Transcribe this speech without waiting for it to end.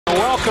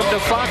Welcome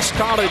to Fox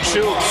College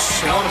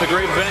Hoops, one of the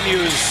great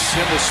venues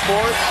in the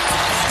sport.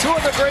 Two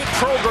of the great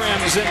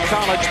programs in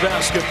college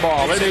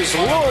basketball. It is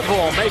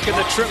Louisville making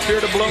the trip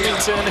here to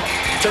Bloomington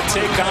to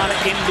take on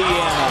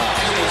Indiana.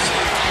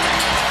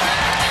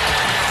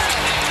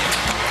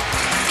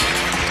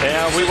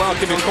 And we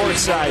welcome you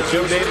courtside.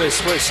 Joe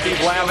Davis with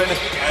Steve Lavin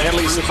and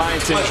Lisa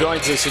Byington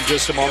joins us in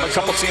just a moment. A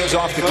couple teams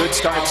off to good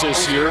starts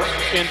this year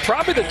in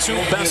probably the two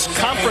best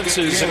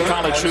conferences in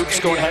college hoops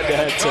going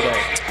head-to-head today.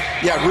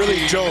 Yeah, really,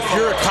 Joe, if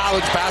you're a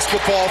college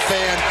basketball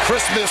fan,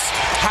 Christmas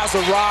has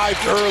arrived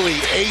early.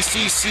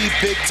 ACC,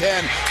 Big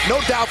Ten. No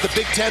doubt the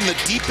Big Ten, the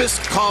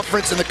deepest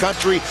conference in the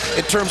country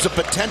in terms of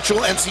potential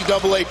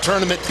NCAA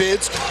tournament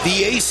bids.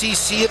 The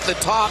ACC at the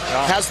top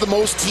has the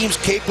most teams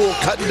capable of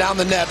cutting down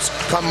the nets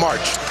come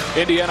March.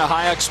 Indiana,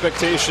 high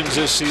expectations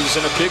this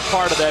season. A big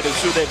part of that is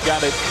who they've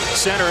got at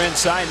center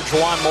inside, and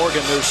Juwan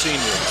Morgan, their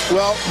senior.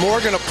 Well,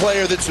 Morgan, a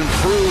player that's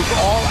improved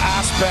all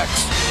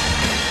aspects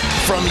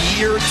from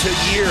year to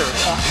year.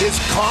 His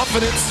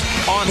confidence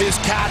on his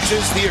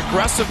catches, the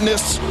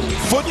aggressiveness,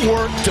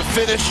 footwork to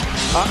finish,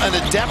 an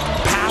adept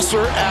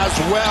passer as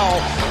well,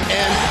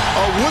 and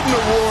a Wooden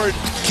Award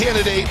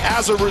candidate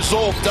as a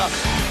result.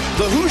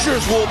 The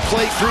Hoosiers will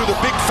play through the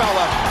big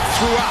fella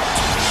throughout.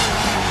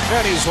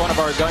 And he's one of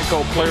our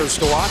Geico players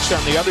to watch.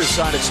 On the other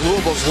side, it's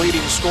Louisville's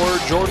leading scorer,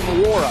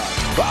 Jordan Wara.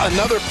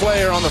 Another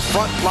player on the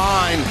front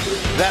line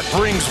that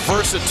brings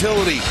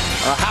versatility.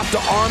 Have to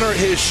honor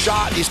his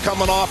shot. He's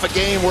coming off a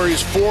game where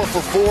he's 4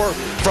 for 4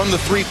 from the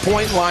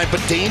three-point line,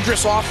 but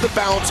dangerous off the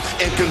bounce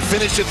and can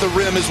finish at the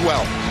rim as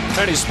well.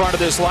 And he's part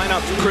of this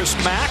lineup, Chris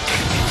Mack.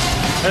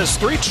 Has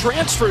 3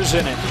 transfers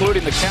in it,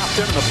 including the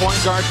captain and the point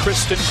guard,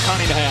 Kristen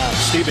Cunningham.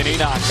 Stephen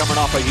Enoch coming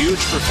off a huge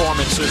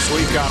performance this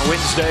week on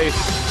Wednesday.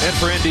 And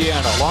for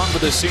Indiana, along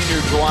with the senior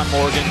Juwan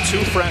Morgan,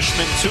 2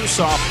 freshmen, 2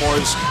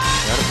 sophomores,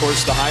 and of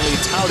course the highly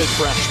touted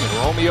freshman,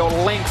 Romeo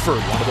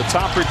Langford, one of the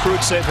top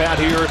recruits they've had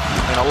here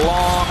in a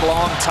long,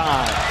 long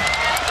time.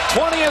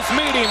 20th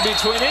meeting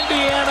between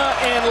Indiana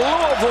and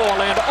Louisville,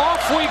 and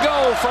off we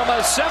go from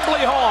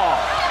Assembly Hall.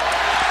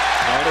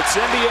 And it's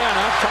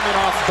Indiana coming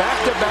off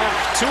back-to-back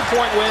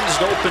 2-point wins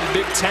to open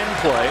Big Ten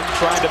play,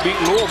 trying to beat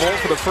Louisville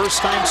for the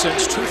first time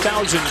since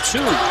 2002.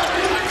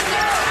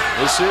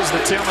 This is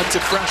the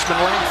talented freshman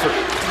Langford,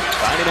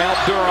 finding out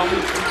Durham.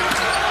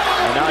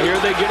 And now here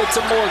they get it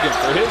to Morgan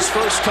for his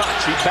first touch.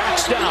 He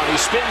backs down, he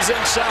spins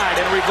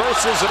inside, and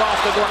reverses it off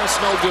the glass,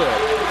 no good.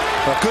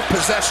 A good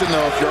possession,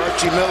 though. If you're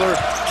Archie Miller,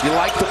 you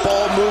like the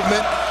ball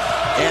movement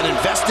and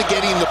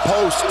investigating the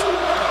post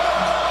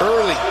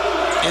early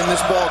in this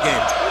ball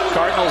game.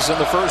 Cardinals in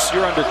the first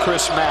year under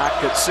Chris Mack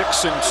at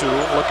 6-2,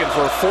 looking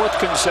for a 4th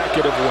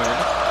consecutive win.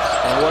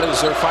 And what is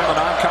their final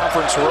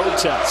non-conference road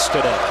test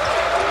today?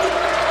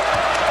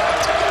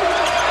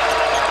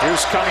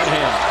 Here's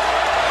Cunningham.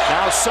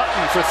 Now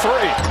Sutton for 3.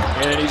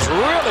 And he's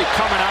really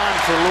coming on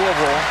for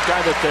Louisville.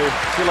 Guy that they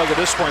feel like at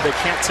this point they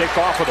can't take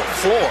off of the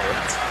floor.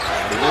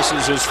 And this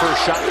is his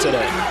first shot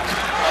today.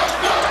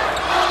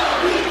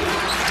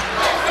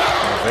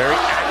 Very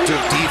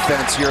active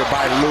defense here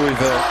by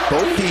Louisville.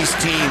 Both these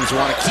teams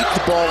want to keep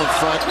the ball in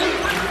front,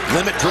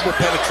 limit dribble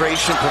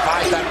penetration,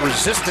 provide that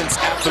resistance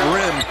at the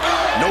rim.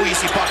 No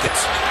easy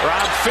buckets.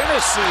 Rob Finney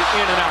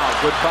in and out.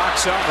 Good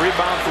box out,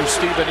 rebound for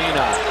Stephen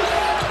Enoch.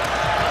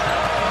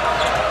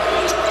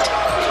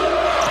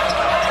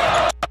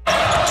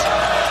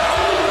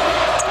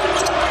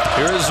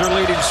 Here is their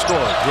leading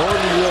scorer,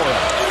 Jordan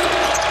Wara.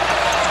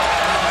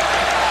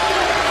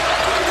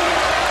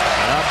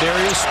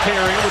 Darius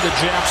Perry with a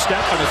jab step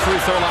and a free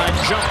throw line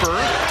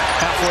jumper.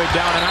 Halfway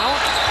down and out.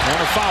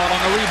 And a foul on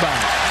the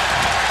rebound.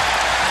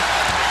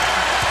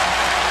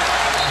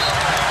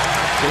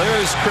 So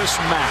there's Chris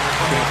Mack.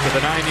 After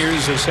the 9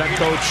 years as head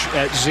coach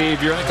at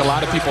Xavier, I think a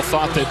lot of people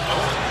thought that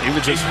he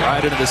would just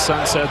ride into the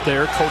sunset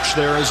there. Coach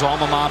there his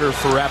alma mater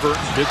forever.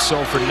 Did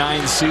so for 9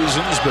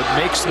 seasons, but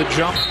makes the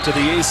jump to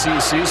the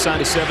ACC, signed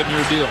a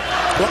 7-year deal.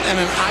 Well,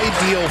 and an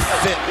ideal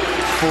fit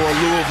for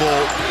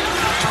Louisville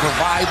to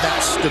provide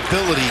that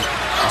stability,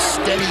 a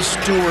steady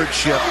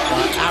stewardship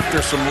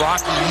after some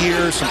rocky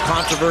years, some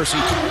controversy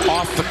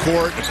off the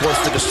court, of course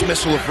the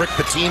dismissal of Rick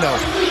Pitino.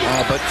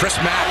 But Chris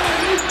Mack,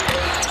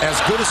 as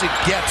good as it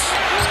gets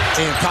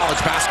in college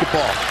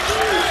basketball.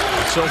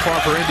 So far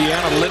for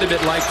Indiana, a little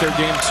bit like their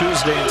game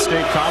Tuesday in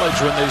State College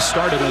when they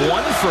started 1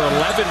 for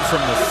 11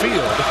 from the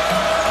field.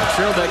 They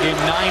trailed that game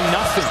 9-0.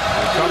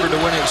 They covered to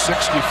win it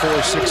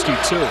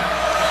 64-62.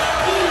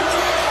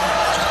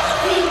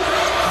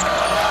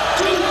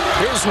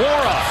 Here's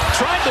Wara,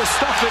 tried to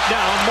stuff it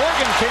down.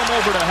 Morgan came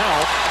over to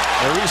help.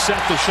 They reset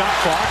the shot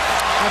clock,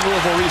 and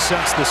Louisville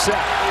resets the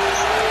set.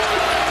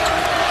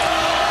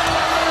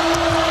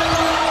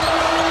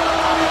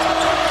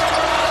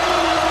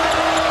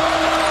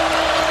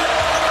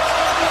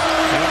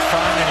 Can't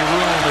find any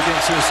room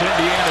against this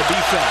Indiana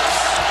defense.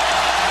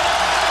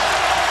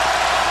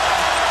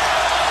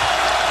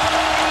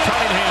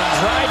 Cunningham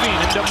driving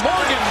into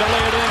Morgan to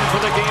lay it in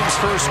for the game's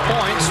first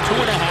points.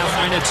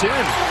 2.5 minutes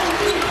in.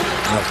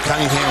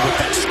 Cunningham with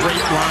that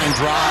straight line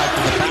drive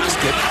to the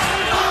basket.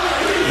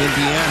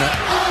 Indiana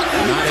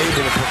not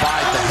able to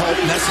provide the help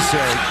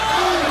necessary.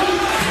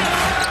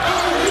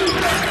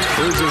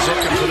 Hoosiers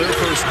looking for their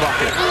first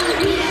bucket.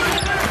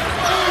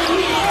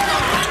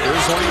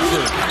 Here's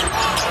Langford.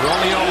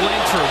 Romeo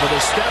Langford with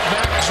a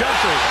step-back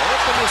jumper.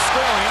 Open the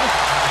scoring.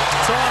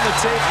 It's on the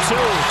tape,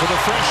 too, for the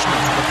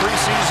freshman. The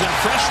preseason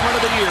freshman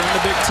of the year in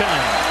the Big Ten.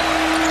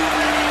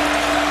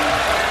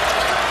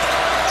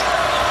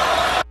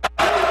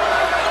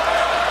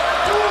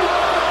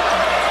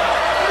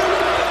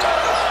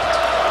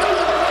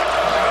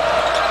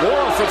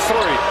 War for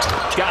three.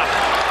 Got it.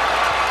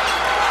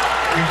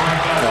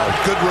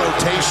 Good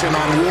rotation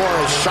on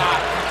Wara's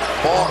shot.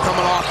 Ball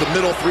coming off the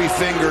middle three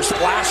fingers.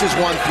 Flashes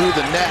one through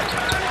the net.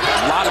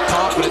 A lot of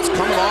confidence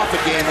coming off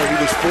a game where he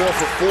was 4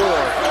 for 4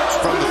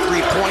 from the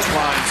three-point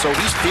line, so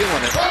he's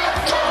feeling it.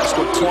 Let's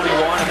go 21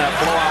 in that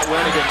blowout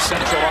win against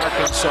Central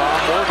Arkansas.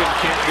 Morgan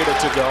can't get it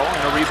to go,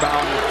 and a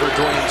rebound for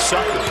Dwayne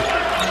Sutton.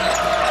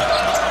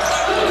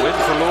 The win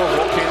for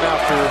Louisville came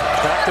after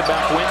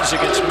back-to-back wins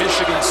against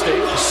Michigan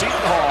State, Seton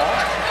Hall.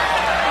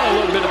 A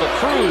little bit of a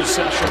cruise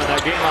session in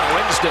that game on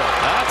Wednesday.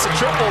 That's a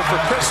triple for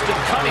Kristen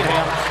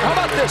Cunningham. How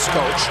about this,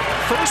 Coach?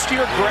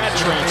 First-year grad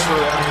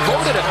transfer,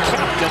 voted a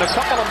captain a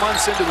couple of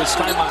months into his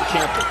time on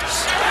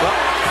campus. Well,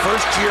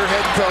 first-year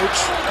head coach,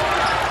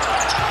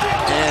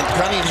 and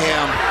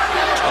Cunningham,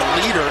 a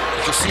leader.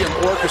 You see him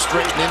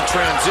orchestrating in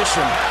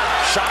transition.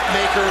 Shot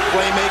maker,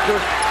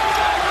 playmaker.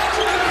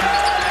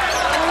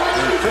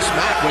 And Chris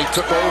Mack, when he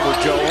took over,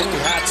 Joe,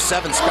 only had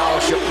 7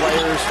 scholarship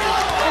players.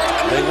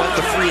 They went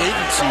the free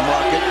agency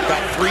market,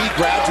 got 3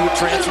 graduate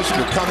transfers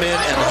who come in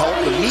and help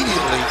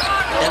immediately,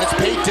 and it's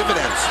paid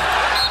dividends.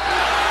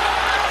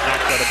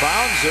 Back out of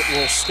bounds, it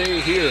will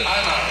stay here.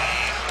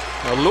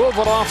 Now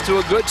Louisville off to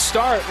a good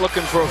start,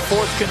 looking for a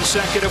 4th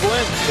consecutive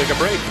win. Take a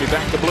break, be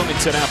back to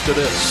Bloomington after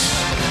this.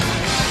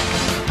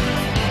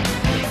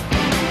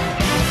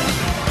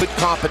 Good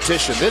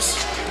competition. This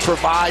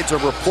provides a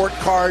report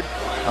card,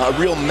 a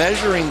real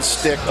measuring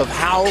stick of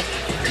how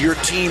your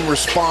team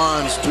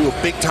responds to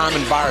a big-time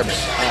environment.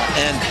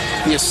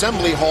 And the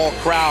Assembly Hall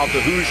crowd,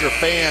 the Hoosier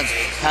fans,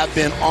 have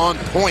been on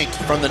point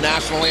from the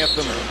national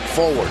anthem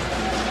forward.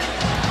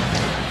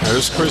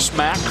 There's Chris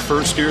Mack,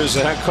 first year as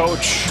a head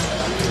coach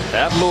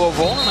at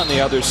Louisville. And on the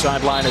other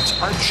sideline, it's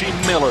Archie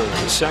Miller,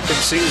 the 2nd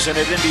season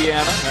at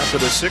Indiana after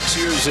the 6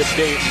 years at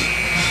Dayton.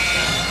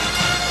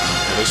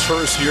 His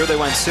first year, they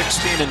went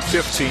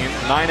 16-15,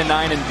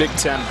 9-9 in Big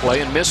Ten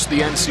play, and missed the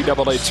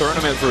NCAA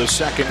tournament for a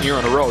 2nd year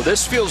in a row.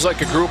 This feels like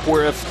a group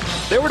where if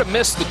they were to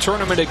miss the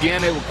tournament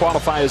again, it would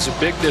qualify as a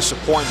big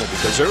disappointment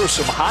because there were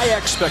some high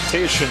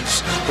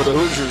expectations for the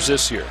Hoosiers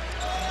this year.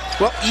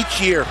 Well,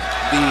 each year,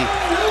 the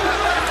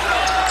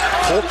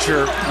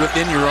culture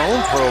within your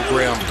own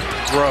program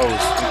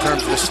grows in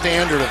terms of the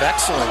standard of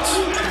excellence.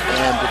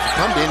 And if you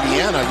come to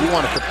Indiana, you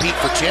want to compete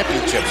for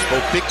championships,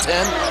 both Big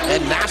Ten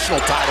and national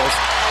titles.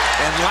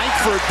 And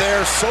Langford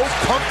there, so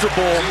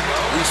comfortable.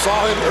 We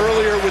saw him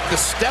earlier with the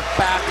step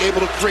back, able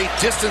to create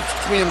distance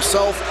between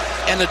himself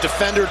and the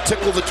defender,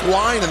 tickle the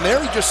twine, and there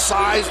he just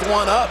sized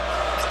one up.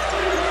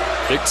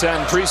 Big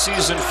Ten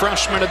preseason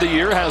freshman of the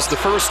year has the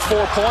first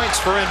 4 points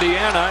for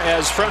Indiana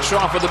as fresh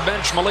off of the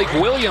bench, Malik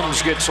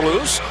Williams gets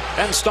loose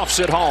and stuffs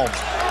it home.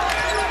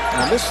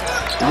 Now this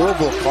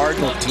Louisville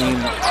Cardinal team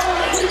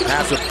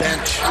has a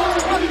bench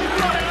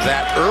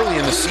that early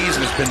in the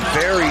season has been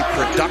very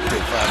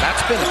productive.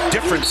 That's been a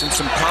difference in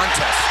some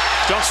contests.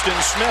 Justin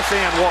Smith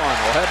and one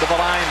will head to the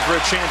line for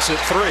a chance at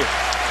 3.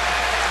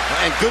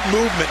 And good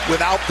movement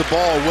without the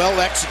ball, well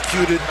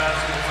executed,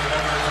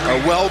 a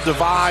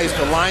well-devised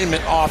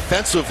alignment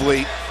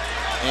offensively.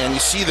 And you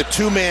see the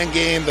 2-man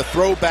game, the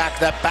throwback,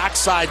 that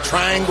backside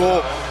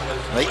triangle.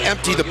 They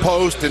empty the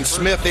post, and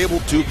Smith able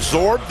to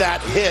absorb that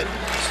hit.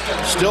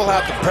 Still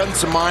have the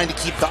presence of mind to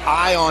keep the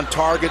eye on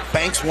target.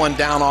 Banks one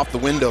down off the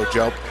window,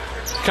 Joe.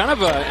 Kind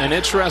of an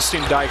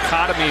interesting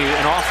dichotomy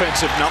in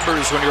offensive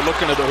numbers when you're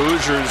looking at the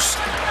Hoosiers.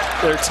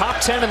 They're top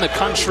 10 in the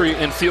country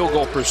in field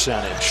goal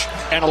percentage.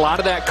 And a lot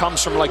of that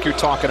comes from, like you're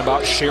talking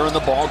about, sharing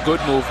the ball,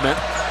 good movement.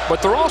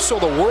 But they're also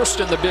the worst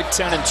in the Big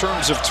Ten in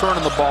terms of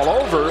turning the ball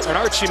over. And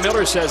Archie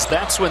Miller says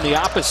that's when the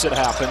opposite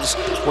happens.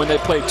 When they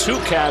play too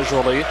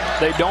casually,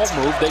 they don't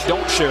move, they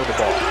don't share the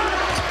ball.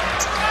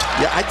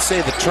 Yeah, I'd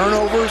say the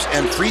turnovers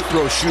and free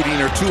throw shooting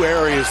are 2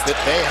 areas that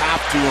they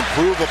have to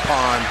improve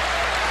upon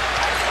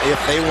if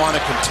they want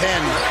to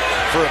contend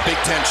for a Big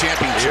Ten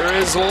championship. Here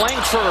is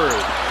Langford,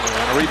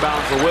 and a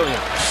rebound for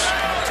Williams.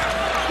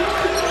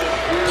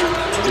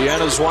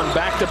 Indiana's won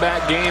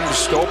back-to-back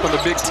games to open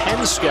the Big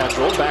Ten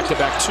schedule,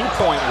 back-to-back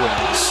 2-point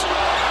wins.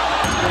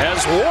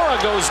 As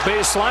Wara goes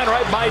baseline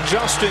right by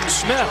Justin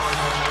Smith.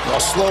 A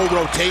slow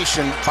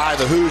rotation by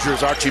the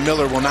Hoosiers. Archie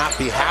Miller will not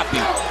be happy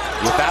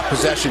with that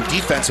possession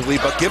defensively,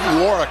 but give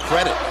Wara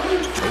credit.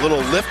 A little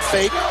lift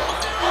fake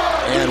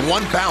and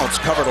one bounce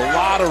covered a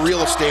lot of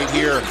real estate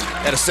here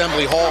at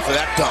Assembly Hall for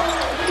that dunk.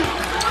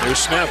 Here's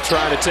Smith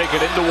trying to take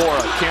it into Wara.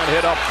 Can't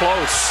hit up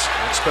close.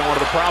 It's been one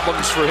of the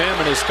problems for him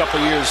in his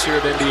couple years here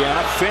at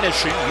Indiana.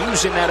 Finishing,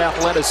 using that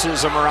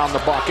athleticism around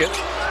the bucket.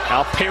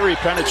 Now Perry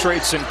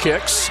penetrates and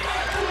kicks.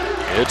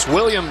 It's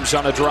Williams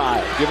on a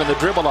drive, giving the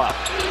dribble up.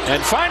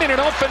 And finding an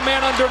open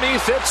man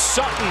underneath, it's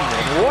Sutton.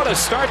 And what a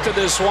start to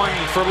this one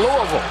for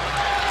Louisville.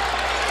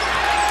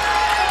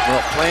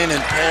 Well, playing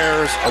in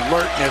pairs,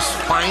 alertness,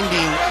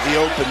 finding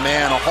the open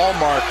man, a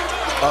hallmark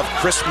of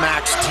Chris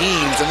Mack's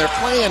teams. And they're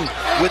playing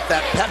with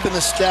that pep in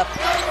the step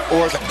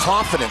or the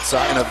confidence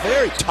in a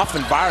very tough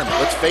environment.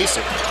 Let's face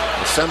it,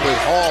 Assembly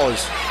Hall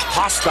is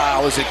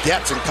hostile as it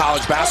gets in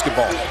college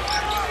basketball.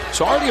 It's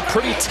already a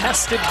pretty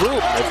tested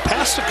group. They've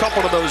passed a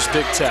couple of those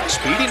big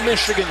tests, beating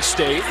Michigan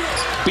State,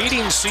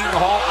 beating Seton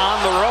Hall on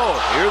the road.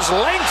 Here's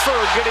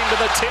Langford getting to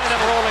the 10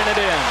 and rolling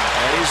it in.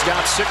 And he's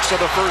got six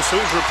of the first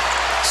 8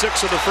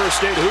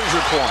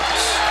 Hoosier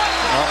points.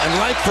 Well, and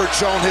Langford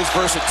shown his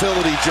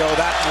versatility, Joe.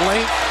 That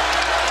length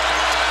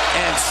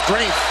and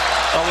strength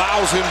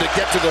allows him to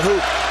get to the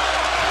hoop.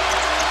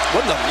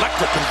 What an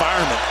electric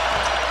environment.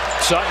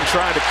 Sutton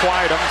trying to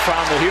quiet him,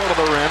 found the heel of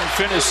the rim.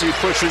 Finney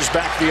pushes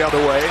back the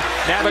other way.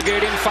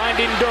 Navigating,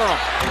 finding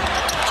Durham.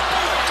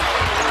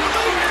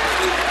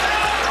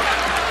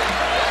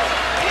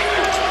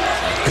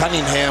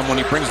 Cunningham, when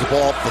he brings the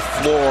ball up the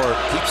floor,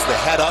 keeps the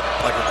head up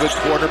like a good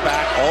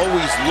quarterback,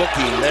 always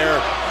looking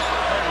there.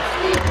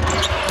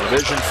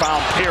 Division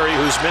foul Perry,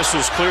 whose miss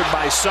was cleared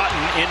by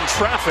Sutton in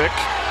traffic.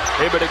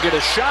 Able to get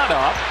a shot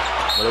up,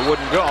 but it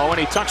wouldn't go, and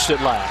he touched it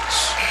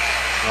last.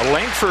 Now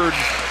Langford,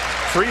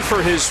 3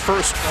 for his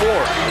first 4.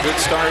 A good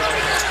start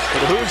for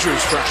the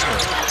Hoosiers freshman.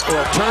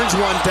 Well, turns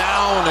one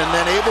down and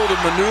then able to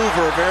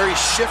maneuver, very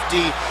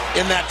shifty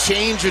in that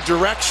change of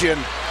direction.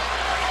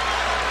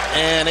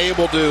 And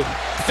able to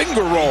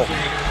finger roll.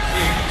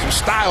 Some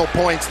style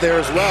points there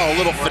as well, a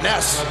little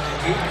finesse.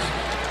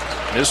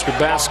 Mr.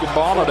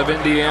 Basketball out of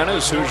Indiana,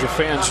 as Hoosier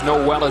fans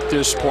know well at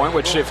this point,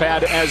 which they've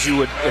had, as you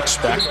would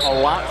expect, a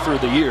lot through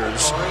the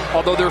years.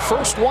 Although their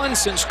first one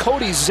since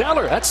Cody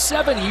Zeller, that's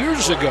 7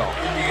 years ago.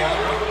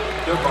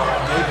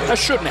 That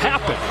shouldn't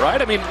happen,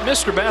 right? I mean,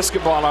 Mr.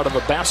 Basketball out of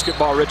a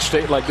basketball-rich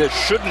state like this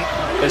shouldn't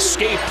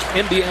escape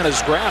Indiana's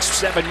grasp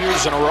 7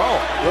 years in a row.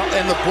 Well,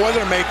 and the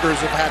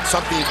Boilermakers have had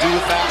something to do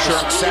with that. Sure.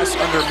 Success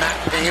under Matt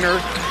Painter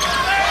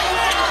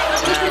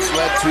has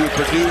led to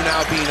Purdue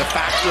now being a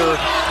factor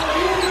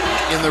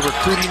in the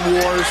recruiting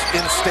wars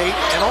in state,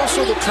 and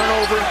also the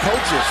turnover in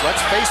coaches.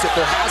 Let's face it,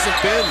 there hasn't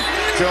been,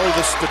 Joe,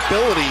 the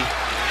stability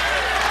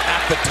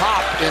at the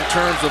top in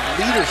terms of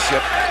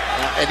leadership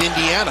at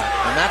Indiana,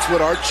 and that's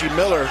what Archie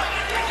Miller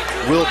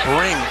will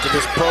bring to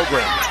this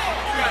program.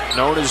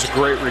 Known as a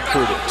great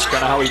recruiter. It's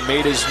kind of how he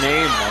made his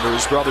name under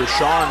his brother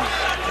Sean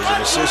as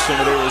an assistant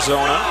at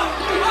Arizona.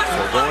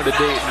 So going to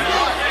Dayton.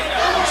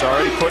 He's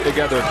already put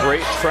together a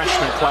great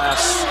freshman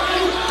class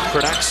for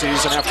next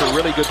season after a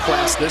really good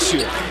class this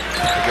year.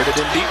 They get it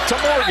in deep to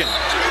Morgan.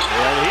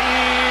 And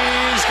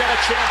he's got a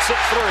chance at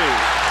 3.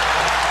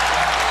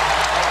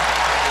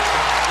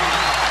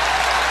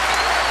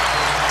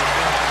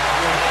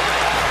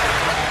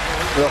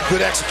 Well,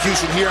 good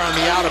execution here on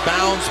the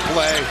out-of-bounds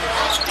play.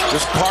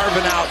 Just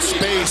carving out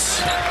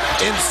space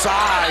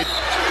inside.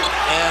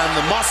 And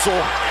the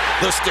muscle,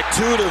 the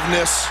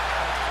stick-to-itiveness,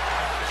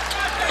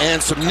 and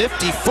some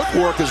nifty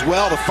footwork as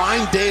well to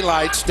find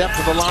daylight, step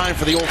to the line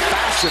for the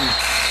old-fashioned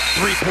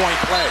three-point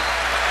play.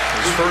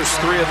 His first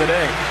 3 of the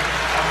day.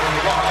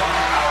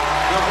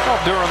 Well,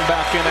 Durham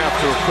back in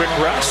after a quick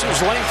rest as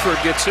Langford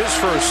gets his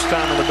first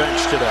time on the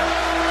bench today.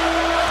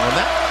 And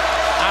that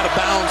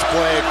out-of-bounds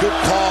play, a good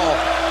call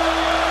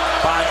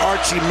by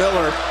Archie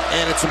Miller,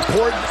 and it's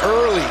important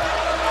early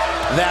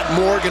that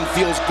Morgan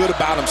feels good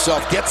about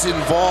himself, gets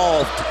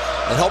involved,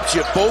 and helps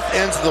you at both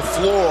ends of the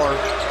floor.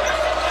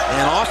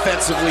 And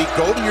offensively,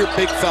 go to your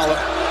big fella,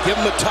 give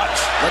him a touch,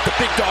 let the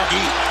big dog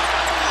eat.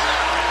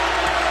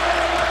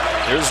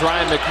 Here's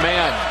Ryan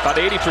McMahon. About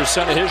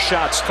 80% of his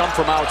shots come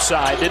from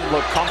outside. Didn't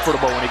look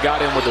comfortable when he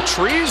got in with the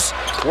trees.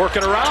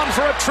 Working around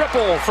for a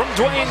triple from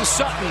Dwayne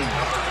Sutton.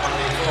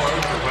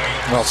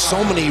 Well,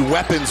 so many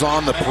weapons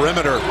on the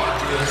perimeter.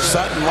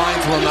 Sutton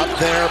lines one up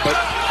there, but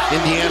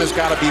Indiana's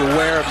got to be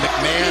aware of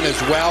McMahon as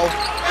well,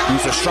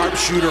 who's a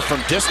sharpshooter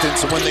from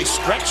distance. And when they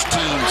stretch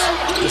teams,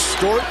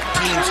 distort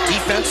teams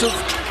defensive.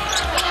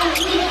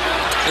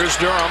 Here's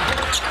Durham.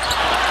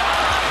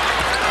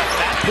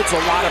 That puts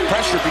a lot of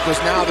pressure because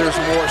now there's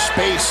more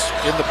space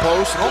in the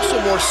post and also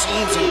more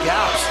seams and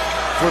gaps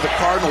for the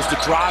Cardinals to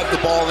drive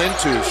the ball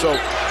into. So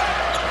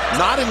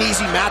not an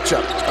easy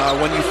matchup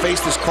when you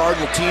face this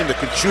Cardinal team that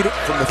can shoot it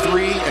from the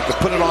 3 and can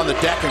put it on the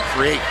deck and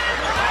create.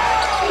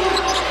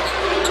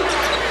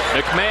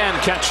 McMahon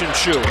catch and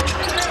shoot.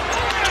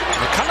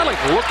 They're kind of like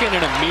looking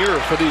in a mirror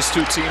for these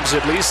two teams,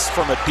 at least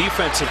from a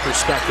defensive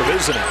perspective,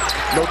 isn't it?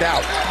 No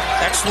doubt.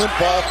 Excellent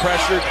ball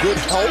pressure, good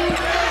help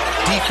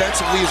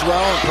defensively as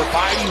well, and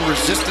providing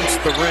resistance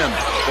to the rim.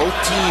 Both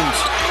teams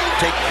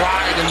take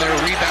pride in their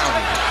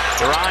rebounding.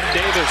 Deron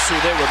Davis, who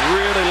they would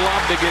really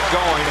love to get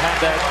going, had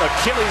that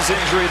Achilles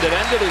injury that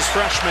ended his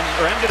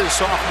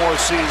sophomore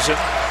season.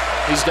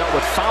 He's dealt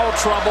with foul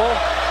trouble,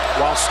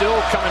 while still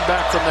coming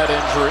back from that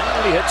injury,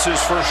 and he hits his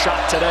first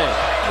shot today.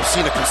 We've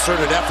seen a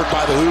concerted effort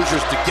by the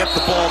Hoosiers to get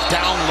the ball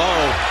down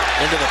low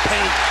into the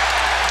paint.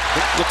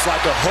 It looks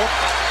like a hook,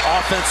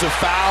 offensive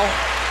foul.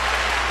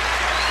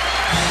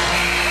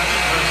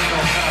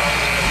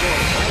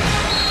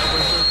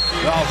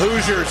 Well,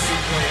 Hoosiers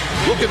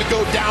looking to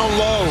go down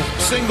low,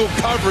 single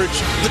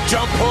coverage, the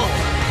jump hook.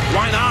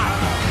 Why not?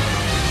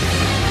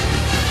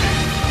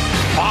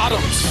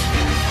 Bottoms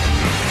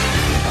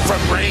from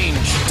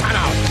range.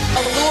 Timeout. A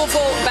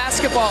Louisville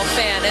basketball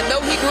fan, and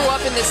though he grew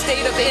up in the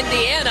state of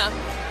Indiana,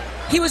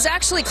 he was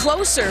actually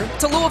closer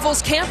to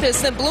Louisville's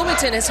campus than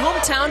Bloomington, his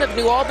hometown of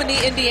New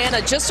Albany,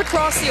 Indiana, just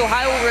across the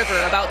Ohio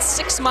River, about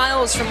 6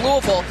 miles from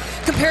Louisville,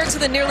 compared to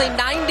the nearly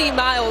 90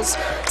 miles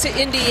to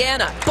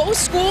Indiana. Both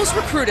schools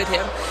recruited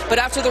him, but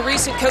after the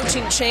recent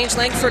coaching change,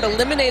 Langford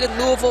eliminated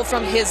Louisville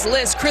from his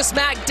list. Chris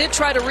Mack did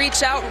try to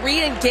reach out,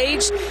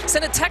 re-engage,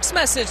 sent a text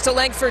message to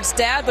Langford's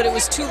dad, but it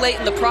was too late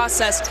in the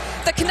process.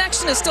 The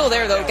connection is still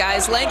there, though,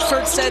 guys.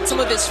 Langford said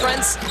some of his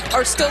friends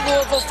are still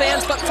Louisville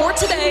fans, but for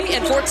today,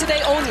 and for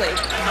today only,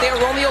 they are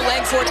Romeo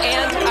Langford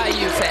and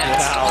IU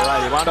fans. All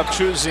right, he wound up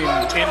choosing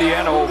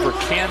Indiana over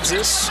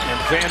Kansas and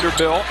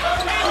Vanderbilt.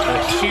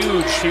 A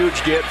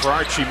huge get for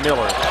Archie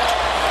Miller.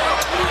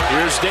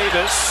 Here's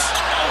Davis.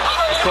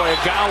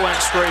 Koyaga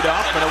went straight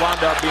up, and it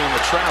wound up being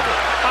a travel.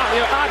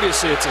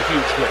 Obviously, it's a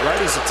huge hit, right?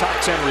 He's a top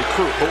 10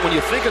 recruit. But when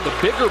you think of the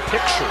bigger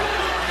picture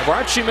of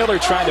Archie Miller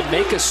trying to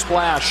make a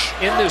splash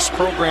in this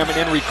program and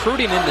in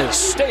recruiting in this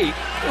state,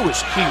 it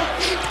was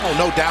huge. Oh,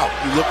 no doubt.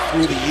 You look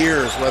through the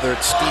years, whether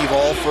it's Steve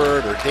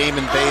Alford or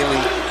Damon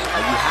Bailey,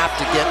 you have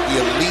to get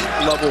the elite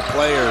level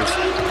players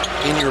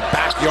in your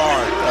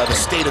backyard, the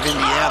state of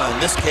Indiana,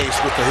 in this case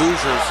with the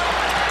Hoosiers.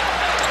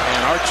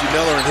 And Archie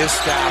Miller and his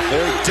staff,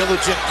 very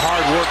diligent,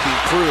 hard-working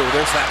crew.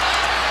 There's that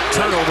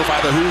turnover by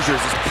the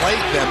Hoosiers has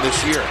plagued them this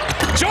year.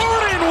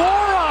 Jordan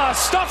Wara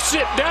stuffs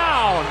it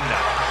down.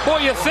 Boy,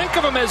 you think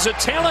of him as a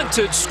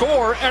talented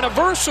scorer and a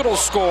versatile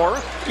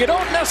scorer. You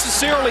don't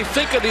necessarily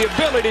think of the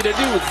ability to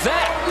do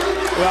that.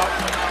 Well,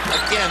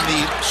 again,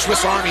 the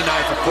Swiss Army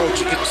knife approach,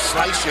 you can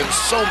slice you in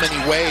so many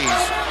ways.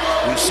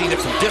 We've seen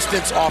it from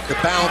distance, off the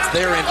bounce.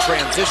 They're in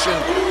transition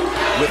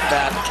with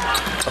that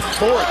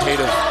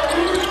authoritative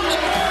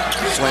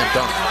slam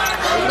dunk.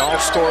 It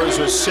all scores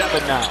with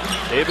 7 now.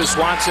 Davis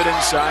wants it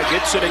inside,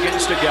 gets it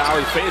against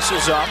Agau. He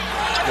faces up.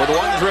 With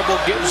one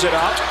dribble, gives it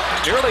up.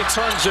 Nearly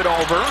turns it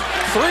over.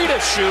 3 to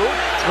shoot.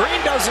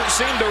 Green doesn't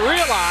seem to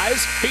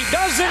realize he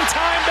does in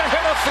time to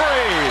hit a 3.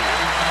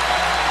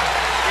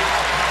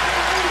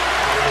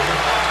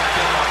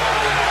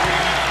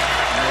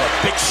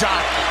 Big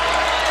shot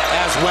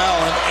as well.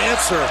 An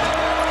answer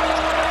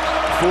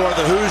for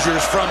the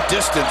Hoosiers from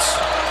distance.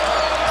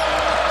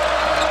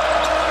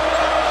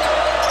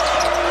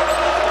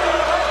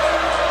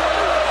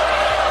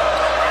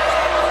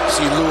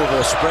 See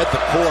Louisville spread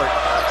the court.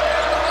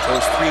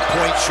 Those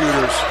 3-point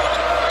shooters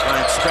try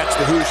and stretch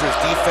the Hoosiers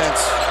defense.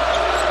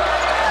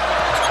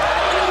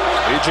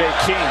 B.J.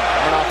 King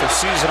coming off a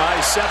season-high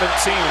 17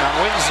 on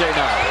Wednesday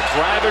night.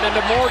 Driving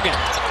into Morgan.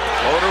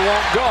 Floater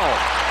won't go.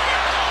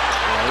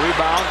 And a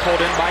rebound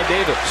pulled in by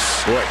Davis.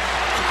 Boy,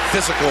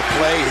 physical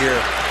play here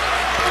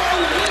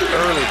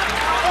early.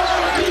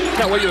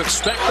 Now, what you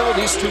expect, though,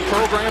 these two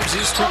programs,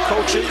 these two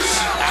coaches?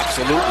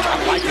 Absolutely. I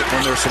like it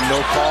when there's some no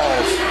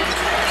calls.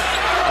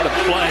 How to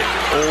play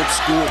old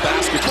school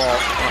basketball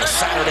on a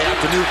Saturday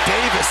afternoon.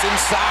 Davis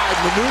inside,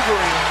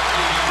 maneuvering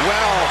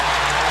well.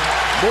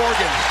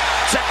 Morgan,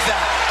 check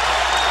that.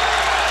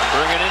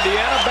 Bringing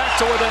Indiana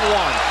back to within 1.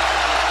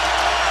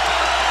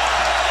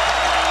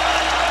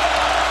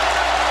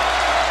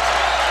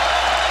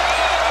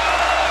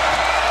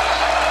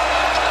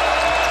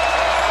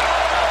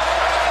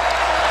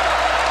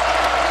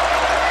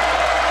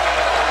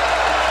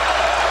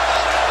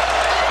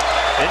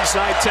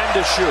 Inside 10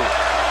 to shoot.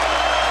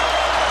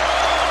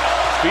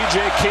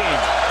 B.J. King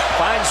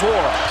finds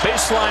Wara.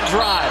 Baseline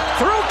drive.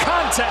 Through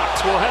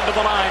contact. Will head to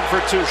the line for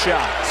 2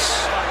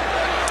 shots.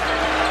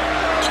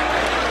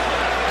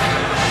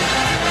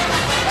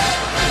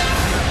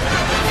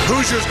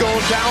 Hoosiers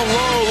going down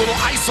low. Little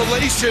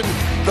isolation.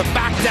 The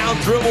back down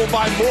dribble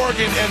by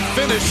Morgan and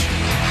finish.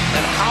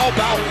 And how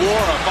about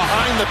Wara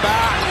behind the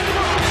back?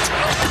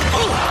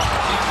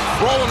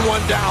 Throwing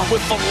one down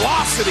with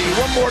velocity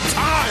one more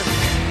time.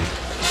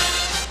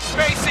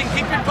 Spacing,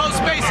 keep your post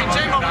spacing.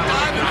 J-Mo, we're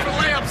diving for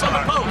layups on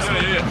the post.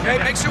 Okay,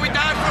 make sure we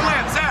dive for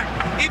layups. Zach,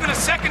 even a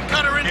second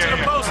cutter into the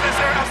post as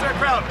their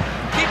crowd.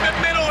 Keep it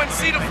middle and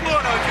see the floor,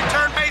 though. If you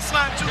turn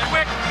baseline too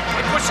quick,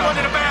 they push you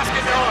under the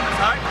basket, you're on,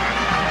 all right?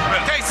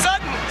 Okay,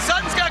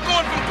 Sutton's got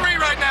going from 3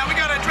 right now. We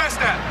got to address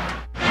that.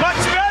 Much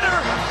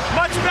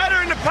better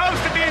in the post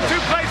to be in 2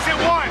 places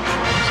at once.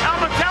 I'm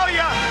going to tell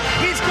you,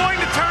 he's going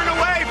to turn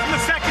away from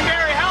the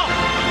secondary help.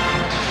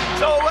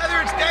 So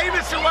whether it's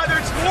Davis or whether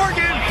it's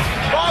Morgan,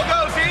 ball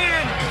goes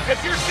in.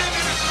 If you're sitting...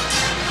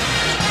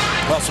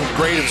 Well, some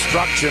great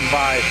instruction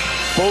by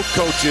both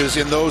coaches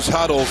in those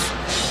huddles.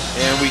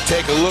 And we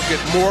take a look at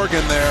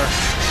Morgan there,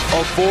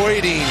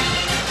 avoiding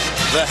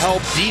the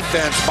help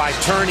defense by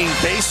turning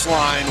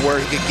baseline where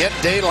he could get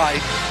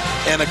daylight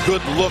and a good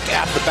look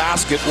at the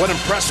basket. What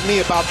impressed me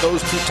about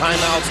those two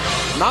timeouts,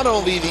 not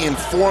only the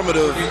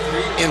informative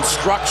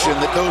instruction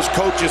that those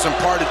coaches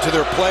imparted to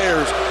their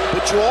players,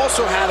 but you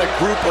also had a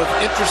group of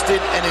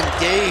interested and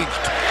engaged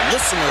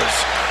listeners,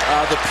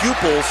 the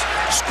pupils,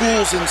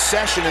 schools in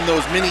session in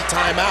those mini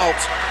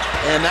timeouts,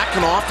 and that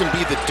can often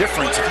be the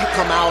difference if you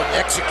come out and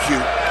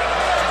execute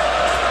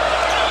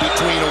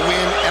between a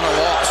win and a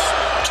loss.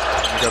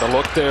 You got to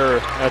look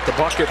there at the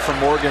bucket from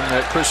Morgan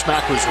that Chris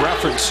Mack was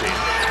referencing.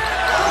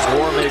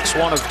 Moore makes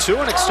one of two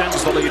and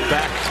extends the lead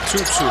back 2-2.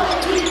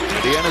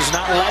 Indiana's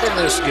not led in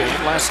this game.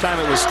 Last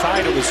time it was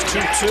tied, it was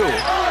 2-2.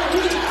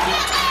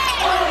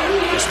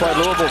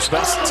 Despite Louisville's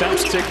best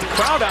attempts to take the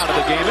crowd out of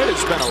the game, it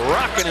has been a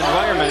rocking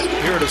environment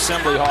here at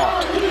Assembly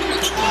Hall.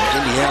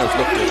 Indiana's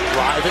looked to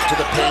drive it to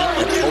the paint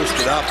and post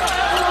it up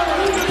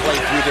and play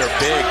through their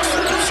bigs,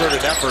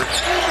 concerted effort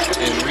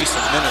in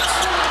recent minutes.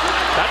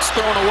 That's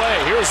thrown away.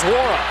 Here's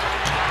Wara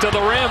to the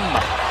rim.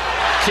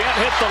 Can't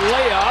hit the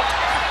layup.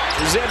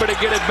 He's able to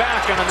get it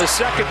back, and on the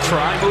second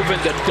try, moving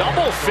to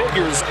double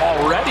figures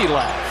already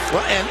left.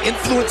 Well, and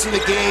influencing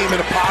the game in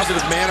a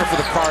positive manner for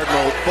the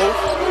Cardinal, both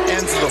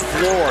ends of the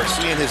floor,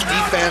 seeing his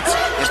defense,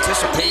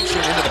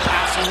 anticipation into the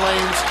passing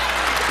lanes,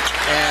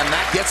 and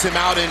that gets him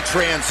out in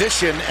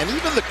transition. And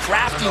even the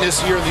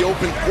craftiness here in the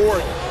open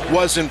court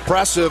was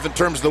impressive in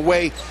terms of the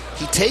way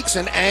he takes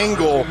an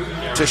angle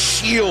to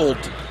shield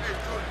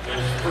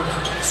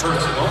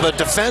the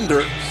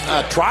defender,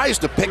 tries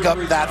to pick up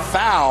that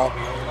foul,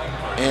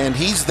 and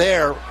he's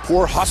there.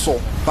 Poor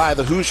hustle by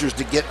the Hoosiers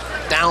to get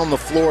down the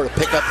floor to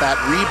pick up that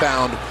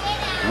rebound.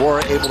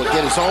 Wara able to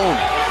get his own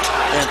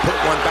and put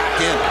one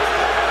back in.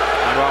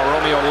 Meanwhile,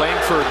 Romeo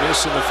Langford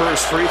missing the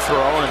first free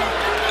throw, and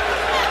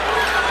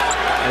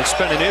it's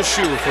been an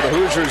issue for the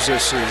Hoosiers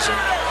this season.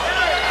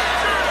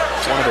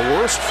 One of the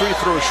worst free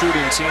throw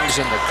shooting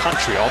teams in the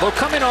country, although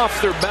coming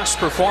off their best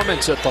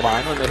performance at the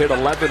line when they hit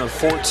 11 of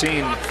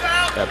 14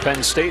 at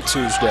Penn State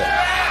Tuesday.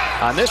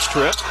 On this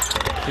trip,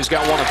 he's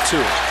got one of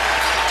two.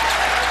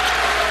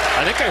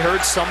 I think I heard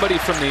somebody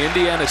from the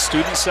Indiana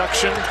student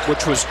section,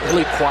 which was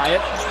really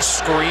quiet,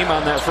 scream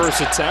on that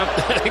first attempt.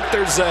 I think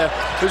there's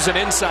an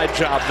inside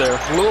job there.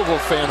 Louisville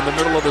fan in the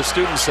middle of the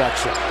student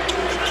section.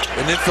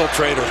 An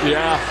infiltrator.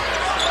 Yeah.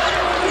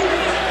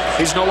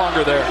 He's no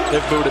longer there.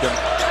 They've booted him.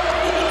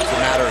 It's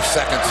a matter of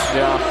seconds.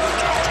 Yeah.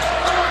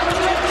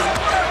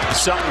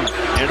 Sutton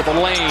into the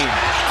lane.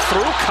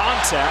 Through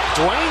contact,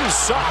 Dwayne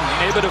Sutton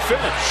able to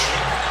finish.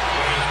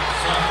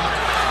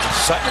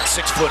 Sutton at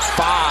 6'5",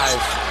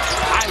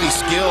 highly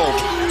skilled.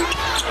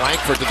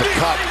 Langford to the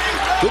cup.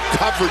 Good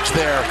coverage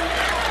there.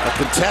 A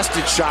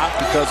contested shot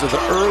because of the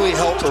early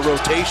help or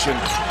rotation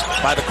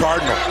by the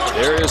Cardinal.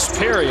 There is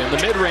Perry in the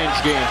mid-range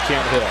game,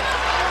 can't hit.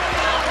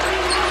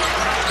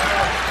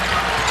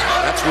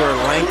 That's where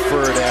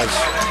Langford, as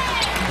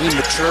he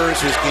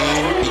matures his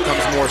game,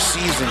 becomes more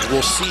seasoned.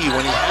 We'll see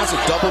when he has a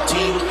double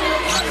team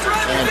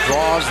and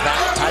draws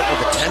that type of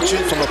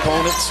attention from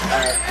opponents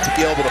to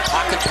be able to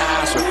pocket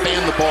pass or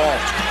fan the ball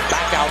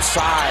back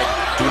outside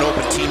to an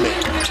open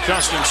teammate.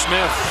 Justin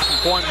Smith,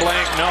 point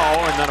blank, no,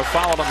 and then a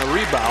foul on the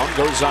rebound.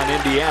 Goes on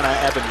Indiana.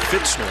 Evan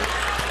Fitzner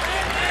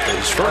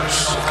is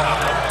first.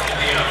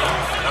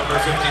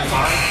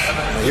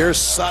 Here's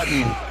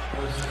Sutton,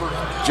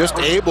 just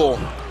able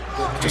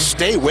to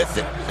stay with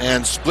it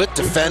and split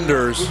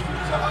defenders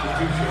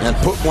and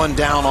put one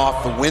down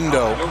off the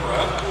window.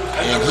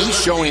 And he's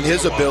showing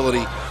his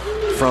ability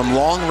from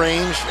long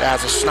range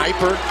as a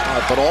sniper,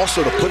 but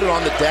also to put it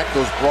on the deck,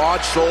 those broad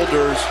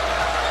shoulders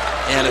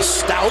and a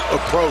stout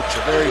approach,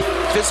 a very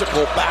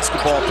physical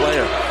basketball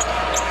player.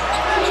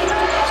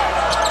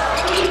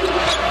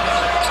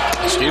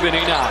 Stephen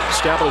Enoch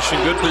establishing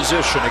good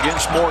position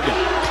against Morgan.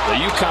 The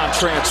UConn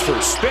transfer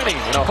spinning,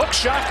 and a hook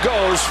shot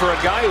goes for a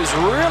guy who's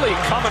really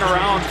coming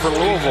around for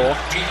Louisville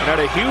and had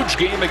a huge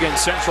game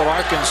against Central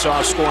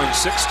Arkansas, scoring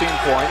 16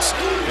 points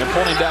and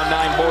pulling down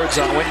 9 boards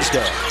on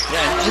Wednesday. Yeah,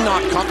 and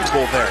Enoch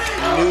comfortable there.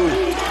 He knew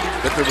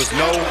that there was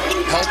no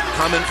help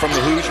coming from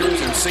the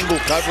Hoosiers in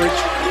single coverage,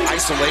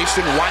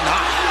 isolation. Why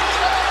not?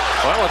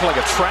 Well, that looked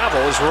like a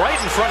travel. It was right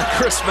in front of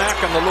Chris Mack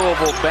on the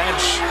Louisville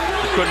bench.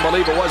 He couldn't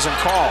believe it wasn't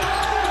called.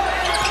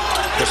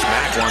 Chris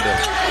Mack wanted to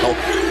help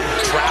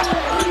trap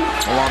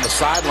along the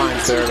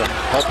sidelines there to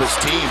help his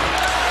team.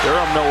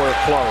 Durham nowhere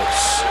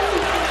close.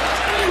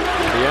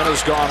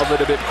 Indiana's gone a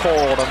little bit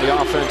cold on the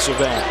offensive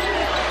end.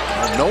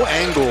 No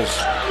angles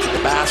to the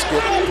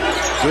basket.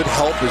 Good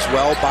help as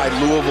well by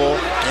Louisville.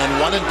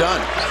 And one and done.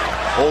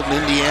 Holding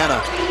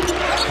Indiana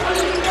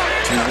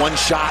to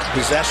one-shot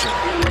possession.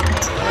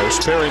 There's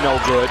Perry, no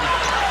good.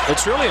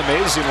 It's really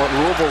amazing what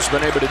Louisville's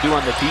been able to do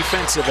on the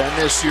defensive end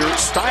this year.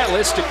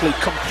 Stylistically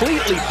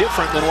completely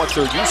different than what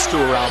they're used to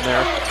around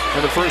there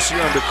in the first year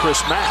under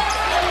Chris Mack.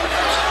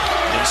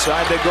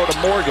 Inside they go to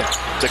Morgan.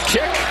 The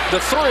kick,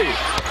 the three.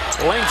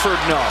 Langford,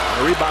 no.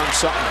 The rebound,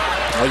 Sutton.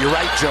 Well, you're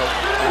right, Joe.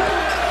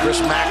 Chris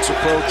Mack's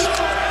approach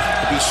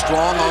to be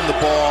strong on the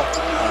ball,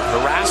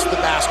 harass the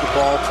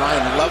basketball, try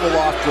and level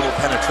off dribble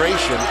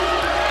penetration,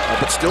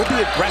 but still be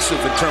aggressive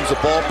in terms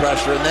of ball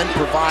pressure and then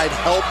provide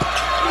help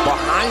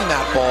behind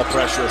that ball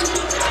pressure.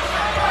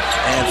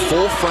 And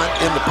full front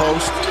in the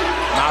post,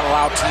 not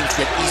allow teams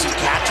to get easy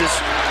catches.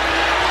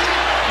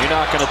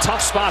 Enoch in a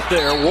tough spot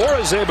there. War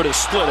is able to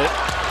split it.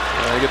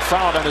 He get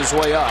fouled on his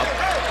way up.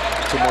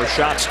 2 more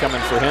shots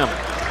coming for him.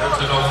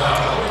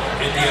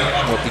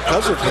 Well,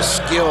 because of the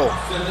skill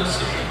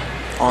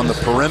on the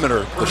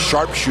perimeter, the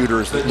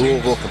sharpshooters that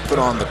Louisville can put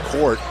on the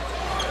court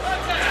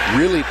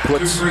really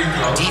puts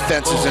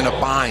defenses in a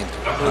bind.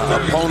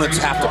 Opponents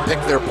have to pick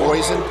their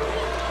poison.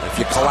 If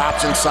you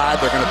collapse inside,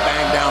 they're going to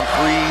bang down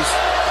threes.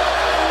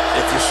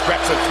 If you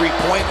stretch the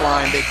three-point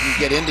line, they can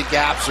get into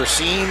gaps or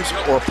seams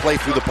or play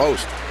through the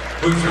post.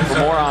 For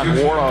more on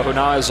Wara, who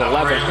now has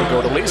 11, we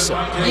go to Lisa.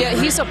 Yeah,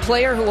 he's a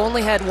player who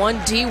only had one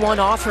D1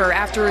 offer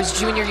after his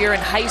junior year in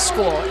high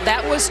school.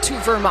 That was to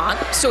Vermont,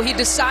 so he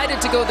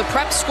decided to go the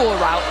prep school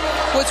route.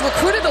 Was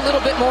recruited a little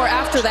bit more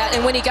after that,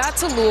 and when he got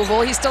to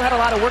Louisville, he still had a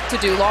lot of work to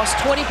do. Lost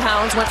 20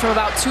 pounds, went from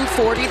about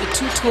 240 to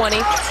 220.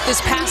 This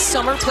past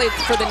summer, played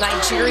for the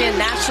Nigerian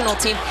national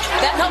team.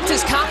 That helped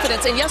his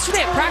confidence, and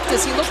yesterday at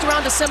practice, he looked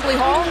around Assembly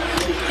Hall,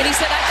 and he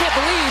said, I can't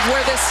believe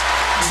where this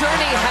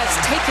journey has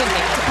taken me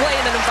to play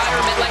in an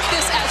environment like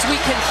this, as we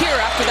can hear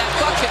after that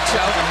bucket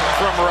show.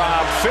 From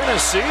Rob Finney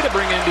to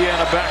bring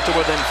Indiana back to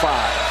within 5.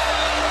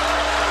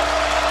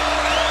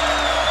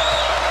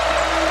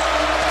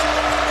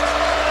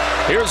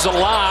 Here's a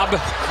lob.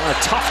 A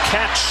tough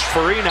catch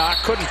for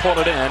Enoch. Couldn't pull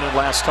it in, and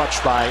last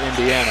touch by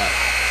Indiana.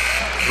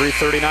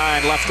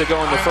 3:39 left to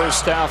go in the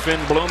first half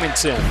in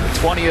Bloomington. The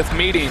 20th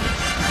meeting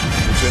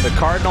between the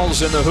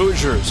Cardinals and the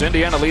Hoosiers.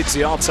 Indiana leads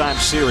the all-time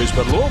series,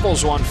 but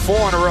Louisville's won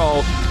 4 in a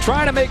row,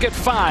 trying to make it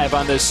 5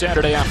 on this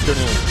Saturday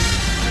afternoon.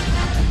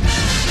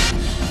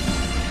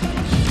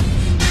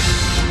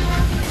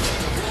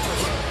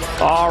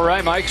 All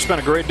right, Mike, it's been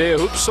a great day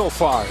of hoops so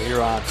far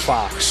here on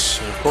Fox.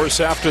 And of course,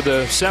 after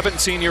the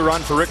 17-year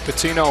run for Rick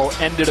Pitino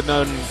ended in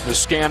the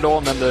scandal,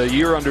 and then the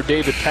year under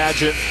David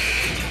Padgett,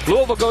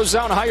 Louisville goes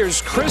out and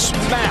hires Chris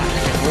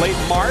Mack in late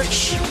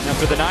March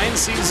after the 9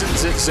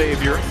 seasons at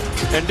Xavier,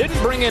 and didn't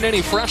bring in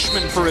any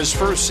freshmen for his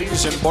first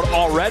season, but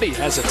already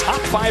has a top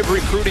 5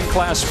 recruiting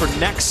class for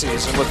next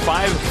season with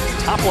 5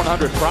 top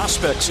 100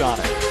 prospects on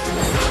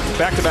it.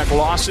 Back-to-back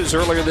losses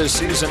earlier this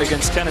season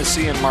against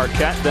Tennessee and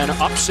Marquette, then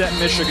upset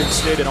Michigan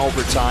State in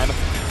overtime.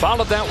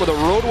 Followed that with a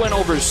road win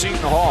over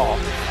Seton Hall,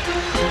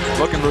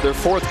 looking for their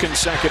 4th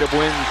consecutive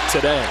win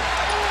today.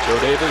 Joe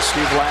Davis,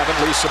 Steve Lavin,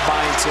 Lisa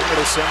Byington at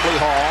Assembly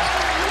Hall.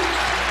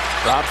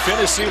 Rob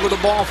Finney with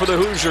the ball for the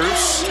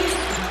Hoosiers.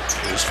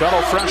 His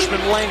fellow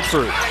freshman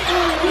Langford.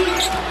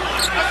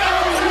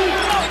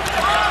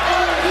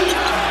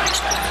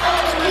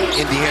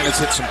 Indiana's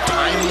hit some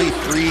timely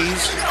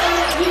threes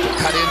to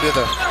cut into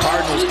the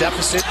Cardinals'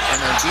 deficit, and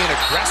then being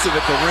aggressive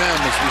at the rim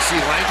as we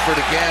see Langford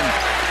again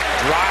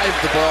drive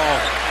the ball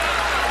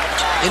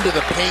into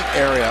the paint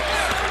area.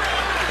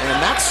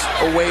 And that's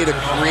a way to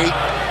create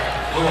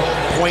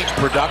point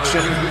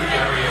production,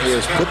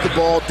 is put the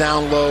ball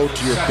down low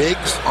to your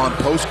bigs on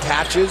post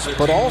catches,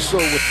 but also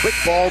with quick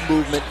ball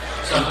movement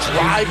and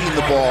driving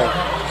the ball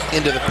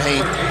into the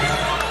paint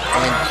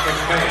and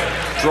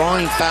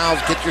drawing fouls.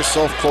 Get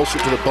yourself closer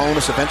to the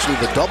bonus, eventually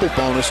the double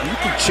bonus, and you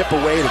can chip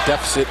away the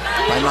deficit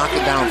by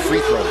knocking down free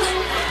throws.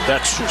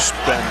 That's just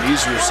been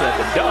easier said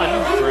than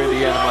done for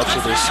Indiana much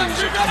of this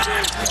season.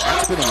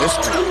 That's been a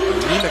mystery.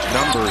 Anemic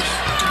numbers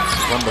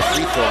from the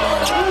free throw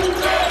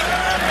line.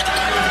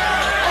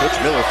 Coach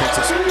Miller thinks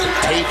it's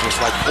contagious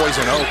like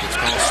poison oak. It's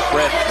kind of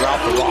spread throughout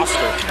the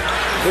roster.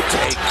 Good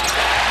take.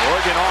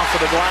 Morgan off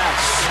of the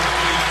glass.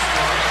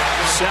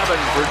 7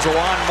 for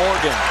Juwan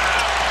Morgan.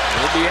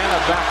 Indiana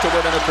back to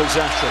within a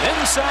possession.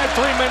 Inside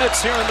 3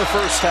 minutes here in the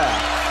first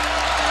half.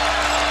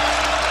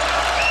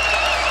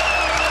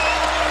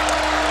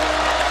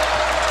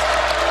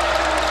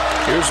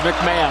 Here's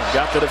McMahon,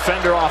 got the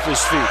defender off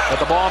his feet. Got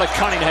the ball to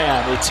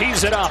Cunningham, who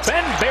tees it up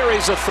and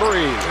buries a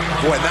 3.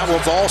 Boy, and that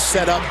was all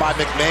set up by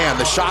McMahon.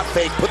 The shot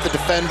fake put the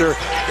defender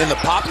in the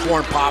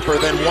popcorn popper,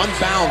 then one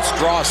bounce,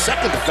 draw a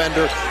second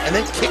defender, and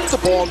then kick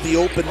the ball to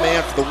the open man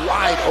for the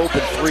wide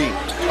open 3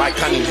 by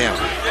Cunningham.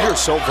 You're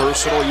so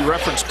versatile. You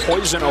referenced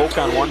poison oak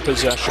on one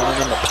possession and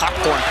then the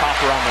popcorn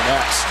popper on the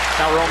next.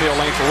 Now Romeo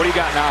Langford, what do you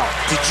got now?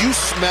 Did you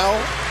smell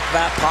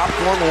that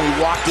popcorn when we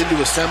walked into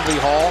Assembly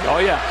Hall? Oh,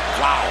 yeah.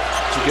 Wow.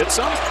 Did you get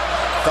some?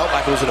 Felt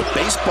like it was at a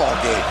baseball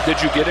game. Did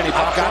you get any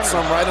popcorn? I've got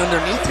some right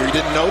underneath here. You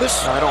didn't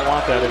notice? No, I don't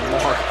want that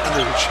anymore.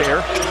 Under the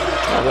chair.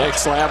 Oh,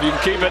 thanks, Lab. You can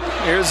keep it.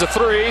 Here's a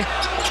 3.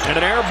 And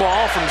an air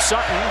ball from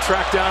Sutton,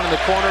 tracked down in the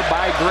corner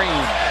by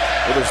Green.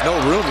 Well, there's no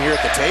room here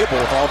at the table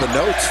with all the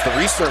notes, the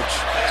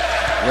research.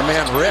 Your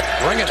man Rick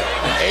bringing it.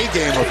 An A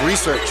game of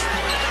research.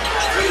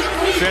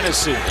 Finney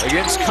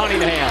against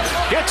Cunningham.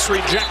 Gets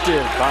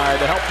rejected by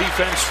the help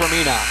defense from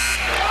Enoch.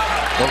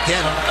 Well,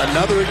 again,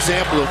 another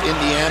example of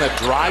Indiana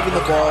driving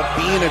the ball,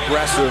 being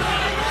aggressive,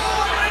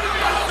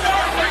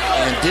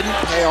 and didn't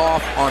pay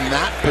off on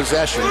that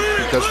possession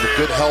because of the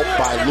good help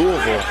by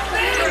Louisville.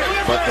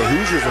 But the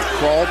Hoosiers have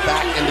crawled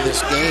back into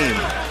this game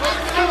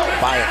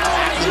by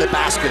attacking the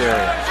basket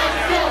area.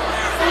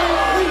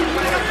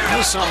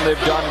 This is something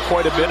they've done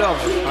quite a bit of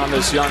on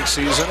this young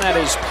season. That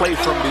is play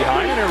from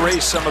behind and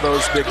erase some of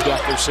those big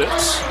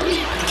deficits.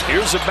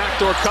 Here's a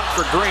backdoor cut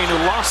for Green, who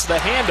lost the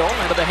handle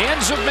into the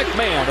hands of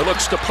McMahon, who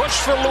looks to push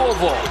for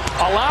Louisville.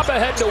 A lob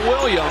ahead to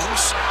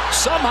Williams.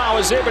 Somehow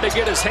is able to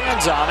get his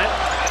hands on it.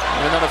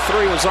 And then a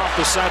three was off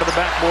the side of the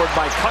backboard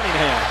by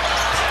Cunningham.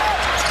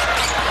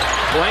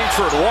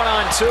 Langford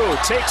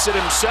 1-on-2, takes it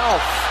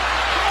himself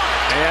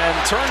and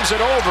turns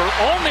it over,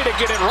 only to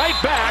get it right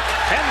back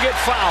and get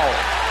fouled.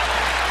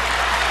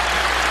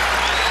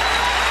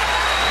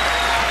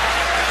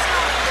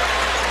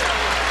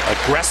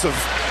 Aggressive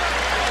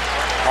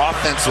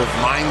offensive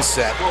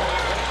mindset.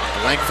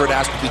 Langford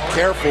has to be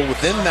careful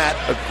within that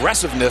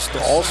aggressiveness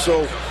to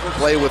also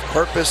play with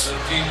purpose,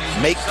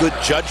 make good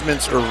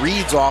judgments or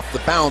reads off the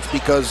bounce,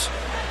 because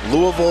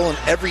Louisville and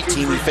every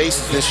team he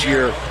faces this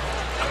year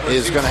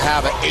is going to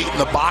have an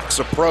 8-in-the-box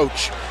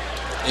approach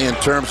in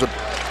terms of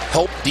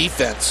help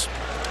defense,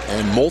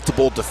 and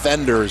multiple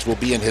defenders will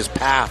be in his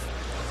path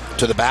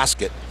to the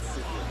basket.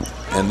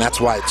 And that's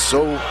why it's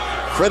so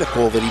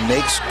critical that he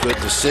makes good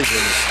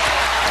decisions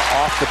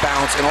off the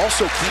bounce and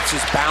also keeps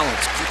his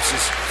balance, keeps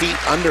his feet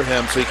under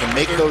him so he can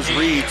make those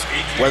reads,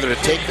 whether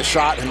to take the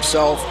shot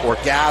himself or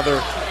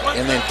gather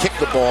and then kick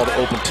the ball to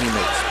open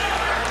teammates.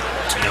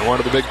 And one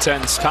of the Big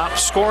Ten's top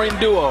scoring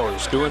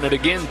duos doing it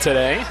again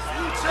today.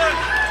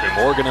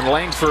 Morgan and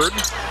Langford.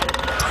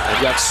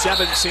 They've got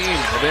 17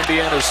 of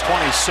Indiana's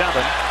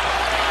 27.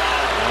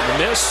 And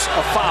a miss,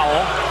 a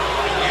foul.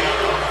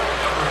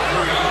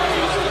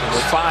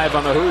 Number 5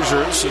 on the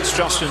Hoosiers. It's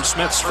Justin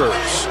Smith's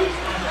first.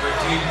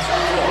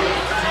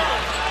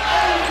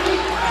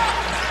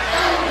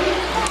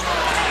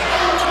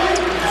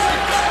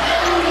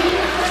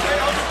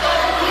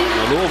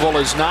 Louisville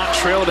is not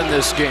trailed in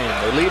this game.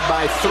 They lead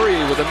by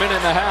 3 with a minute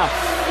and a half.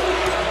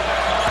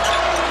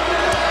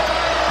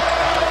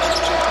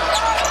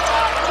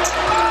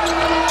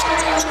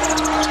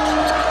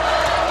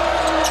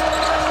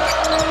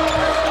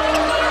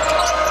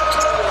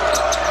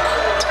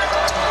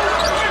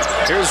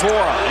 Here's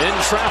Wara in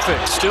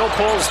traffic, still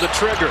pulls the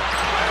trigger.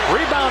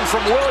 Rebound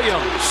from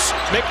Williams.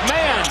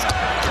 McMahon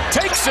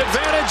takes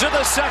advantage of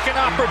the second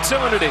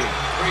opportunity.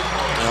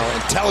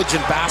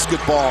 Intelligent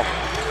basketball.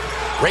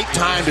 Great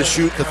time to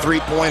shoot the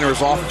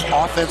three-pointers off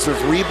offensive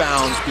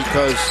rebounds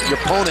because your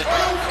opponent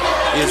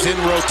is in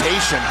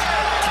rotation.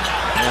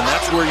 And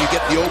that's where you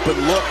get the open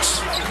looks.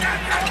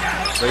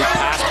 Great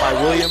pass by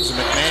Williams, and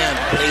McMahon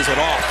pays it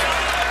off.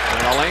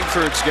 And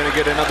Langford's going to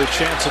get another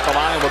chance at the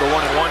line with a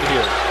 1-and-1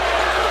 here.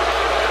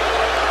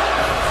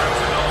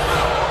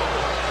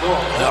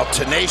 Now,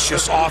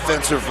 tenacious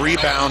offensive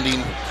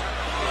rebounding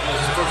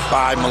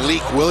by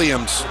Malik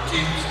Williams.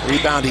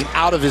 Rebounding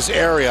out of his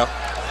area.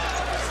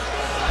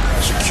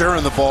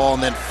 Securing the ball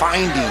and then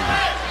finding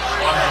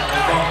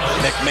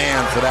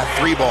McMahon for that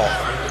 3-ball.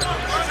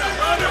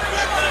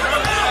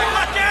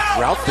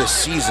 Throughout this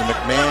season,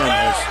 McMahon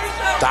has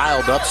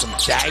dialed up some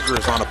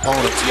daggers on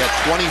opponents. He had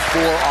 24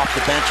 off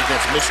the bench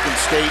against Michigan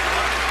State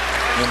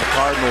in the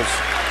Cardinals'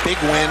 big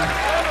win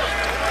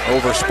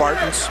over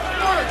Spartans.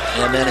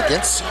 And then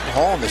against Seton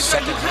Hall in the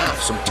second half,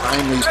 some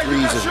timely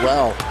threes as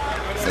well,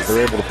 as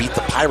they're able to beat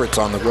the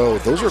Pirates on the road.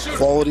 Those are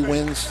quality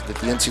wins that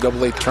the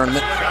NCAA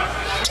tournament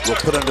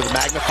will put under the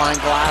magnifying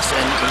glass.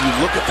 And when you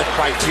look at the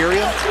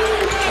criteria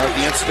of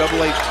the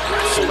NCAA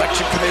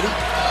selection committee,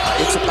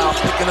 it's about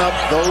picking up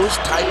those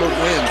type of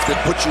wins that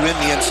put you in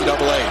the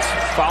NCAAs.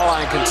 Foul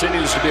line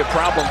continues to be a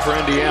problem for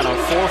Indiana.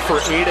 4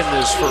 for 8 in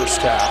this first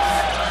half.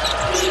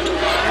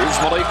 Here's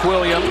Malik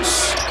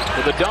Williams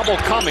with a double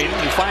coming.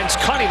 He finds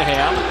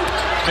Cunningham.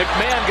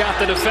 McMahon got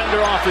the defender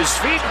off his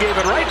feet, gave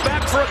it right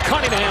back for a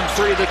Cunningham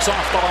 3 that's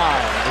off the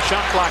line. The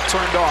shot clock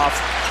turned off.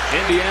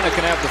 Indiana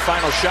can have the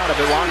final shot if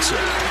it wants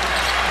it.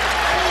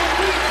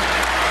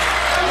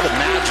 I'd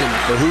imagine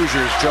the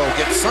Hoosiers, Joe,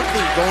 get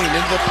something going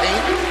into the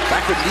paint.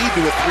 That could lead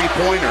to a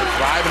three-pointer.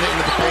 Driving it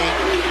into the paint,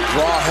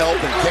 draw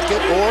help and kick it,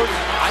 or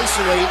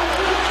isolate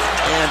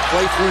and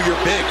play through your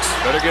bigs.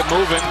 Better get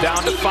moving.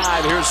 Down to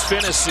 5. Here's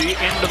Finnessy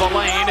into the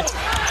lane.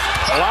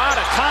 A lot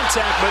of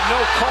contact, but no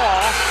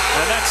call.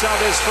 And that's how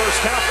this first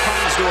half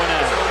comes to an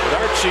end. With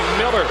Archie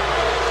Miller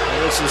and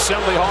this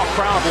Assembly Hall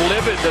crowd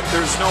livid that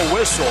there's no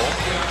whistle.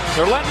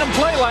 They're letting them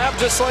play, Lab,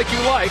 just like you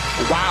like.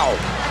 Wow.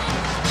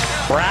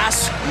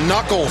 Brass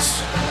knuckles.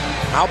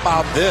 How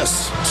about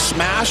this?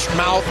 Smash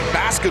mouth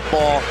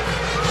basketball.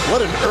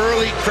 What an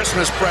early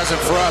Christmas present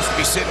for us to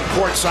be sitting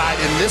courtside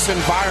in this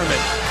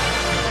environment.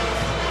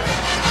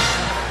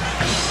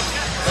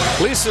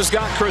 Lisa's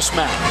got Chris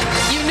Mack.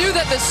 You knew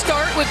that the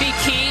start would be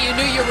key. You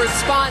knew your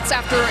response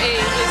after a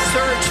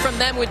surge from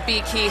them would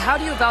be key. How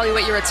do you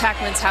evaluate your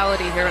attack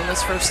mentality here in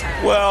this first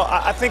half? Well,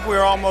 I think we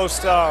were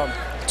almost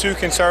too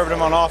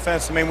conservative on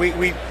offense. I mean,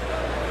 we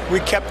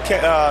kept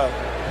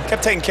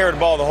taking care of the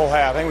ball the whole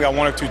half. I think we got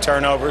 1 or 2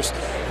 turnovers.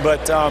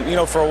 But, you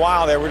know, for a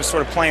while there, we're just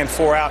sort of playing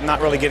 4 out,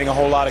 not really getting a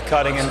whole lot of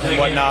cutting and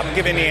whatnot.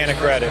 Give Indiana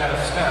credit.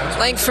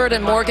 Langford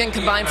and Morgan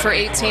combined for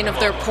 18 of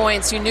their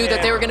points. You knew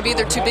that they were going to be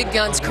their 2 big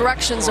guns.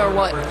 Corrections or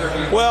what?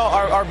 Well,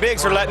 our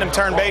bigs are letting them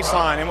turn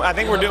baseline, and I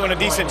think we're doing a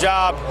decent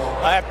job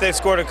after they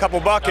scored a couple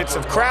buckets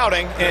of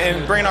crowding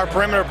and bringing our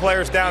perimeter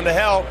players down to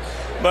help.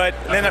 But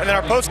then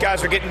our post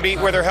guys are getting beat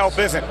where their help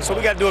isn't. So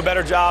we got to do a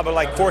better job of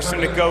like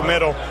forcing them to go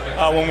middle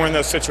when we're in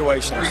those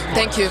situations.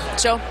 Thank you.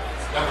 Joe?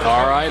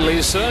 All right,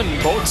 Lisa,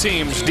 and both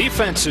teams'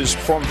 defenses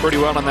performed pretty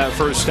well in that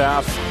first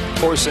half,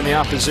 forcing the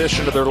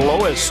opposition to their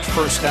lowest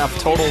first half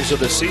totals of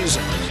the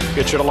season.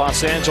 Get you to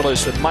Los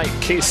Angeles with Mike,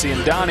 Casey,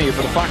 and Donnie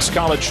for the Fox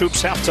College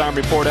Hoops halftime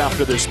report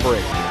after this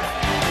break.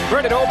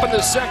 Ready to open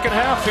the second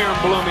half here in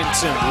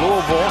Bloomington.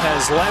 Louisville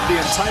has led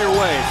the entire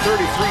way,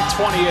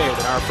 33-28.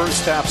 In our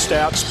first half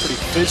stats, pretty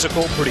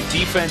physical, pretty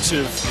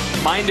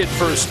defensive-minded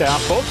first half.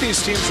 Both these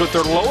teams with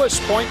their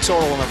lowest point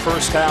total in the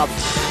first half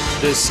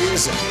this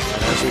season.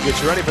 And as we get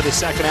you ready for the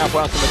second half,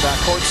 welcome to back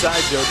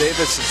courtside, Joe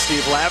Davis and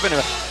Steve Lavin.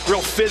 A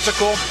real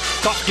physical,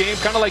 tough game,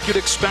 kind of like you'd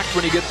expect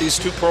when you get these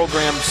two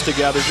programs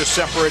together, just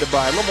separated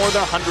by a little more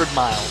than 100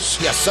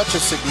 miles. Yes, such a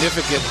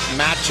significant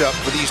matchup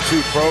for these two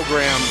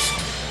programs.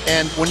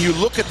 And when you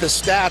look at the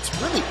stats,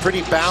 really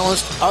pretty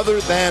balanced,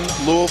 other than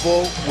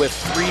Louisville with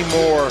 3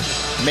 more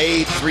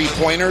made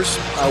three-pointers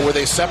where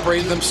they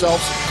separated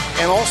themselves,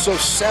 and also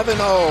 7-0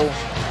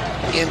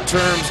 in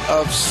terms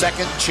of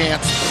second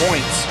chance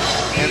points.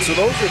 And so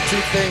those are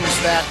 2 things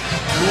that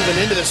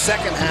moving into the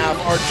second half,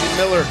 Archie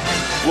Miller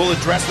will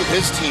address with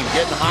his team,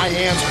 getting high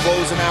hands,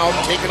 closing out,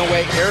 taking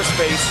away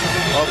airspace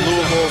of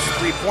Louisville's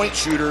three-point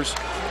shooters,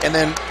 and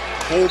then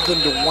hold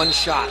them to 1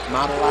 shot,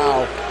 not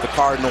allow the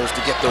Cardinals to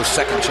get those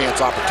second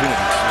chance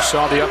opportunities. You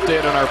saw the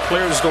update on our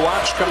players to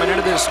watch coming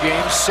into this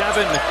game.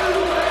 7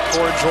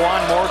 for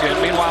Juwan Morgan.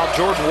 Meanwhile,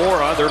 Jordan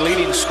Wara, their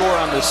leading scorer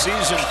on the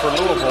season for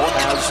Louisville,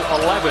 has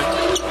 11,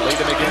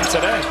 leading again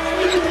today.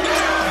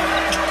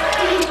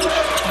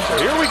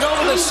 So here we go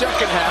in the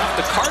second half.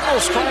 The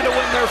Cardinals trying to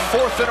win their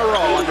 4th in a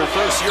row under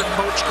first-year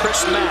coach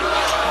Chris Mack.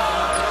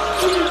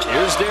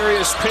 Here's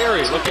Darius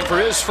Perry looking for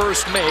his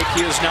first make.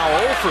 He is now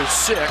 0 for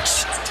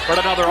 6, but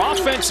another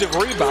offensive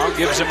rebound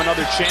gives him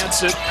another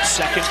chance at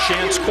second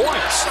chance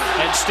points.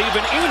 And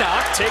Stephen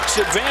Enoch takes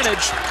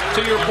advantage,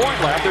 to your point,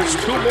 Lab. There's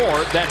 2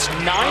 more. That's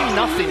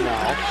 9-0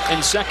 now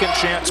in second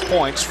chance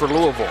points for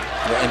Louisville.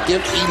 Yeah, and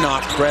give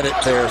Enoch credit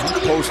there. He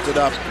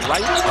posted up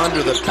right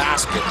under the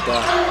basket,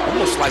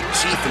 almost like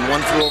Chief, and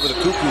one threw over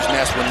the cuckoo's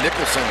nest when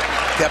Nicholson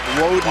kept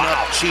loading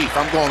up Chief.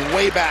 I'm going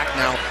way back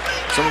now.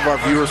 Some of our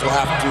viewers will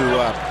have to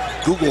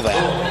Google that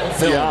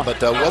film, yeah. But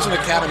was an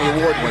Academy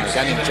Award winner, a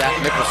guy named Jack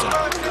Nicholson.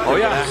 Oh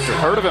yeah,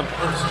 heard of him.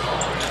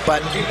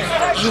 But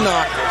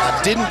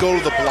Enoch didn't go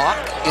to the block.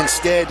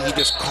 Instead, he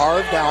just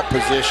carved out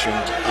position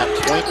at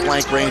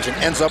point-blank range and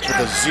ends up with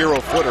a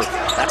 0-footer.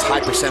 That's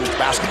high-percentage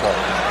basketball.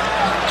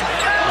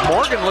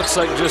 Morgan looks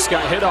like just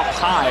got hit up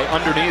high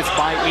underneath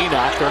by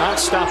Enoch. They're not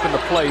stopping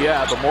the play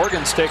yet, but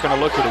Morgan's taking a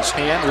look at his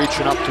hand,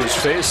 reaching up to his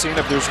face, seeing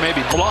if there's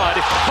maybe blood.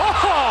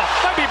 Oh,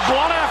 might be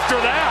blood after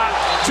that.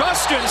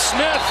 Justin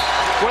Smith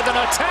with an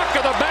attack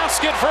of the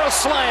basket for a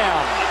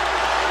slam.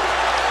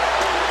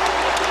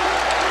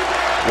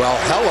 Well,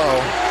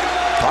 hello.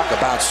 Talk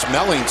about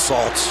smelling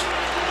salts.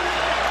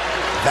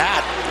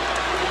 That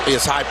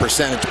is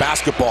high-percentage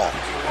basketball.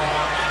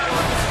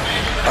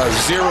 A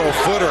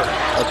 0-footer,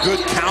 a good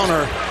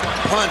counter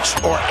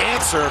punch or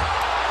answer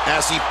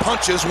as he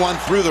punches one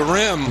through the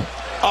rim,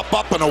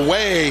 up, and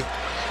away.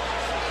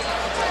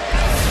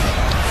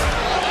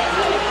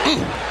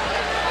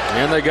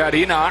 And they got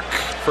Enoch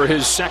for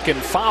his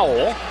second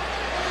foul.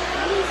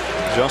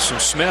 Justin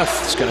Smith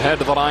is going to head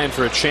to the line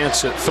for a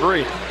chance at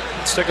 3.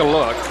 Let's take a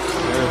look.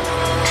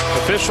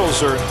 The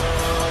officials are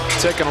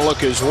taking a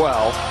look as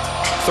well.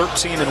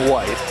 13 in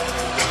white.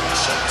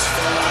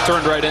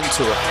 Turned right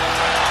into it.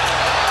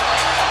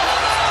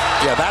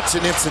 Yeah, that's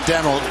an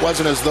incidental. It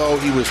wasn't as though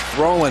he was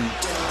throwing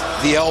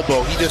the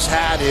elbow. He just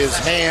had his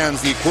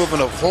hands, the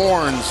equivalent of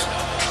horns,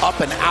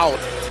 up and out,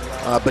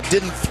 but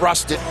didn't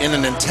thrust it in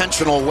an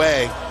intentional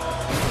way,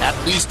 at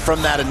least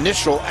from that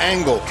initial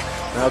angle.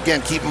 Now,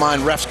 again, keep in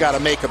mind, ref's got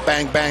to make a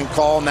bang-bang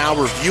call, now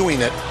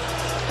reviewing it.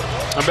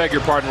 I beg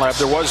your pardon, Lab.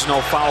 There was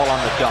no foul on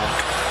the dunk.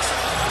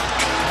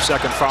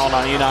 Second foul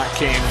on Enoch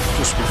came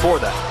just before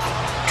that.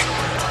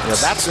 Yeah,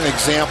 that's an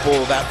example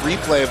of that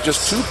replay of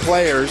just 2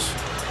 players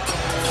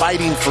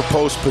fighting for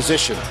post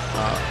position.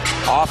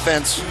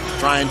 Offense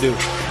trying to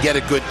get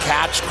a good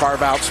catch,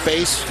 carve out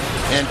space,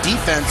 and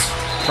defense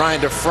trying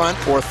to front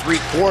or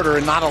 3-quarter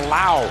and not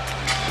allow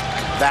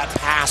that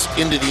pass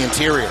into the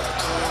interior.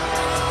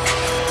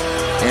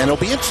 And it'll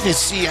be interesting to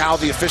see how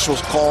the officials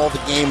call the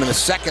game in the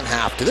second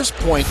half. To this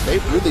point,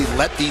 they've really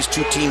let these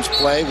 2 teams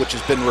play, which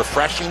has been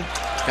refreshing,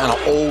 kind of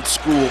old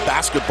school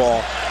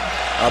basketball.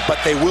 But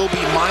they will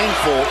be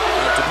mindful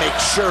to make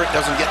sure it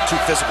doesn't get too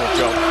physical,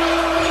 Joe.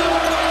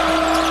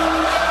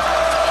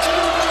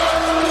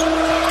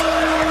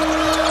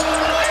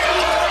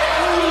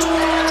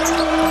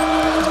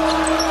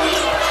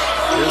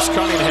 Here's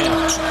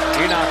Cunningham.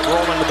 Enoch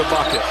rolling to the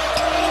bucket.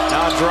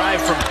 Now a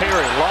drive from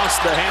Perry.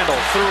 Lost the handle.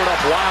 Threw it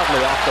up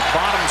wildly off the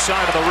bottom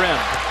side of the rim.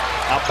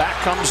 Now back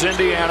comes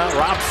Indiana.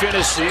 Rob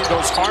Finney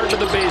goes hard to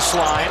the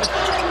baseline.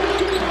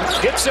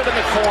 Gets it in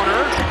the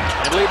corner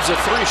and leaves a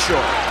three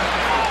short.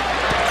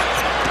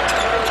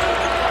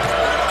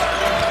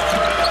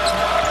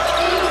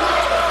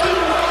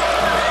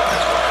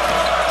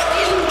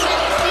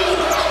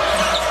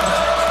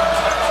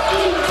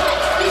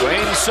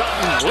 Wayne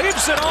Sutton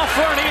leaves it off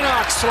for an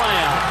Enoch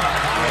slam.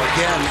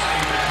 Again,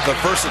 the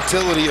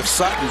versatility of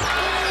Sutton.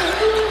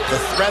 The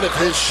threat of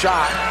his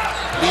shot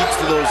leads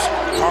to those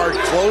hard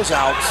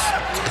closeouts,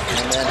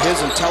 and then his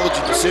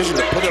intelligent decision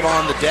to put it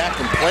on the deck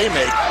and play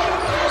make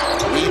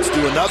leads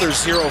to another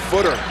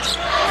 0-footer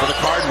for the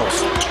Cardinals.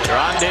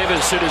 Ron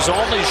Davis hit his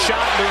only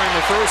shot during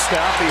the first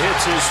half. He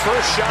hits his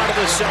first shot of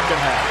the second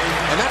half.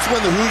 And that's when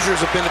the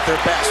Hoosiers have been at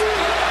their best.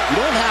 You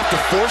don't have to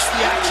force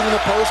the action in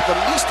the post, but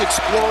at least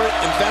explore it,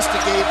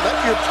 investigate, let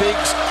your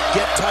bigs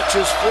get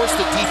touches, force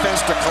the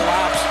defense to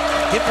collapse,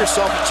 give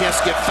yourself a chance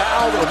to get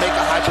fouled or make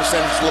a high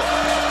percentage look.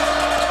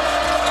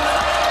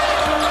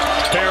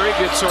 Perry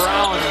gets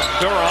around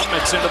Durham.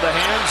 It's into the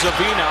hands of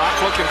Enoch,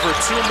 looking for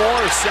two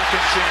more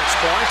second chance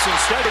points.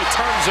 Instead, he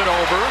turns it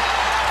over.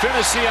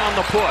 Finney on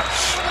the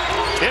push.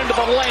 Into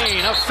the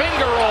lane, a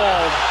finger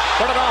roll,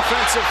 but an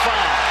offensive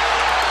foul.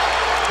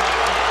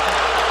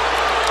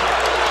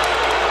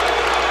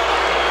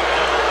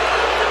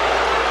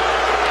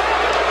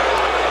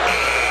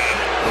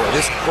 Boy,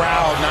 this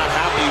crowd not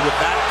happy with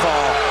that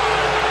call.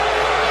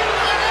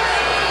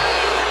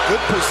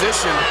 Good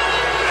position.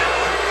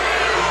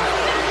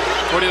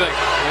 What do you think?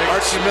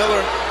 Archie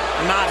Miller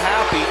not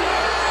happy.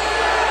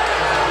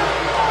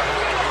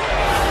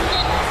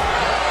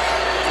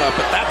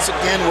 But that's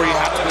again where you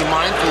have to be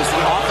mindful as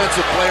the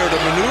offensive player to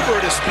maneuver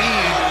at a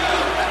speed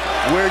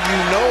where you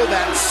know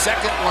that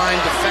second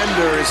line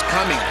defender is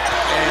coming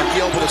and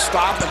be able to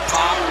stop and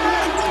pop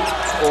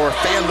or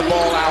fan the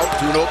ball out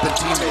to an open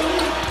teammate.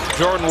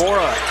 Jordan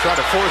Wara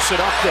tried to force it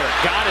up there.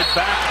 Got it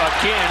back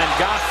again and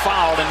got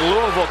fouled. And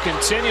Louisville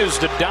continues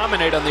to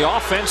dominate on the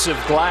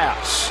offensive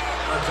glass.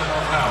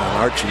 And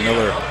Archie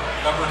Miller,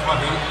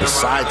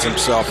 besides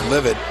himself,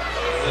 livid.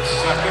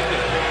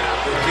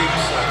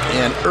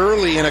 And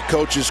early in a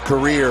coach's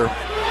career,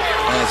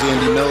 as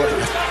Andy Miller,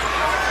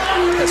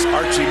 as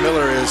Archie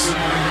Miller is, you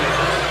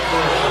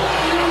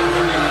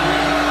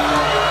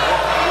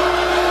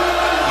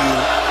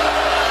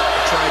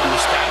try to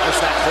establish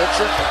that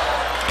culture,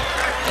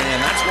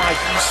 and that's why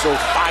he's so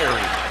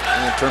fiery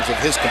in terms of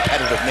his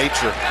competitive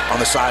nature on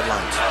the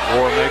sidelines.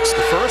 War makes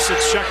the first.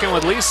 Let's check in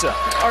with Lisa.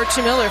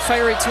 Archie Miller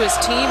fiery to his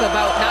team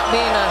about not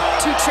being a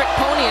two-trick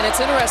pony, and it's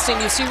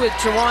interesting you see with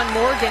Juwan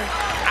Morgan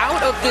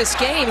out of this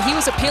game, he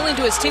was appealing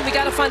to his team. We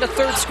got to find a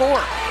third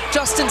scorer.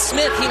 Justin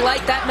Smith, he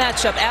liked that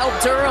matchup. Al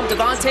Durham,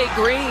 Devontae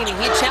Green,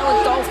 he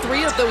challenged all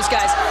three of those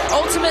guys.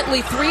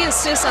 Ultimately, 3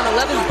 assists on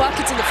 11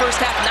 buckets in the first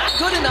half. Not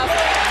good enough.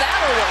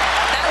 That'll work.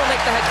 That'll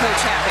make the head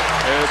coach happy.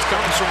 It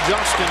comes from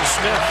Justin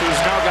Smith,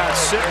 who's now got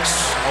 6.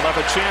 We'll have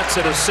a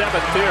chance at a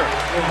 7th here.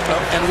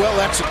 And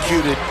well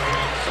executed.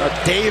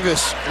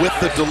 Davis with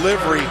the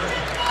delivery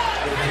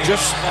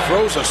just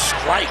throws a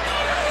strike.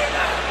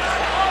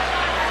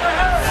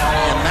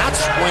 And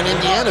that's when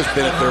Indiana's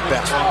been at their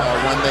best.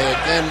 When they,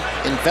 again,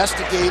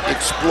 investigate,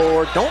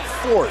 explore, don't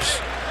force,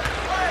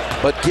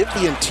 but give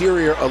the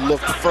interior a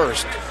look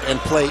first and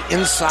play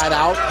inside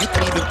out. You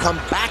can even come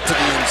back to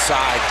the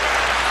inside.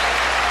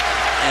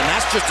 And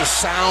that's just a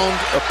sound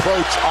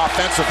approach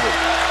offensively.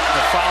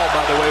 The foul,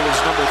 by the way, was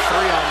number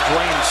 3 on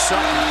Dwayne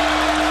Sutton.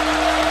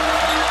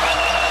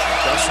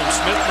 Justin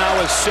Smith now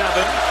is 7,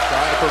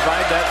 trying to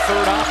provide that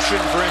third option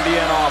for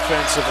Indiana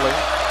offensively.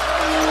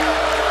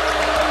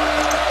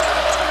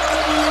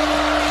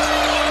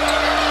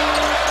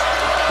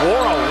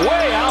 Wara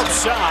way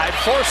outside,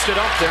 forced it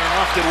up there and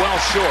left it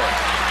well short.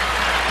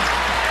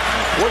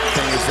 The important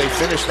thing is they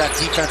finished that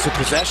defensive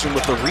possession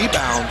with a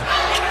rebound.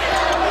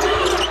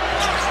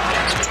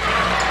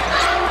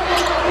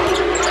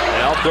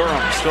 Al Durham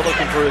still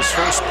looking for his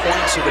first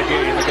points of the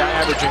game. The guy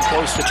averaging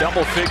close to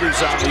double figures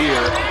on the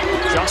year.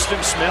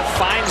 Justin Smith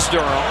finds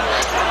Durham.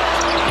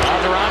 Now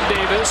Deron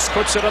Davis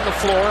puts it on the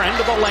floor,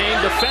 into the lane,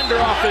 defender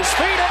off his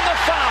feet, and the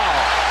foul.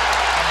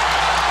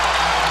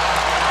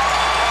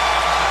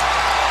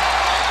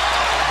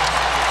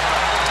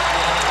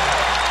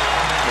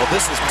 Well,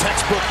 this is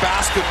textbook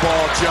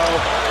basketball, Joe.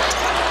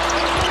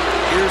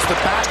 Here's the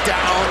back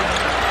down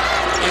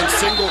in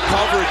single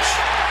coverage.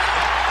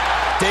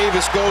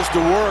 Davis goes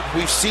to work.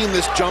 We've seen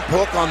this jump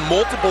hook on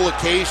multiple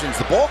occasions.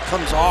 The ball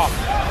comes off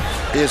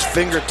his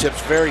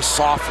fingertips very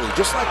softly,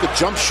 just like a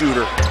jump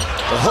shooter.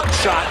 The hook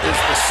shot is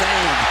the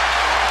same.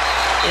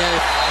 And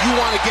if you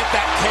want to get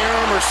that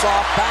carom or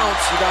soft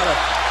bounce, you got to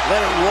let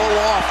it roll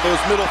off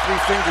those middle 3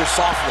 fingers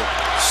softly.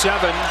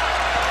 7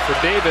 for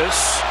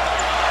Davis.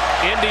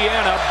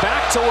 Indiana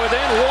back to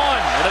within 1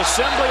 at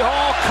Assembly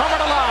Hall,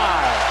 coming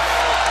alive.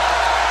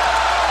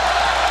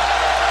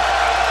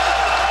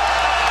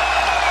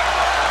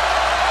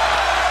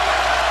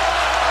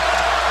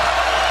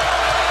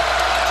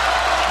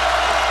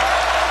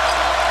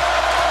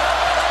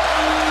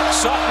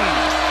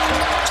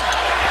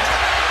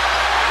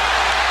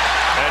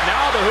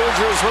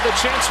 with a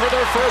chance for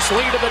their first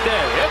lead of the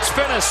day. It's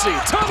Finney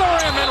to the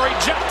rim and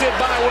rejected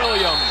by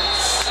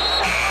Williams.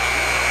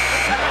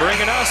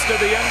 Bringing us to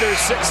the under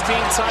 16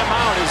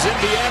 timeout as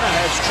Indiana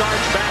has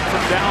charged back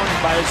from down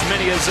by as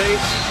many as 8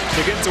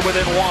 to get to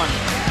within 1.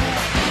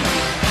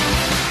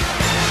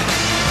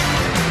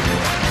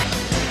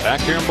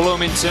 Back here in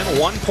Bloomington,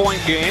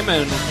 1-point game,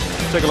 and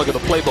take a look at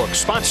the playbook.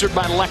 Sponsored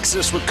by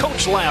Lexus with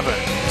Coach Lavin.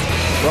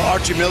 Well,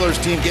 Archie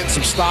Miller's team getting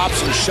some stops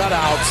and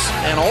shutouts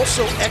and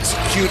also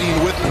executing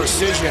with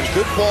precision.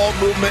 Good ball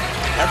movement,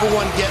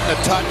 everyone getting a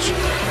touch.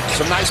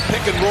 Some nice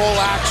pick and roll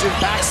action,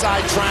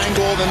 backside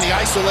triangle, then the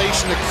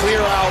isolation to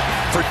clear out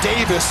for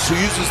Davis, who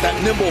uses that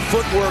nimble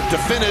footwork to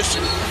finish.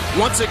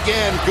 Once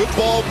again, good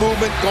ball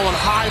movement, going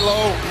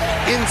high-low,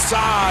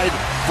 inside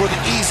for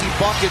the easy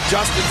bucket.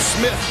 Justin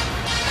Smith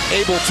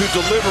able to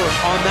deliver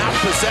on that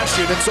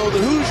possession. And so the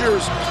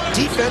Hoosiers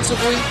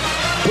defensively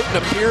putting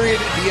a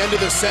period at the end of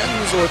the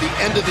sentence or the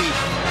end of the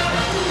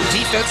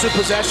defensive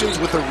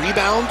possessions with a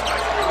rebound,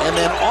 and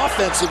then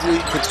offensively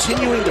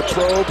continuing to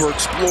probe or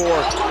explore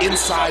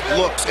inside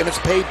looks, and it's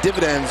paid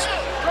dividends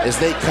as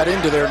they cut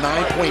into their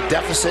 9-point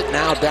deficit,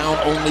 now down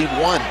only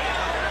 1.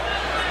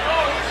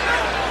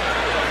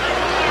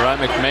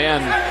 Ryan McMahon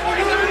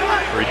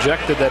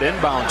rejected that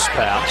inbounds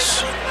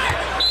pass.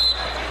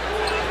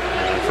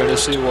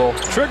 Finney will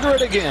trigger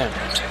it again.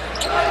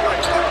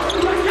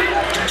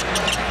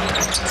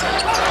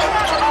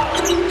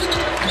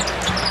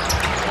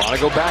 Want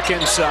to go back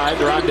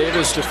inside. Ron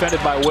Davis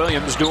defended by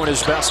Williams, doing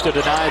his best to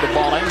deny the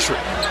ball entry.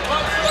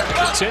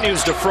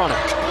 Continues to front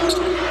it.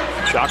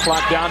 Shot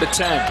clock down to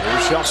 10.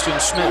 Here's Justin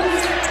Smith.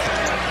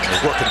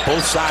 He's working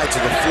both sides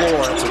of the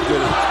floor. It's a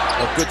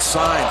good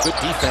sign. Good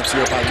defense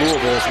here by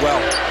Louisville as well.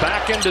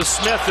 Back into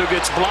Smith, who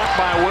gets blocked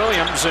by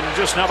Williams, and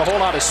just not a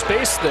whole lot of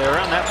space there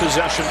on that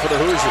possession for the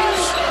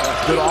Hoosiers.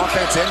 Good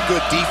offense and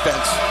good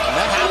defense. And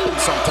that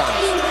happens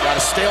sometimes. Got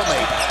a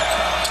stalemate.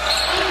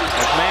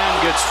 McMahon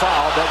gets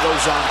fouled. That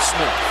goes on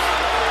Smith.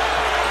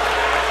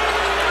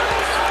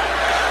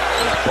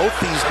 Both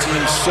these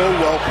teams so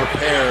well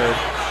prepared,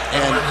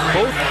 and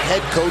both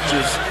head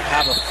coaches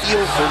have a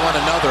feel for one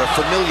another, a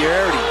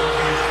familiarity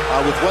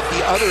with what the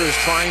other is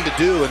trying to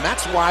do, and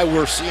that's why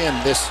we're seeing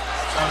this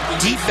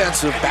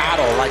defensive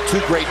battle, like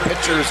two great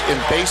pitchers in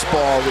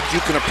baseball, which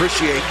you can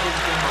appreciate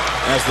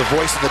as the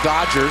voice of the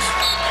Dodgers.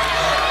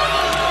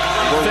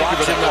 We're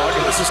watching,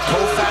 this is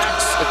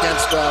Koufax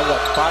against,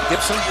 Bob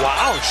Gibson?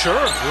 Wow, sure.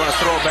 You want to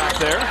throw it back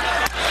there?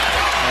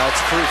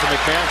 That's 3 for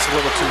McMahon. It's a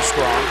little too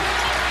strong.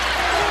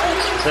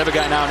 They have a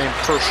guy now named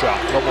Kershaw,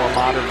 a little more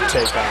modern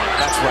take on it.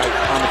 That's right.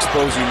 I'm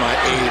exposing my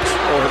age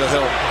over the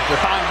hill.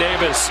 Ron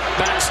Davis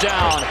backs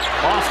down,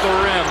 off the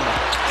rim.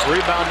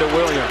 Rebound to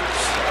Williams.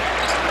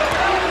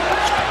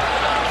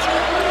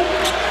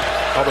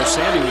 Although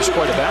Sandy was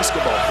quite a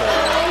basketball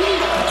player.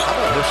 How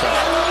about her shot?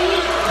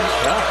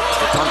 Yeah.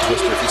 A tongue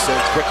twister if you say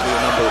it quickly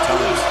a number of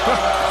times.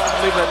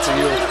 I'll leave that to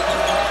you.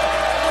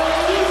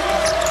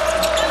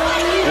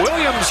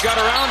 Williams got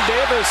around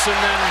Davis, and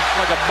then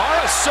like a bar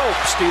of soap,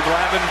 Steve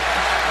Lavin.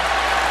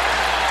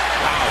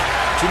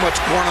 Wow. Too much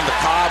corn on the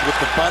cob with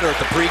the butter at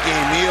the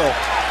pregame meal.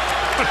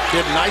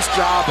 Did a nice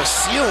job of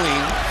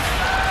sealing,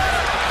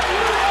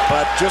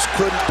 but just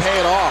couldn't pay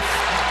it off.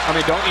 I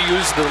mean, don't you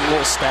use the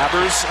little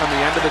stabbers on the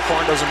end of the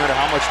corn? Doesn't matter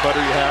how much butter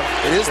you have.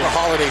 It is the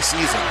holiday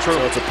season, so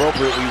it's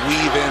appropriate we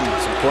weave in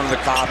some corn on the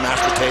cob,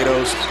 mashed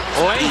potatoes.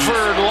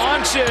 Langford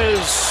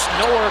launches,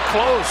 nowhere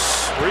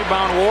close.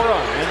 Rebound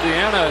Wara.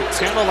 Indiana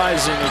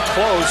tantalizingly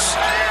close.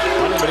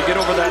 Unable to get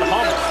over that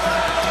hump.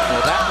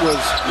 Now, that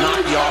was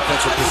not the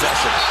offensive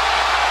possession.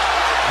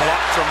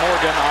 Block from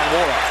Morgan on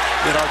Wara.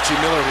 That Archie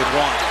Miller would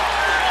want.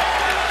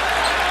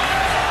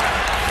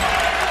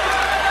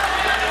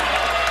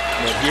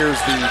 And here's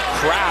the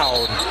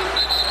crowd,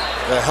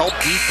 the help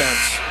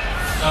defense.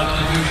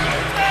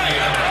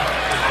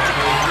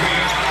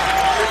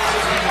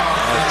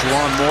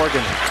 Juwan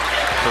Morgan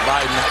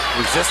providing that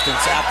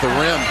resistance at the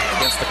rim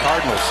against the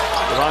Cardinals.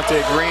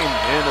 Devontae Green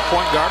in the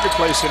point guard,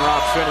 replacing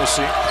Rob Finney.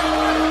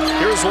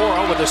 Here's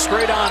Wara with a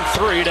straight-on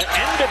 3 to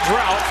end a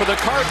drought for the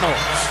Cardinals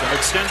and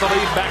extend the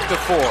lead back to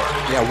 4.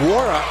 Yeah,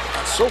 Wara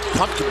so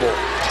comfortable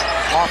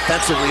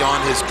offensively on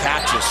his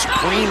catches,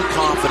 supreme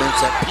confidence,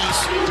 at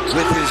peace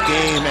with his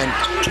game, and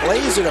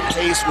plays at a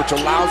pace which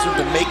allows him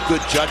to make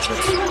good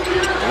judgments.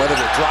 Whether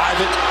to drive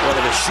it,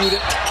 whether to shoot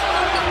it,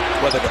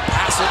 whether to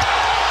pass it.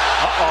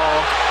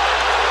 Uh-oh.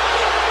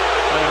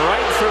 And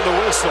right through the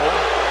whistle,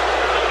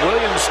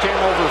 Williams came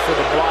over for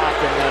the block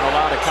and then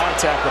allowed a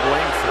contact with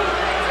Langford.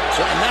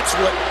 So, and that's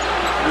what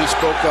we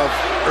spoke of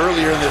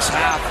earlier in this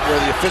half, where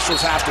the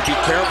officials have to be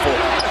careful,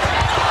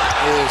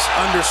 is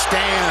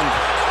understand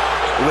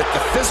with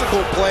the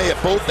physical play at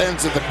both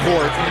ends of the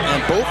court,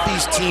 and both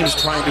these teams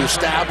trying to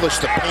establish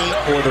the paint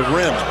or the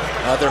rim.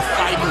 They're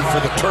fighting for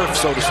the turf,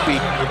 so to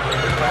speak.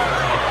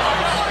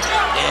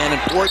 And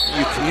important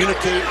you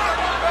communicate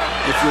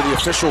if you're the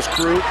officials'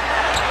 crew.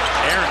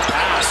 Aaron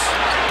pass.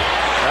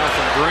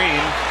 From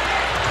Green.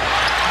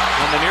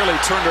 And they nearly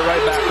turned it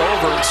right back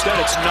over.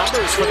 Instead, it's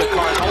numbers for the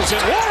Cardinals.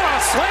 And Wara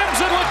slams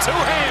it with 2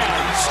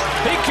 hands.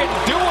 He can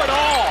do it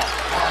all.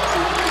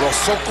 Well,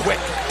 so quick.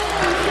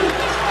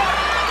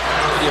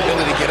 The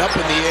ability to get up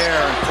in the air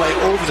and play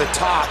over the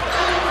top.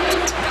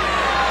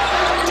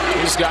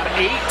 He's got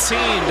 18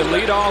 to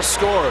lead all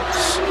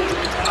scores.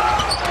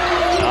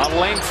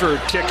 Langford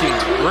kicking.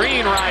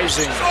 Green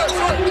rising.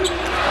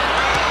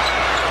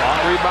 On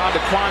rebound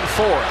to Quan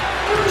Ford.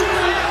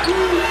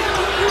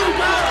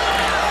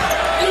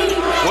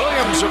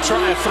 Williams will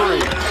try a 3.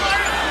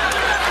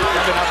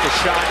 Giving up the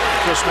shot.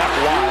 Chris Mack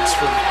wants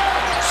from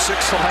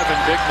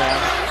 6'11" big man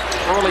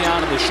early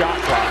on in the shot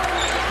clock.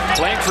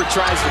 Langford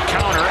tries to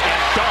counter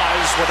and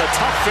does with a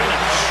tough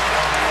finish.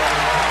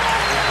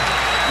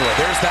 Well,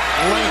 there's that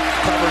length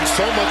covering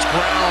so much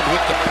ground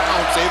with the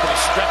bounce, able to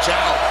stretch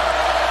out.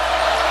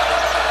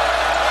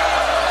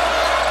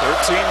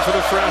 13 for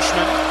the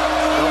freshman.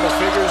 Double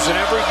figures in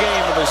every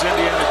game of his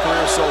Indiana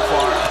career so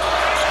far.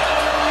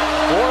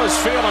 Bora's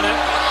feeling it.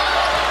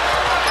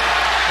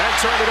 And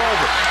turned it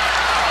over.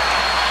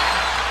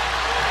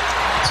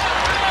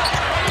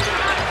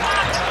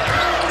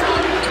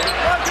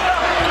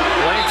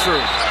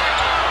 Langford.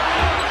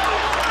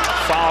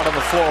 Fouled on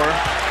the floor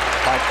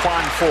by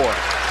Quan Ford.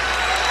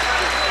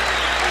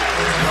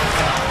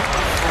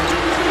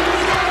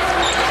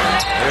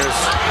 There's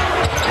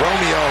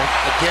Romeo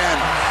again.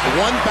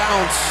 One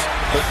bounce,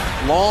 but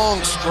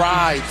long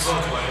strides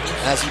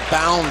as he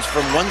bounds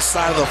from one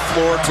side of the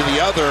floor to the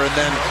other, and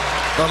then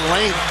the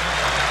length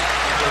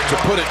to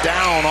put it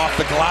down off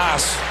the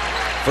glass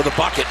for the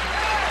bucket.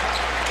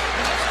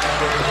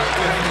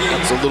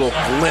 That's a little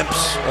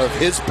glimpse of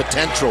his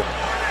potential,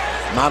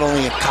 not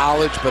only in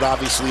college, but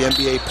obviously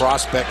NBA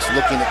prospects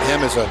looking at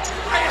him as a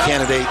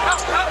candidate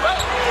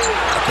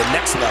at the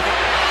next level.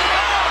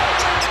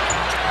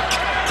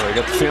 I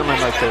got the feeling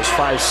like those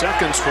 5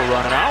 seconds were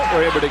running out.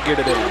 We're able to get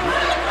it in.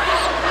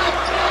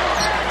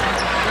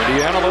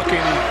 Indiana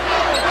looking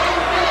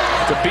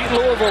to beat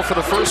Louisville for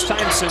the first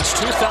time since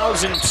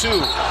 2002.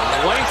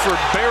 Langford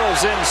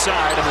barrels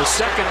inside, and the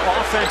second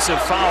offensive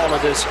foul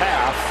of this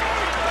half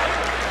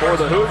for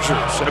the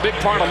Hoosiers. And a big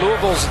part of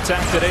Louisville's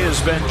attack today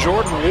has been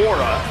Jordan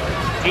Wara.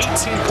 18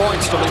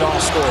 points to lead all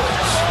scores.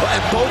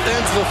 At both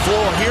ends of the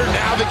floor here,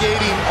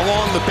 navigating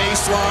along the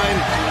baseline,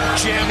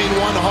 jamming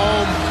one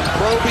home,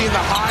 probing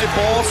the high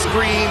ball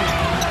screen.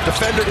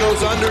 Defender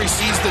goes under, he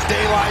sees the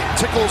daylight,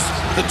 tickles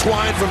the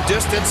twine from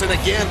distance, and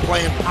again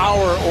playing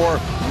power or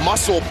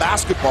muscle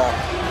basketball.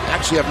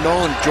 Actually, I've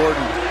known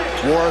Jordan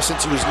Wara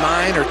since he was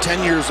 9 or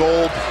 10 years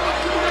old.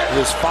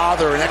 His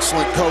father, an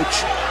excellent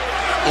coach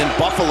in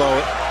Buffalo,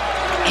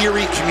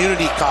 Erie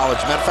Community College.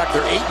 Matter of fact,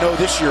 they're 8-0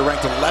 this year,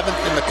 ranked 11th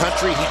in the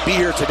country. He'd be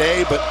here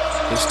today, but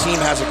his team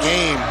has a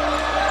game.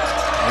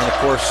 And of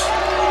course,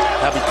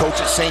 having coached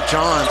at St.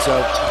 John's,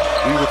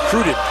 we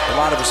recruited a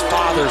lot of his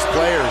father's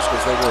players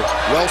because they were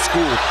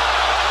well-schooled.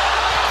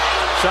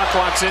 Shot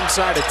clock's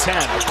inside of 10.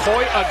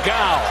 Akoi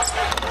Agau.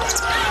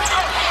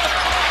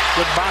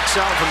 Good box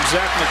out from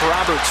Zach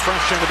McRoberts,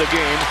 fresh into the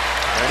game,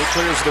 and he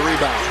clears the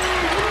rebound.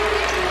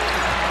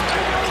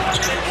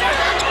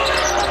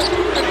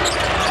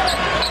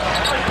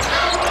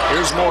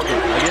 Here's Morgan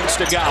against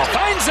Agau.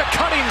 Finds a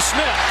cutting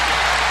Smith.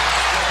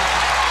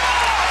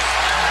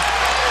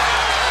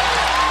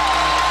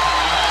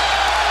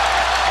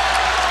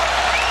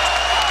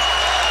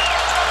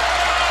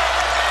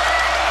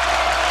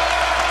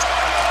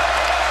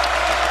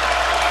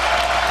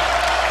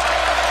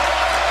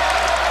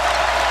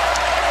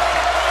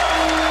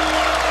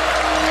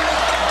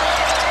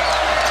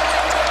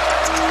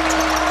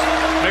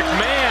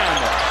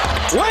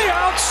 McMahon way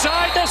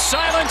outside to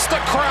silence the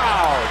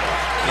crowd.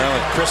 Well,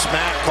 and Chris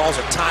Mack calls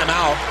a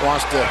timeout,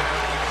 wants to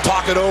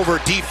talk it over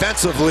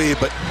defensively,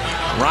 but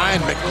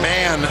Ryan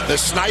McMahon, the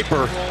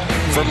sniper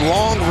from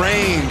long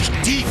range,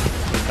 deep,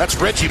 that's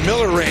Reggie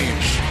Miller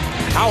range.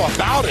 How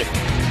about it?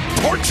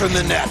 Torching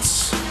the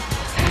nets.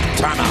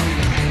 Timeout.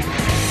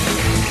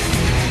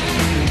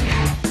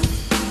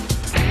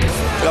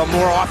 Well,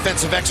 more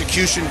offensive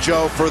execution,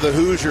 Joe, for the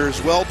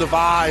Hoosiers. Well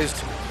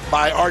devised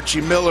by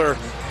Archie Miller.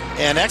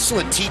 And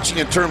excellent teaching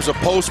in terms of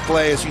post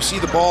play as you see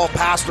the ball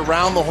passed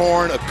around the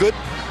horn, a good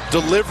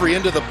delivery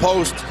into the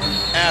post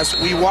as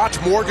we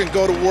watch Morgan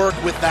go to work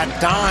with that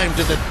dime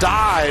to the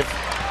dive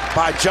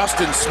by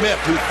Justin Smith,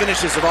 who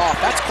finishes it off.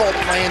 That's called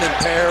playing in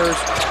pairs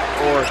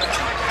or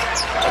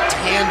a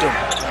tandem,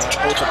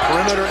 both a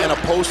perimeter and a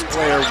post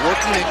player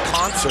working in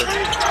concert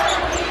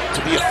to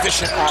be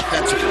efficient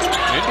offensively.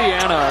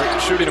 Indiana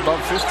shooting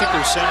above 50%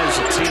 as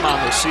a team on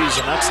the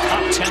season. That's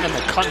top 10 in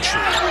the country.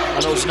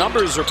 And those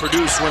numbers are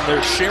produced when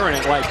they're sharing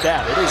it like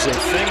that. It is a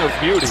thing of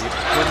beauty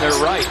when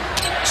they're right.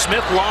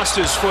 Smith lost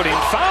his footing,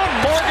 found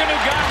Morgan, who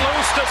got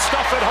loose to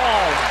stuff it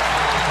home.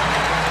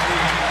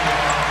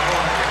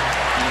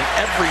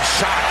 And every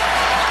shot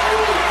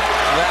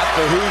that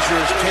the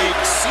Hoosiers take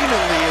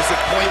seemingly is at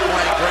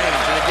point-blank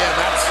range. And again,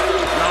 that's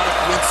not a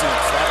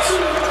coincidence. That's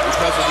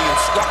because of the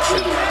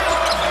instruction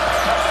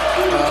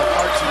of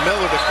Archie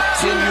Miller to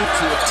continue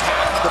to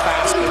attack the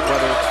basket,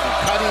 whether it's through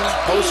cutting,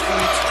 post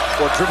feeds,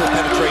 or dribble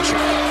penetration.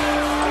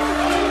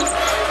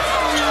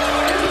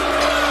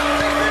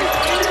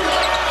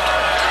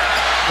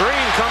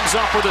 Green comes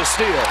up with a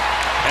steal.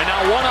 And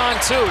now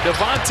 1-on-2.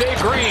 Devontae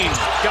Green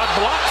got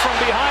blocked from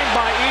behind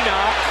by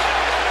Enoch.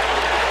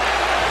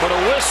 But a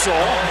whistle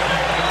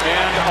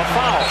and a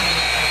foul.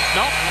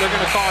 Nope, they're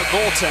going to call it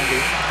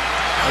goaltending.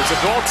 There's a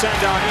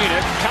goaltend on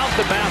Enoch. Count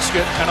the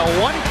basket and a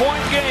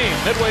 1-point game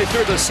midway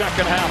through the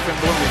second half in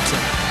Bloomington.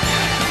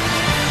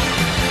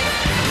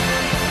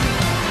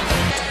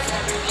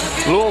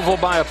 Louisville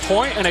by a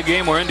point in a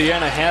game where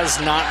Indiana has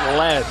not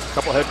led. A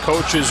couple head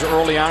coaches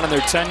early on in their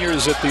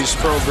tenures at these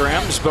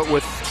programs, but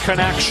with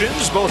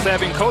connections, both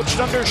having coached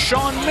under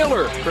Sean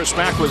Miller. Chris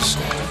Mack was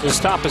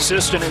his top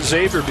assistant at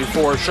Xavier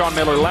before Sean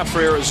Miller left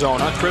for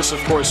Arizona. Chris, of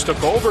course,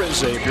 took over at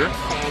Xavier.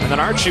 And then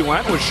Archie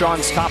went was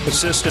Sean's top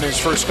assistant his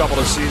first couple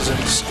of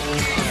seasons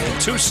in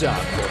Tucson.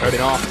 They're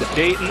heading off to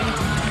Dayton.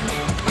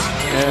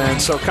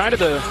 And so kind of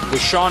the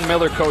Sean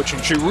Miller coaching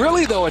tree.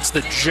 Really, though, it's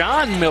the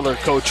John Miller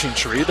coaching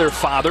tree. Their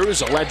father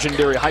is a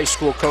legendary high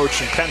school coach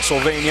in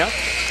Pennsylvania.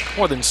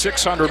 More than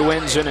 600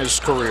 wins in his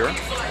career.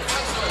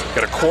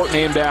 Got a court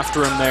named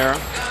after him there.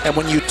 And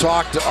when you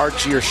talk to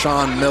Archie or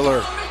Sean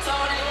Miller,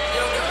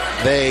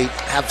 they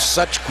have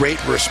such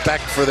great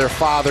respect for their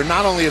father,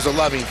 not only as a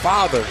loving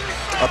father,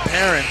 a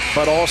parent,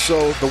 but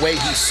also the way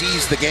he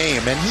sees the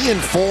game. And he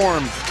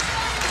informed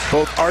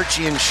both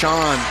Archie and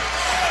Sean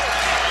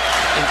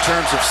in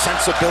terms of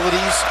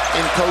sensibilities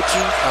in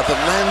coaching. The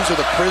lens or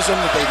the prism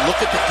that they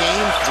look at the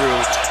game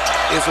through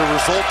is a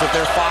result of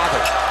their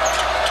father.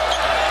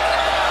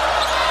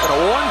 But a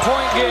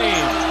 1-point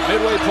game,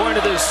 midway point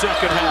of this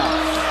second half.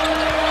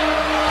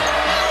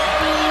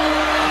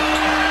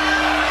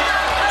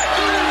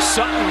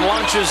 Sutton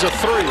launches a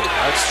three.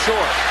 That's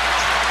short.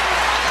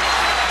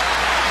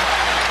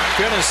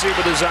 Finney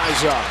with his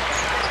eyes up.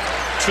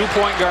 2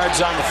 point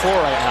guards on the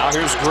floor right now.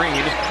 Here's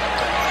Green.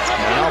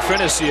 And now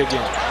Finney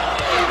again.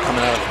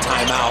 Coming out of the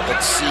timeout,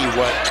 let's see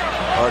what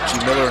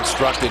Archie Miller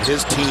instructed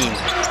his team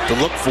to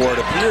look for. It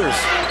appears,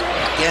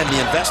 again, the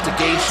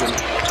investigation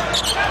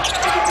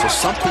to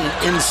something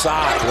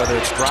inside, whether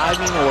it's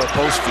driving or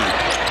post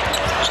feed.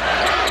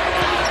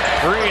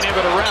 Green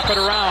able to wrap it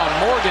around.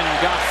 Morgan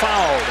got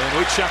fouled, and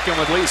we check in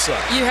with Lisa.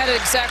 You had it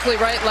exactly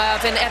right,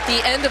 Lav. And at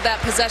the end of that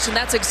possession,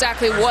 that's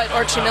exactly what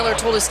Archie Miller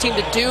told his team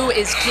to do,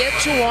 is get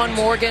Juwan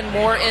Morgan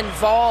more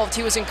involved.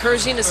 He was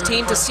encouraging his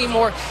team to see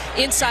more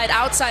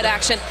inside-outside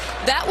action.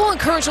 That will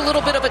encourage a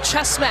little bit of a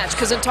chess match,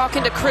 because in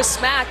talking to Chris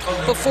Mack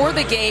before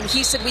the game,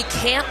 he said we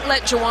can't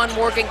let Juwan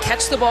Morgan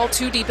catch the ball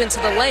too deep into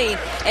the lane.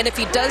 And if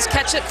he does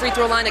catch it, free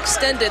throw line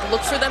extended,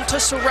 look for them to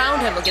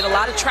surround him. We'll get a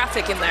lot of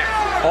traffic in there.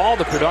 All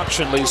the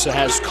production, Lisa,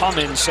 has come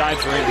inside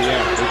for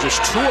Indiana. They're just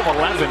 2 of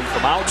 11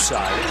 from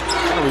outside,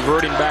 kind of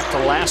reverting back to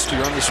last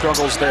year and the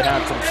struggles they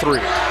had from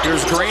 3.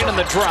 Here's Green in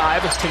the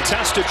drive.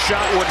 Contested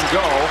shot wouldn't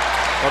go,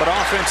 but an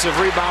offensive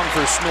rebound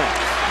for Smith.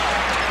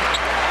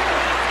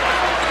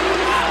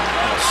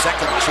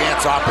 Second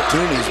chance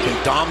opportunity has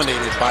been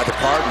dominated by the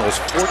Cardinals.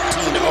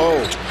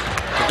 14-0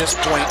 to this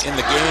point in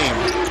the game.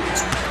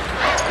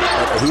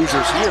 But the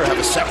Hoosiers here have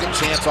a second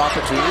chance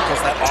opportunity because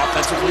that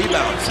offensive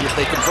rebound. See if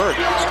they convert.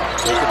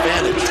 Take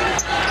advantage.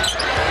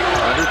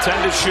 Under 10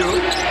 to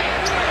shoot.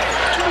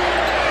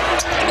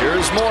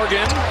 Here's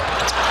Morgan.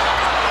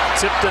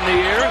 Tipped in the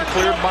air and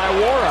cleared by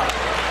Wara.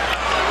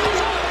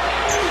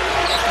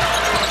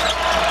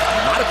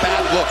 Not a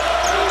bad look.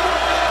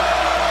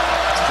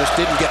 Just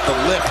didn't get the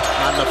lift,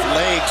 not enough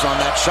legs on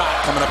that shot,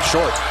 coming up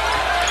short.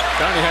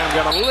 Cunningham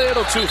got a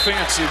little too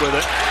fancy with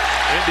it.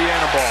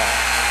 Indiana ball.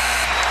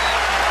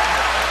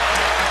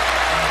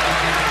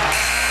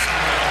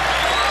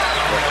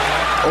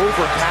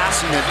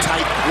 Overpassing in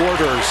tight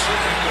quarters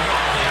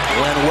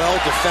when well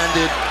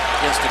defended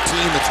against a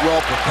team that's well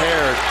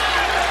prepared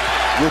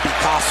will be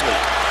costly.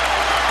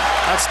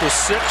 That's the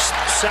 6th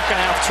second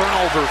half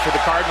turnover for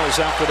the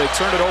Cardinals after they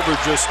turned it over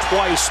just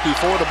twice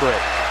before the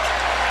break.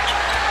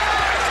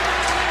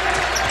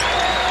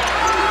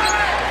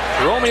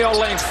 Romeo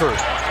Langford.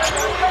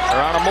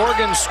 They're on a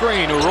Morgan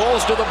screen who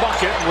rolls to the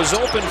bucket, was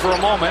open for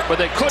a moment, but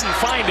they couldn't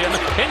find him.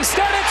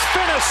 Instead, it's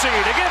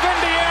Finney to give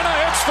Indiana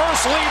its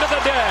first lead of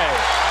the day.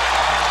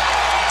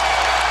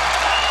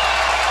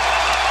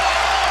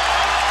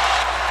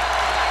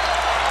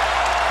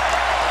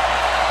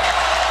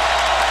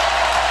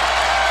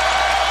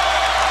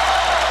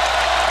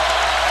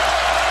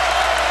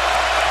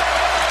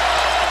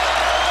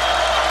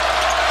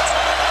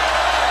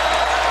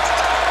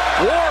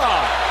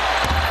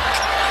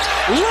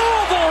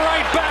 Louisville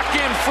right back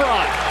in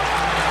front.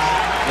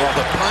 Well,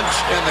 the punch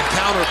and the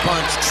counter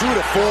punch, true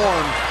to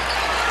form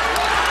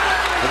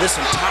for this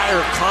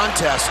entire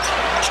contest.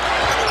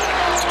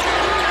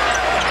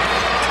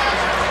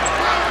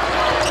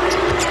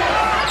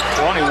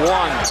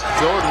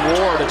 Jordan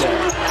Ward today.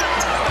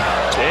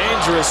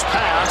 Dangerous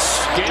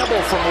pass.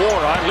 Gamble from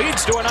Wara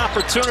leads to an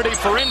opportunity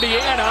for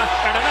Indiana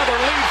and another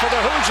lead for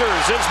the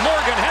Hoosiers as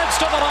Morgan heads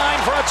to the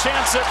line for a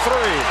chance at 3.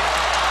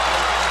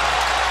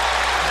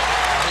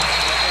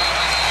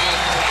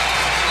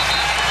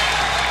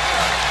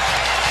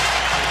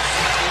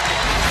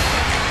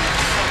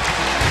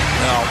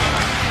 Well,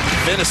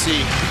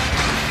 Finney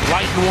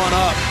lighting one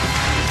up.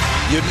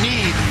 You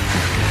need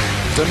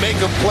to make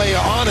a play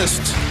honest.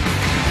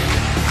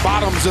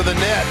 Bottoms of the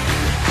net.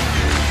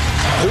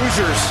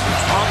 Hoosiers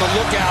on the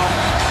lookout.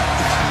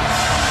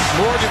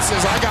 Morgan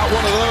says, I got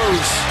one of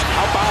those.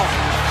 How about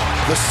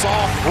the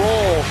soft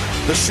roll,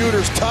 the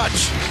shooter's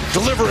touch,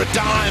 deliver a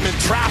dime in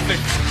traffic.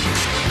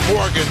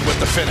 Morgan with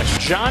the finish.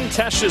 John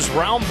Tesch's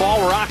round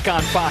ball rock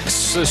on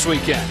Fox this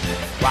weekend.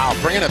 Wow,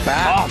 bringing it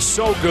back. Oh,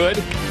 so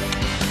good.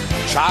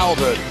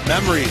 Childhood,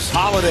 memories,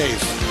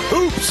 holidays,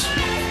 hoops.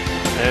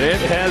 And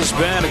it has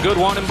been a good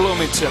one in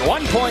Bloomington.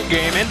 1-point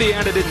game.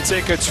 Indiana didn't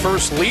take its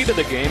first lead of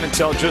the game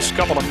until just a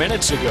couple of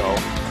minutes ago,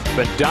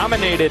 but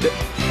dominated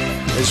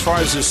as far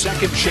as the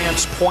second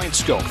chance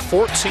points go.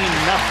 14-0.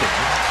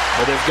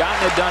 But they've gotten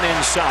it done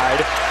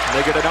inside.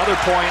 They get another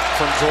point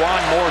from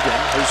Juwan Morgan,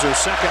 who's their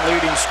second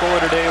leading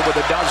scorer today with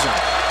a dozen.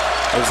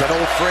 There's that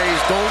old phrase,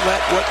 don't let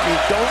what you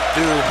don't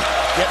do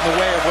get in the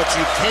way of what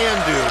you can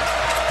do.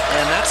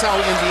 And that's how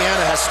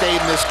Indiana has stayed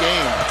in this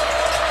game.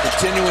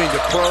 Continuing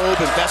to probe,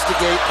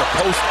 investigate the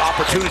post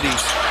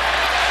opportunities.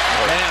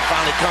 Man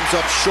finally comes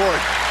up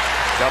short.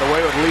 Got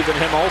away with leaving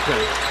him open.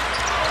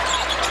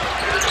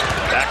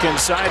 Back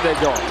inside they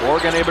go.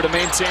 Morgan able to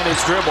maintain his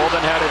dribble,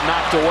 then had it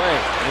knocked away.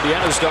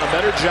 Indiana's done a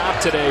better job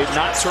today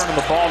not turning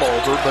the ball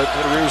over, but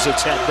it rears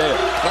its head there.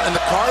 And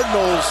the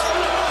Cardinals,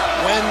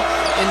 when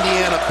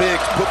Indiana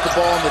bigs put the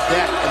ball on the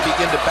deck and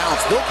begin to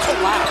bounce, they'll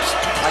collapse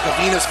like a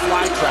Venus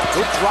flytrap.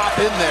 They'll drop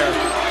in there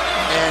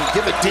and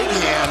give a dig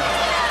hand,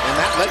 and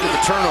that led to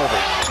the turnover.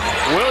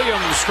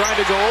 Williams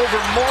tried to go over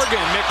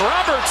Morgan.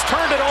 McRoberts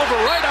turned it over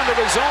right under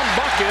his own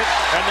bucket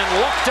and then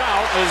looked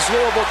out as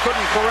Louisville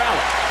couldn't corral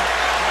it.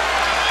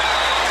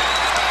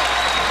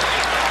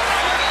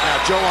 Now,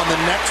 Joe, on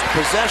the next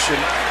possession,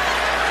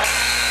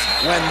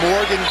 when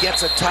Morgan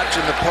gets a touch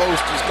in the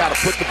post, he's got to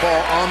put the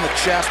ball on the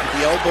chest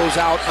with the elbows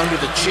out under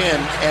the chin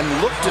and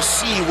look to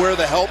see where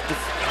the help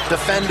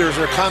defenders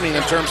are coming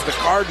in terms of the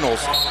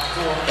Cardinals.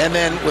 And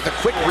then with a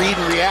quick read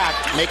and react,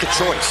 make a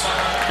choice.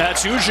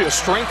 That's usually a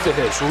strength of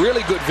his.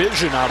 Really good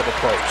vision out of the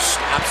post.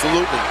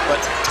 Absolutely.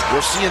 But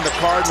we're seeing the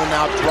Cardinal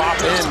now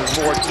drop in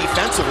more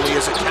defensively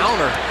as a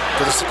counter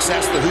to the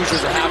success the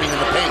Hoosiers are having in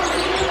the paint.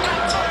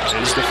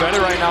 He's defended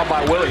right now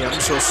by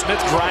Williams, so Smith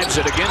drives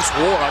it against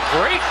Wara.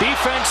 Great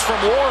defense from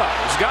Wara.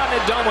 He's gotten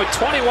it done with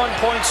 21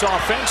 points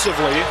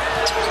offensively,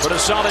 but a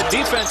solid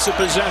defensive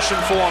possession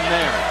for him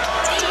there.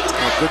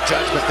 Good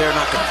judgment there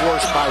not to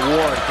force by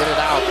Ward. Get it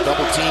out,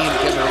 double team,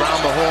 get it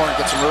around the horn,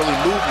 get some early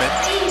movement.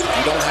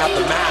 You don't have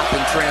the map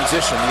in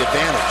transition, the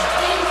advantage.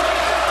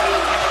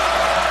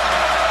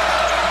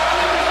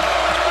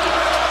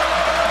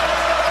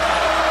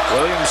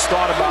 Williams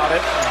thought about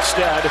it.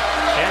 Instead,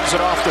 hands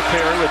it off to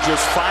Perry with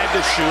just 5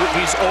 to shoot.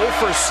 He's 0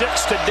 for 6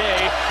 today.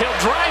 He'll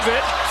drive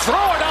it,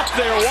 throw it up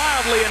there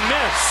wildly and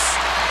miss.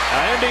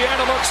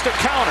 Indiana looks to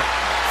counter.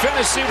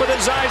 Finney with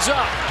his eyes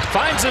up.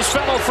 Finds his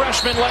fellow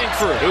freshman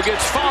Langford, who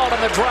gets fouled on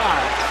the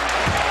drive.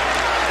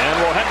 And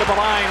will head to the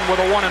line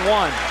with a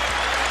 1-and-1.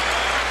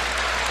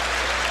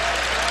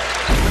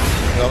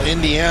 Well,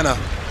 Indiana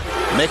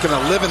making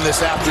a living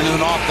this afternoon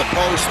off the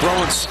post,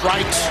 throwing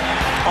strikes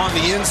on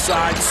the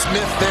inside.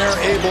 Smith there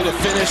able to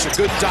finish. A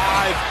good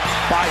dive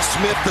by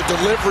Smith. The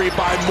delivery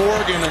by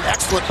Morgan, an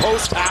excellent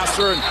post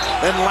passer.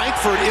 And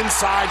Langford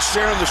inside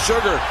sharing the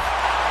sugar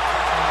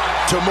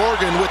to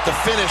Morgan with the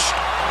finish.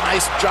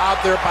 Nice job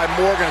there by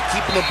Morgan,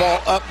 keeping the ball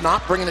up,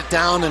 not bringing it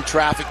down in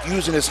traffic,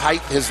 using his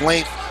height, his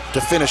length to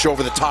finish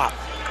over the top.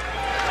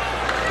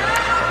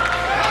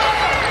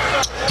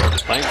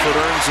 Langford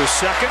earns a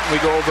second. We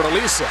go over to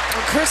Lisa.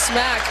 Well, Chris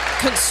Mack,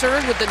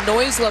 concerned with the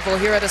noise level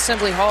here at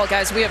Assembly Hall.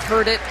 Guys, we have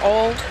heard it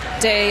all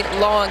day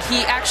long.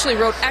 He actually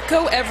wrote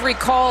echo every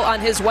call on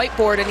his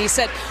whiteboard, and he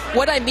said,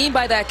 what I mean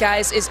by that,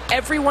 guys, is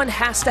everyone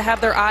has to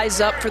have their eyes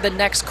up for the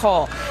next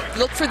call.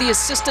 Look for the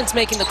assistants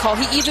making the call.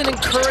 He even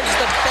encouraged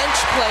the bench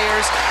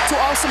players to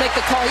also make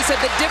the call. He said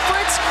the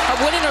difference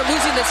of winning or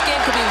losing this game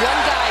could be one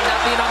guy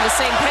not being on the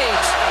same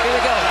page. Here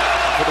we go.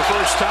 For the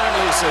first time,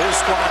 Lisa, his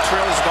squad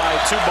trails by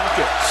 2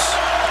 buckets.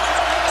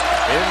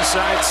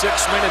 Inside 6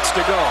 minutes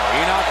to go.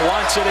 Enoch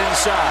wants it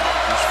inside.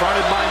 He's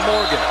fronted by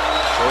Morgan.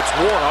 So it's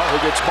Wara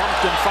who gets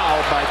bumped and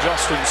fouled by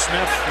Justin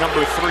Smith,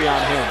 number 3 on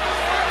him.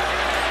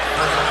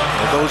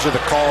 And those are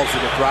the calls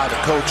that will drive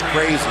the coach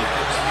crazy,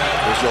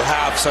 because you'll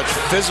have such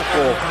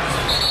physical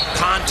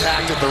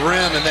contact at the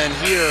rim, and then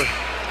here,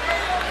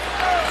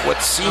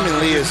 what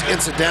seemingly is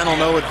incidental,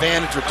 no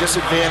advantage or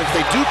disadvantage.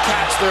 They do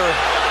catch their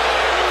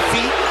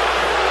feet.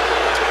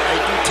 They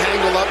do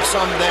tangle up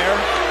some there.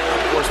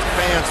 Of course, the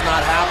fans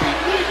not happy.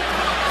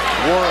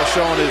 Wara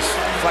showing his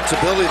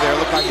flexibility there.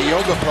 Looked like a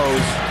yoga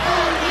pose.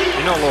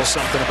 You know a little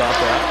something about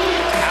that.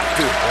 Have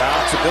to. Yeah.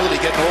 Flexibility,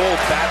 getting old,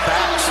 bad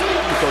backs.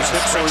 Those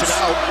hips stretch it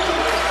out.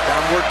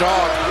 Downward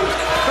dog.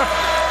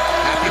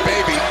 Happy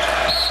baby.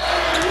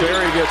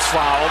 Perry gets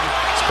fouled.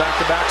 It's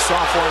back-to-back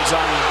sophomores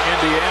on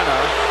Indiana.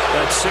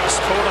 That's 6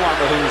 total on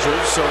the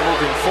Hoosiers. So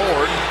moving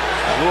forward,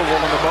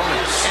 Louisville in the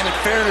bonus. And in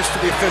fairness to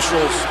the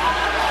officials,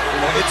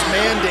 It's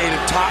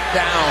mandated top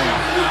down.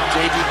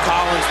 J.D.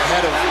 Collins, the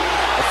head of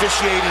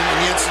officiating in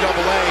the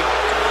NCAA.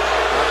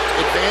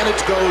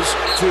 Advantage goes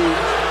to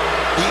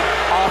the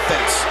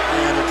offense,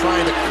 and they're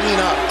trying to clean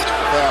up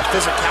the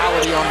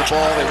physicality on the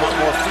ball. They want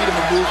more freedom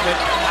of movement,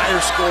 higher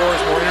scores,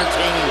 more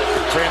entertaining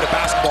brand of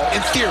basketball,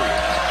 in theory.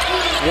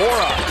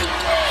 Wara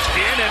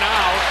in and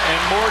out, and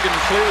Morgan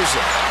clears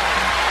it.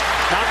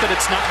 Not that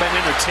it's not been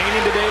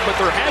entertaining today, but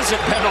there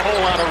hasn't been a whole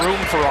lot of room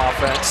for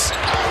offense.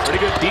 Pretty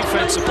good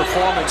defensive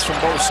performance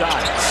from both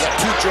sides. Yeah,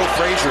 two Joe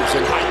Fraziers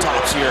in high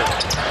tops here,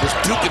 just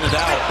duking it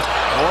out.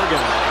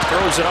 Morgan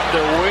throws it up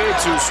there way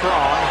too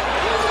strong.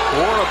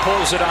 Wara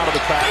pulls it out of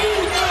the pack.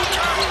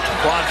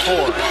 On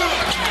 4.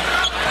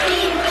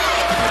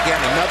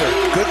 Again, another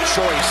good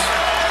choice.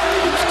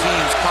 These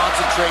teams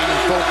concentrating,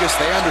 focus.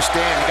 They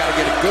understand you got to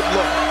get a good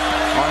look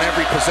on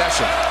every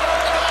possession.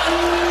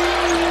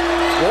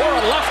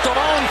 Wara left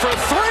alone for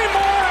 3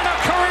 more and a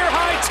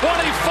career-high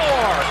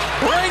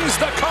 24. Brings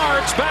the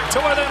Cards back to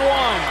within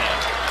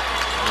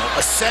 1.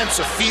 A sense,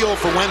 a feel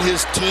for when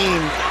his team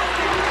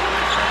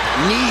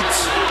needs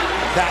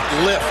that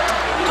lift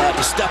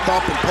to step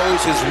up,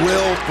 impose his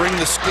will, bring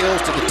the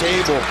skills to the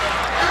table.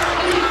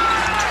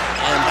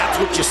 And that's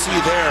what you see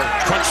there.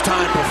 Crunch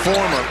time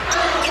performer,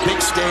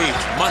 big stage,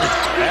 money.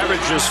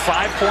 Averages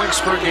 5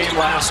 points per game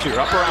last year,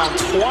 up around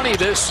 20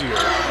 this year,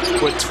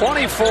 with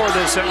 24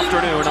 this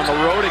afternoon on the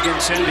road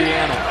against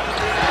Indiana.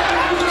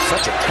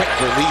 Such a quick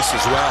release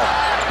as well.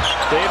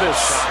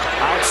 Davis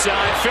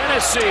outside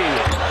Finney.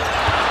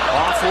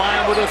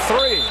 Offline with a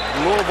 3.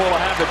 Louisville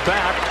will have it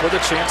back with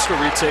a chance to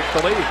retake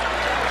the lead.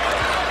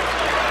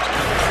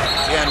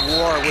 Again,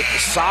 Wara with the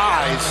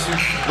size,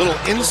 little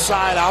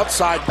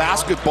inside-outside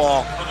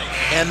basketball,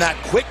 and that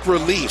quick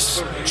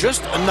release,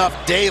 just enough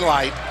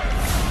daylight.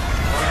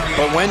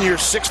 But when you're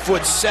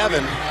 6'7",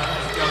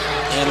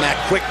 and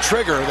that quick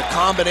trigger, the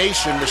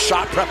combination, the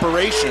shot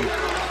preparation,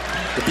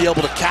 to be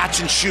able to catch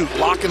and shoot,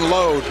 lock and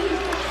load,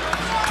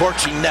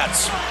 torching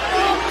nets.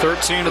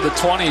 13 of the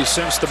 20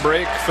 since the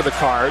break for the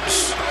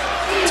Cards.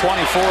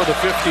 24 of the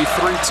 53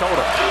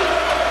 total.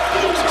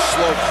 It's a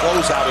slow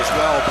closeout as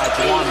well by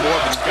Juwan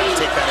Morgan. He's got to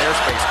take that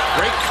airspace.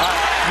 Great cut.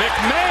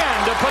 McMahon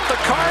to put the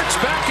Cards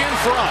back in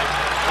front.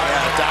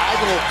 Yeah,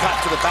 diagonal cut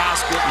to the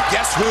basket. And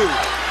guess who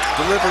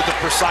delivered the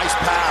precise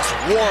pass?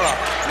 Wara,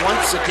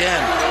 once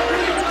again.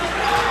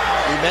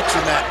 We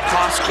mentioned that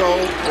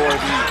Costco or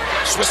the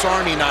Swiss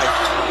Army knife.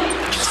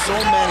 So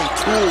many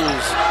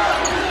tools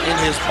in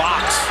his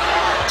box.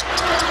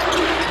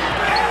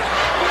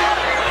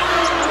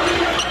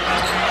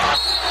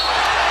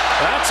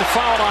 That's a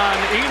foul on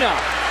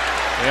Enoch,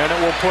 and it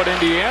will put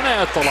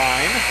Indiana at the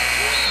line.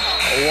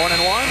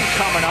 1-1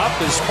 coming up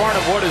as part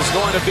of what is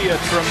going to be a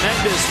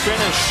tremendous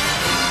finish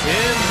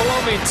in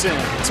Bloomington.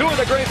 2 of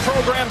the great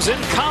programs in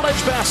college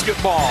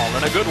basketball,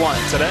 and a good one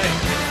today.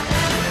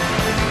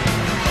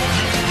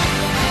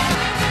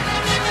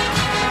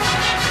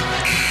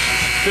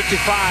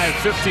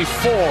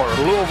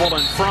 (55-54), Louisville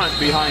in front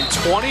behind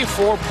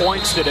 24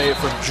 points today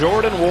from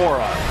Jordan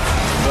Wara.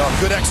 Well,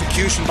 good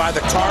execution by the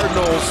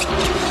Cardinals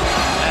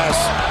as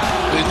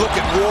we look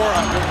at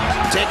Wara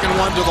taking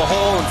one to the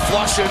hole and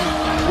flushing,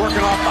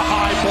 working off the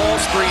high ball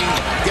screen,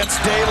 gets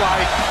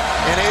daylight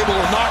and able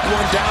to knock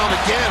one down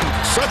again.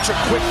 Such a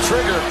quick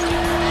trigger,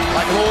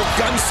 like an old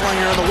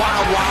gunslinger in the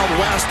Wild Wild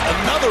West.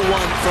 Another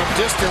one from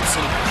distance,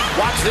 and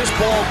watch this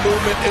ball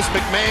movement as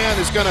McMahon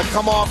is going to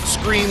come off the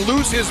screen,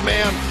 lose his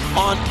man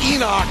on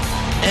Enoch,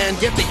 and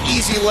get the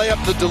easy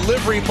layup, the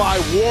delivery by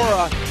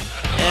Wara.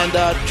 And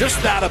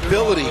just that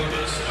ability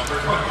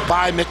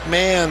by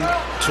McMahon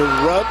to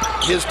rub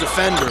his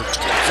defender,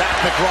 Zach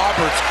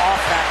McRoberts, off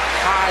that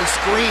high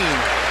screen.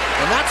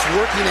 And that's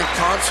working in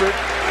concert.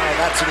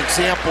 That's an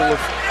example of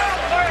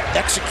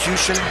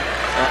execution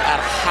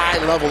at a high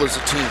level as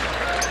a team.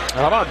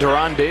 How about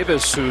Deron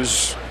Davis,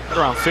 who's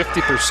around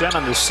 50%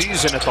 on the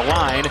season at the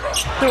line,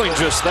 doing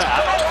just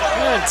that.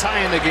 And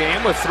tying the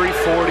game with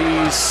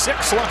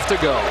 3:46 left to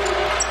go.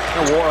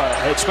 Wara,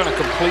 it's been a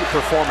complete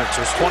performance.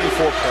 There's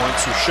 24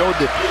 points. He showed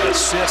the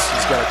assists.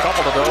 He's got a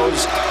couple of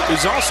those.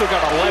 He's also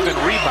got 11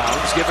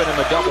 rebounds, giving him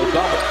a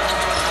double-double.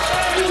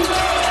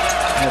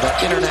 That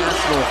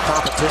international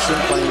competition,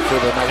 playing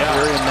for the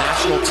Nigerian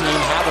national team,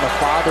 having a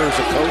father as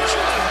a coach,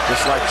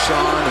 just like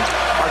Sean and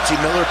Archie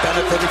Miller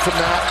benefited from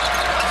that.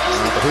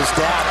 But his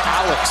dad,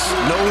 Alex,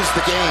 knows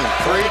the game.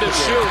 Free to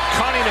shoot.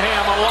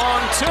 Cunningham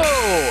along 2.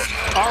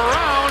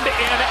 Around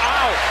and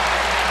out.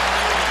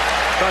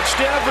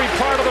 Touched every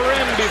part of the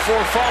rim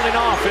before falling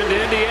off into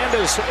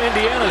Indiana's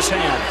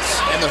hands.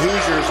 And the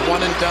Hoosiers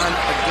one and done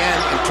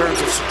again in terms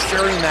of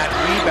securing that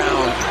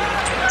rebound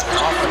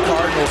off the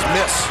Cardinals'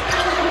 miss.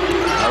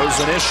 That was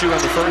an issue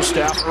in the first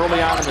half, early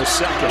on in the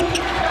second.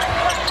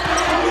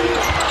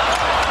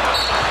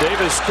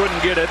 Davis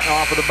couldn't get it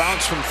off of the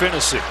bounce from Finney.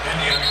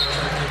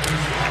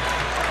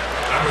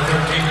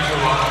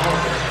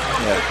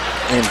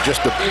 Yeah, in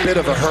just a bit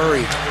of a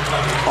hurry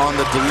on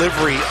the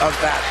delivery of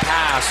that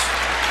pass.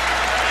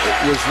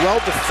 It was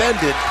well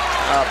defended,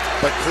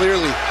 but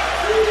clearly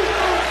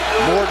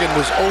Morgan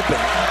was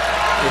open.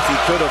 if he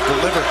could have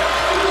delivered.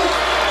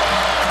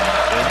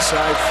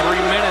 Inside 3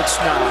 minutes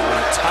now,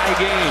 a tie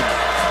game.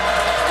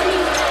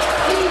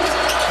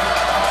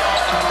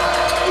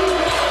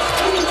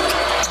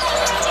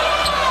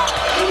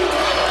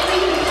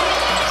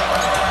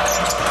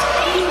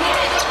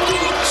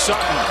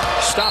 Sutton,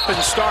 stop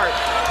and start.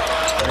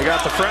 They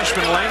got the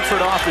freshman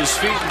Langford off his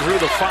feet and drew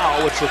the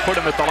foul, which will put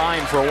him at the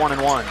line for a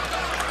 1-and-1.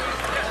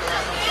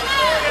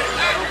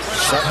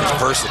 Sutton's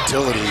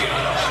versatility.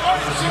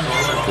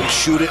 Can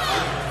shoot it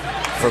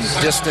from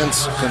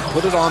distance, can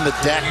put it on the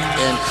deck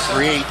and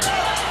create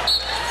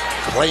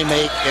play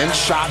make and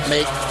shot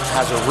make.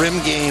 Has a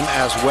rim game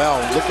as well.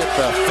 Look at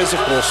the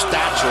physical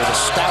stature, the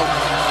stout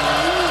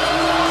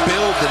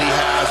build that he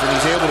has, and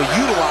he's able to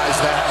utilize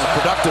that in a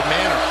productive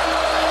manner.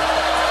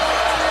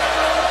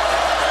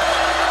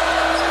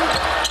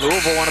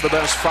 Louisville, one of the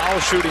best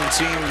foul shooting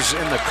teams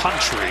in the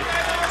country,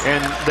 and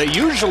they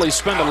usually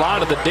spend a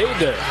lot of the day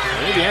there.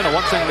 In Indiana,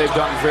 one thing they've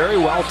done very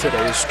well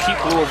today is keep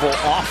Louisville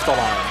off the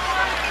line.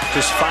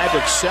 Just 5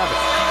 of 7.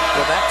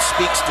 Well, that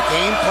speaks to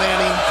game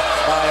planning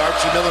by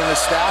Archie Miller and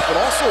his staff, but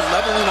also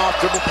leveling off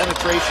dribble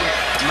penetration,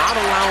 not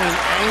allowing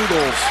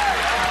angles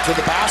to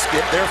the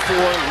basket,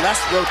 therefore less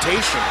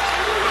rotation.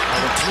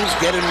 And when teams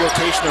get in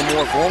rotation, they're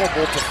more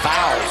vulnerable to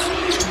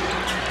fouls.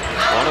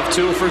 1 of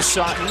 2 for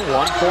Sutton,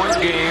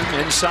 1-point game,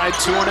 inside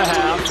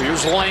 2.5.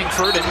 Here's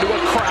Langford into a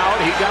crowd.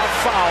 He got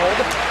fouled,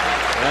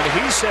 and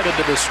he's headed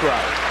to the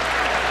stripe.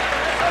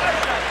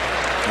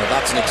 Now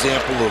that's an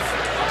example of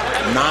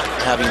not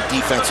having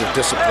defensive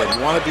discipline.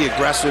 You want to be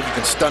aggressive, you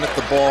can stun at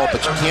the ball,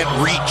 but you can't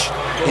reach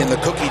in the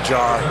cookie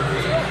jar.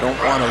 You don't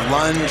want to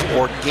lunge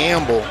or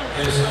gamble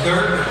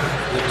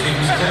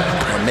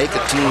and make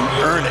a team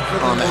earn it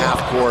on the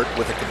half court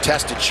with a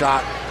contested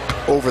shot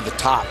over the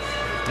top.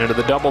 Into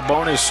the double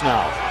bonus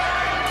now.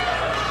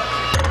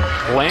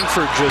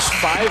 Langford just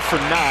 5 for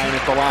 9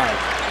 at the line.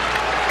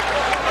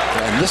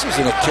 And this is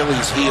an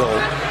Achilles heel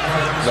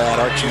that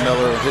Archie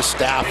Miller and his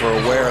staff are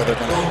aware they're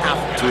going to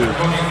have to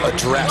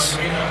address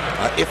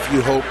if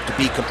you hope to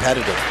be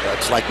competitive.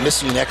 It's like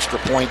missing extra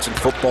points in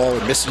football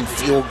or missing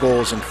field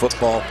goals in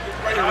football.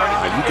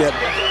 You get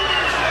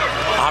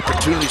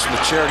opportunities from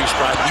the charity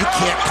stripe. You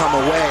can't come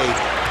away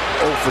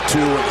 0 for 2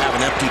 and have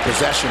an empty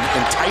possession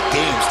in tight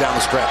games down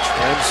the stretch.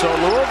 And so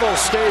Louisville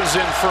stays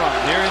in front,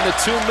 nearing the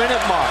 2-minute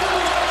mark.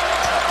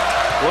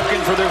 Looking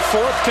for their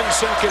 4th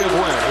consecutive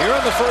win here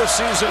in the first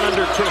season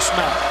under Chris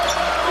Mack.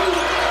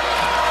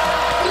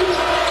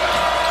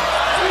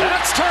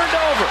 That's turned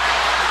over.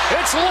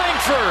 It's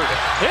Langford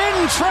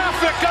in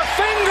traffic, a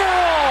finger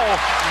roll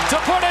to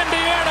put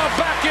Indiana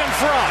back in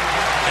front.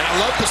 And I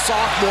love the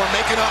sophomore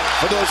making up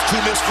for those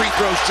 2 missed free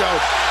throws, Joe.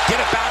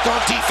 Get it back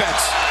on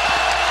defense.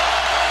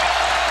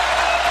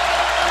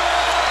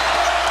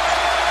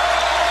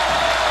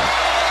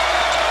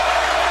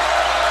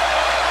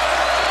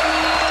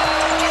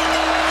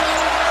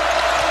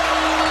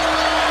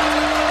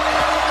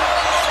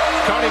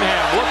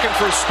 Looking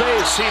for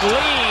space, he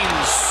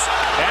leans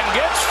and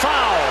gets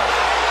fouled.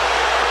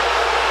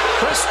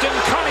 Kristen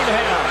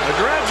Cunningham, the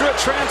graduate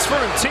transfer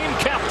and team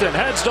captain,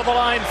 heads to the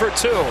line for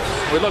 2.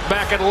 We look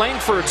back at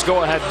Langford's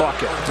go-ahead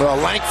bucket. Well,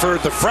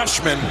 Langford, the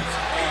freshman,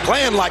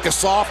 playing like a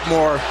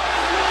sophomore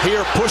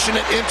here, pushing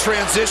it in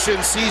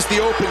transition, sees the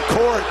open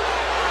court,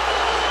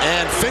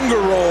 and finger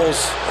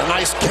rolls. A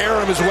nice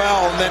carom as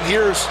well, and then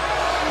here's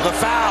the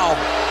foul.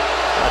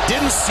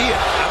 Didn't see it.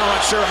 I'm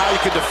not sure how you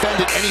could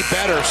defend it any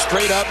better.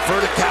 Straight up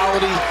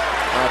verticality,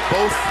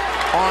 both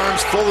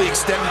arms fully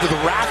extended to the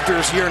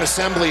rafters here in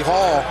Assembly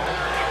Hall.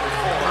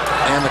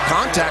 And the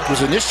contact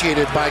was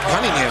initiated by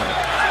Cunningham.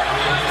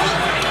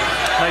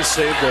 Nice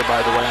save there,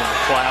 by the way, in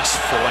the class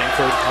for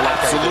Langford. I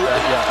like Absolutely.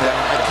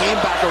 I came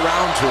back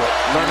around to it,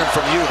 learning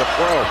from you, the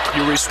pro.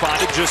 You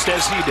responded just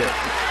as he did.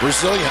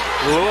 Resilient.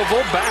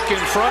 Louisville back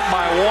in front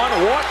by 1.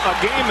 What a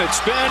game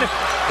it's been.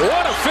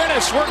 What a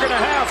finish we're going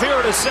to have here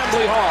at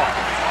Assembly Hall.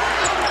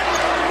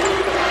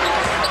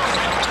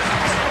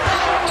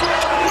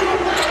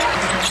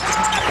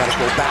 Got to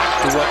go back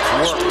to what's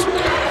worked.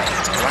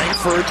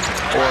 Langford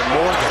or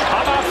Morgan.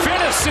 How about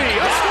Finney? A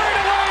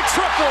straightaway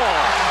triple.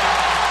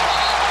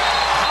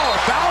 How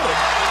about it?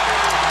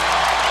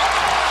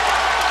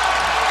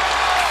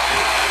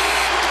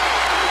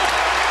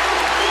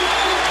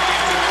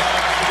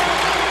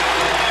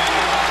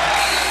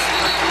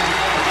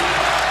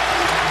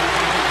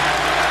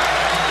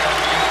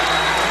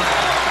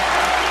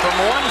 From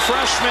one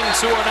freshman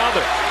to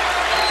another.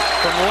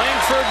 From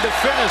Langford to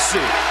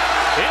Finney.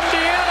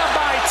 Indiana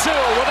by 2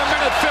 with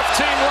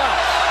 1:15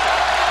 left.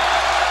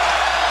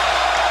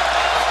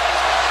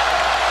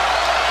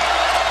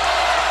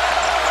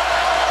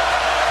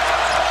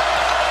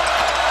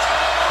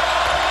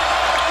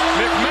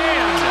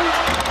 McMahon,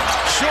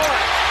 short.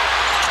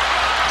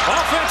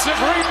 Offensive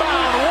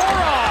rebound.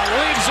 Warren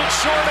leaves it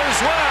short as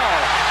well.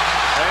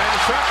 And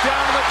tracked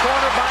down in the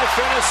corner by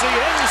Finney.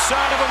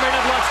 Inside of a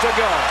minute left to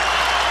go.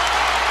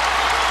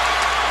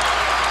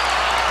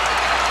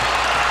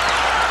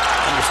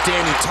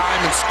 Understanding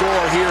time and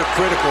score here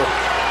critical.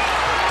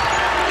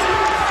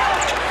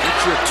 You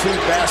your two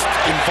best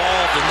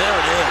involved, and there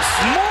it is.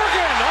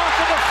 Morgan off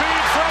of the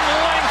feed from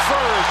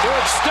Langford to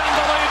extend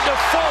the lead to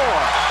 4.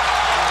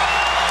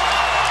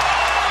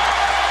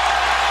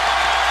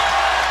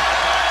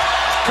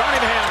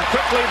 Cunningham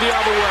quickly the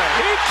other way.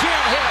 He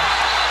can't hit.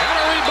 And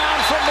a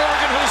rebound from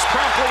Morgan, who's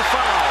promptly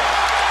fouled.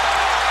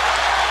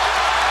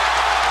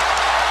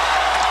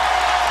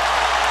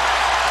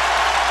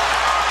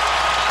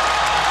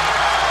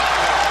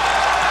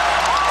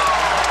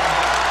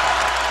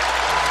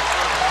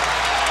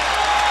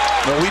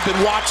 Well, we've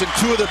been watching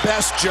two of the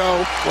best,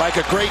 Joe, like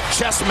a great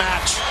chess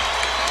match.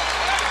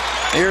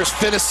 Here's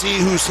Finnessy,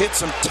 who's hit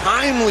some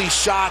timely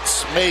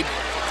shots, made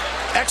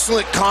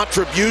excellent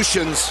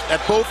contributions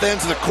at both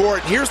ends of the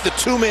court. Here's the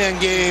two-man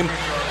game.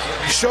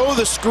 Show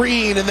the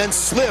screen and then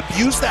slip.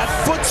 Use that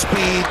foot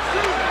speed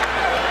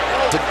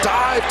to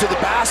dive to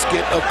the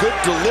basket. A good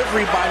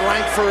delivery by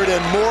Langford,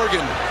 and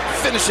Morgan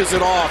finishes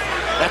it off.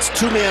 That's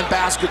two-man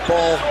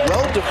basketball,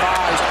 well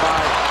devised by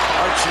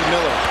Archie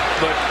Miller.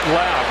 But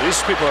wow, these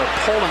people are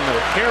pulling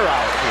their hair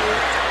out here.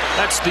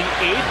 That's the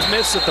 8th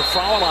miss at the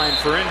foul line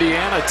for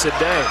Indiana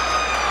today.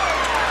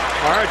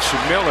 Archie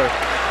Miller,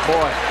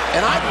 boy.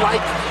 And I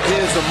like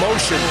his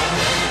emotion.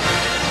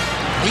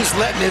 He's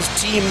letting his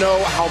team know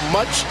how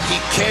much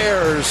he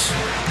cares.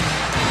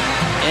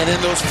 And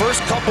in those first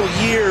couple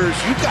years,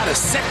 you've got to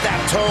set that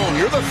tone.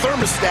 You're the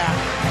thermostat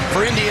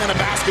for Indiana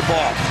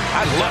basketball.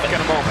 I love it. In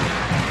a moment.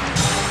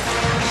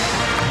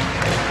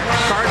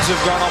 Cards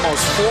have gone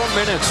almost 4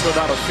 minutes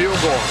without a field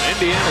goal.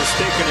 Indiana's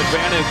taken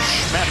advantage,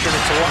 matching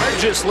its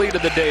largest lead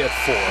of the day at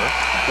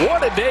 4.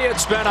 What a day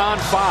it's been on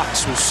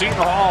Fox, with Seton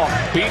Hall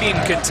beating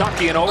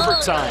Kentucky in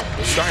overtime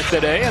to start the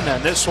day, and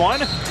then this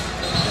one,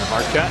 and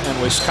Marquette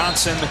and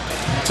Wisconsin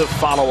to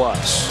follow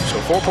us. So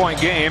 4-point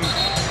game,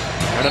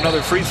 and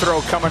another free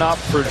throw coming up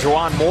for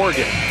Juwan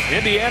Morgan.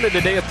 Indiana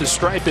today at the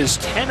stripe is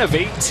 10 of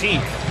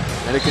 18.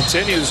 And it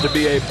continues to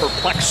be a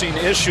perplexing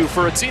issue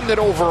for a team that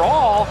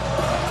overall,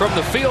 from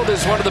the field,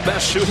 is one of the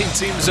best shooting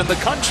teams in the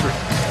country.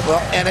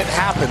 Well, and it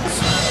happens.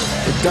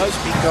 It does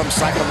become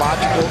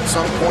psychological at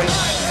some point.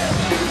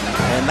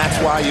 And that's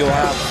why you'll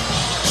have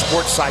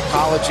sports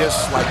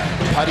psychologists like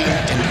putting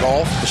in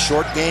golf, the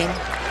short game,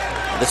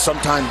 that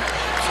sometimes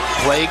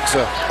plagues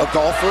a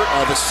golfer.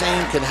 The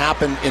same can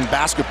happen in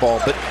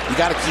basketball. But you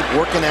got to keep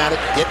working at it,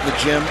 get in the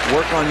gym,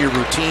 work on your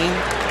routine,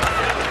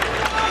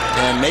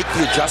 and make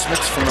the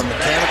adjustments from a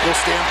mechanical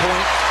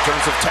standpoint in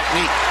terms of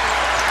technique.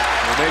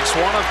 He makes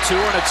 1 of 2,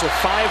 and it's a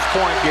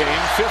 5-point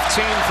game. 15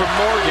 from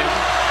Morgan.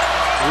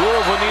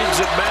 Louisville needs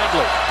it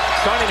badly.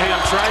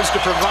 Cunningham tries to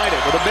provide it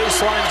with a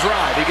baseline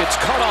drive. He gets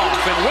cut off,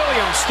 and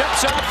Williams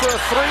steps out for a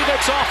 3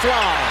 that's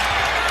offline.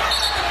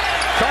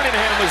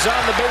 Cunningham is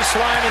on the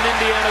baseline, and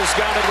Indiana's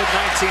got it with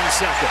 19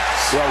 seconds.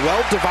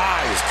 Well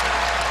devised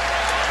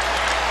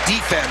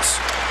defense,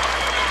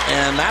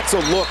 and that's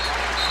a look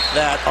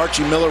that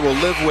Archie Miller will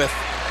live with.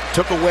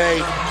 Took away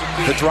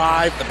the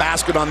drive, the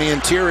basket on the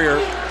interior,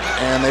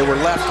 and they were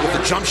left with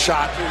a jump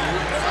shot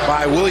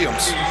by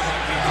Williams.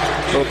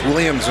 Both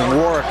Williams and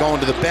Warwick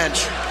going to the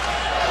bench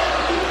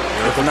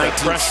with the 19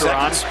 pressure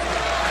seconds.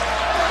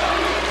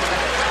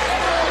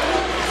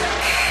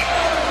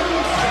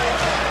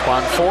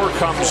 On 4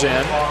 comes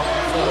in.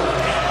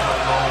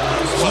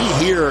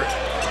 Key here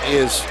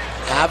is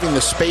having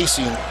the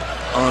spacing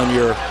on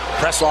your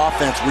press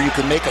offense where you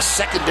can make a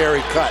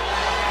secondary cut.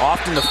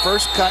 Often the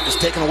first cut is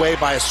taken away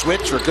by a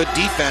switch or good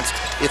defense.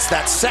 It's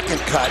that second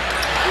cut.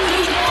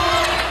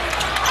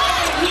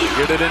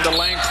 Get it into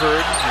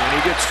Langford, and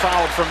he gets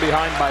fouled from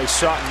behind by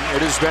Sutton.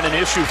 It has been an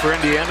issue for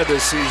Indiana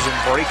this season,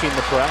 breaking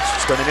the press.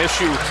 It's been an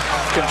issue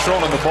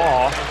controlling the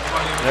ball.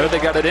 There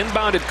they got it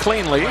inbounded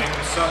cleanly,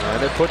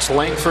 and it puts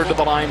Langford to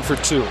the line for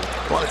 2.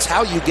 Well, it's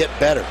how you get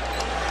better.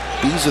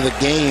 These are the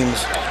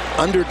games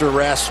under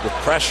duress with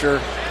pressure,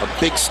 a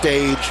big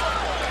stage,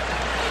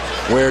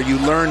 where you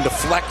learn to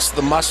flex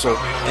the muscle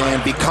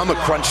and become a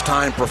crunch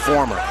time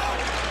performer.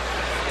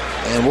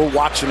 And we're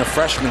watching a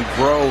freshman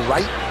grow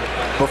right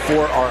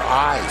before our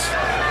eyes.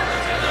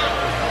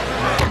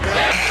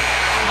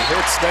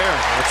 It's there.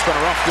 It's been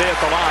a rough day at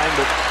the line,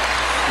 but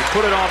you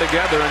put it all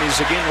together, and he's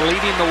again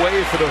leading the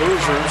way for the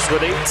Hoosiers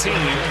with 18.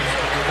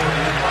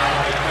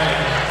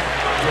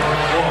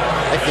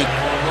 I think,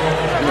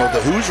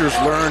 the Hoosiers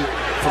learned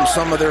from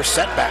some of their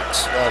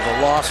setbacks.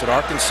 The loss at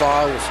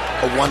Arkansas was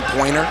a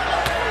one-pointer.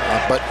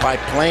 But by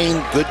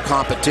playing good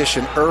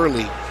competition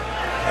early,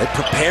 it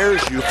prepares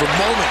you for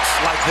moments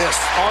like this.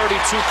 Already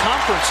 2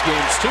 conference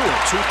games, too.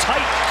 2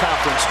 tight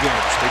conference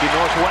games. Beating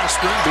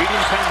Northwestern,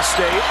 beating Penn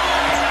State.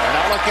 They're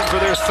now looking for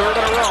their 3rd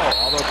in a row.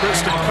 Although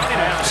Kristen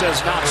Cunningham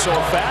says not so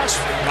fast.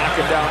 Knock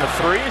it down to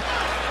 3.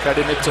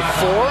 Cutting it to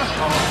 4.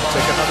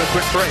 Take another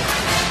quick break.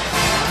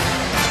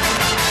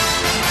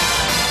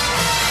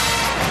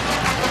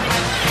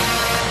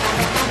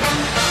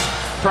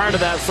 Prior to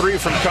that 3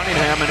 from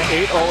Cunningham, an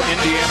 8-0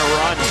 Indiana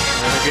run.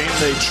 In a game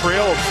they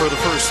trailed for the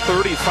first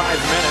 35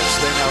 minutes.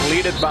 They now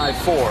lead it by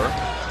 4.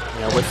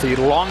 With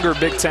the longer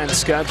Big Ten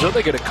schedule,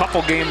 they get a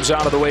couple games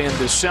out of the way in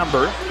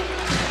December.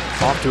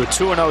 Off to a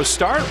 2-0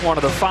 start. One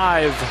of the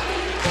 5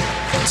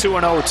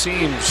 2-0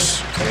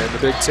 teams in the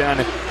Big Ten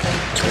in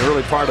the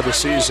early part of the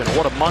season.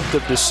 What a month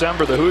of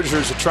December the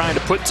Hoosiers are trying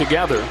to put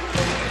together.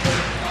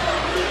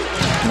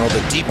 You know,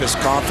 the deepest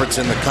conference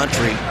in the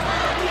country.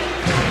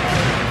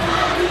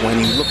 When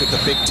you look at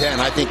the Big Ten,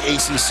 I think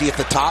ACC at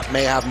the top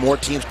may have more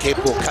teams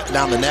capable of cutting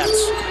down the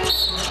nets.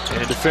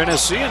 Into Finney,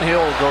 and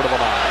he'll go to the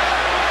line.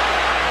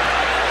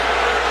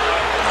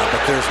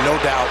 But there's no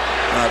doubt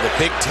the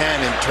Big Ten,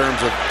 in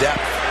terms of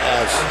depth,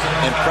 as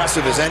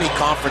impressive as any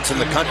conference in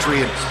the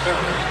country. And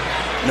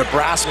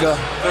Nebraska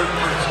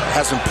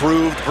has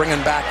improved,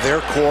 bringing back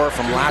their core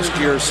from last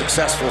year's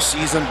successful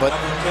season, but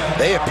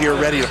they appear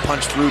ready to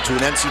punch through to an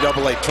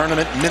NCAA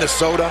tournament.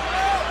 Minnesota,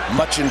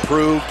 much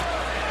improved.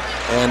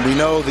 And we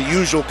know the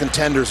usual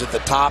contenders at the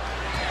top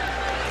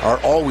are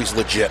always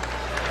legit.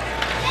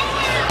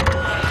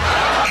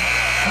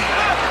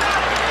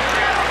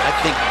 I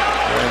think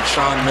when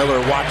Sean Miller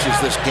watches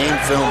this game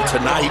film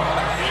tonight,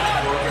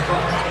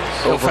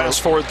 he'll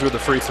fast forward through the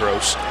free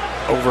throws.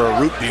 Over a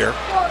root beer.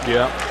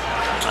 Yeah.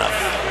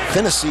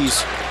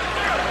 Finney's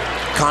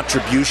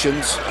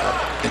contributions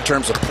in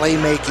terms of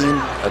playmaking,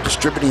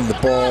 distributing the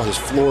ball, his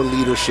floor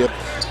leadership,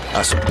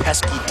 some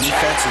pesky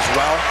defense as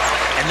well,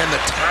 and then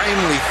the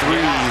timely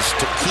threes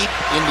to keep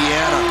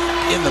Indiana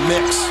in the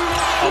mix.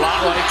 A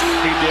lot like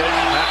he did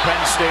at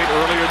Penn State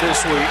earlier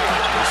this week.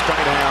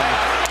 Cunningham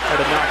had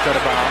to knock that out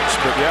of bounds.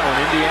 But yeah, when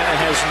Indiana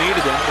has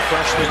needed him, the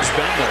freshman's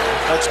been there.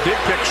 That's big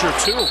picture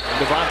too.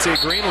 Devontae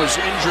Green was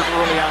injured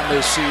early on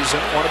this season.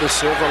 One of the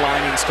silver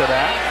linings to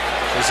that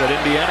is that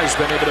Indiana's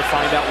been able to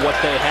find out what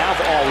they have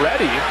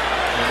already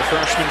in the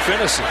freshman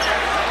Finney.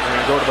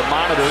 And go to the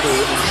monitor to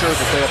ensure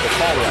that they have the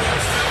call right.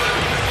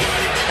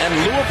 And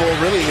Louisville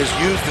really has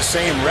used the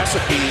same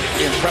recipe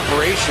in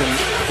preparation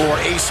for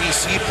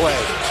ACC play.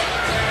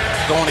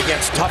 Going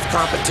against tough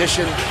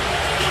competition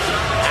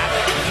at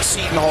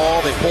Seton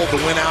Hall. They pulled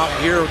the win out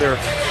here. They're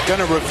going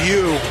to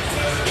review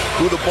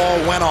who the ball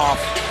went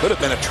off. Could have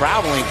been a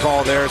traveling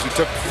call there as he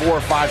took 4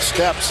 or 5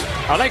 steps.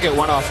 I think it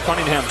went off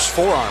Cunningham's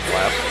forearm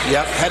left.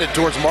 Yep, headed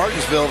towards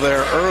Martinsville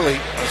there early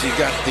as he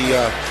got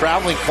the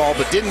traveling call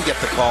but didn't get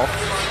the call.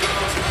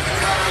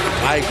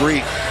 I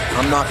agree.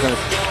 I'm not going to...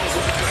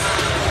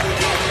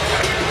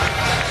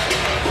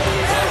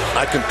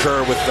 I concur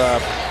with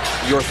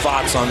your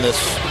thoughts on this,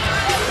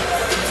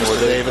 Mr.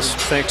 Davis.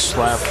 Thanks,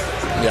 Slav.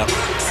 Yeah.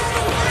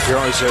 You're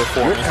always there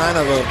for me. You're kind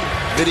of a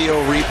video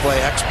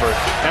replay expert.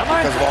 Am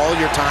I? Because of all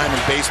your time in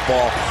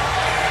baseball.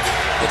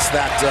 It's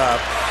that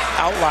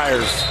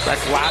outliers, that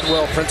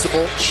Gladwell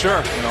principle.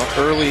 Sure. You know,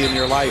 early in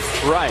your life.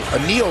 Right. A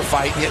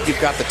neophyte, yet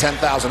you've got the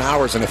 10,000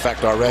 hours in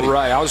effect already.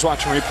 Right. I was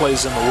watching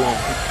replays in the womb,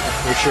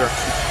 for sure.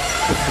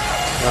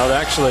 Well,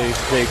 actually,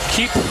 they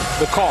keep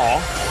the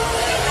call.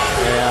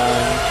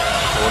 And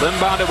we'll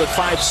inbound it with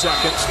 5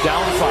 seconds,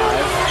 down 5.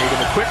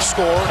 Needing a quick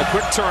score, a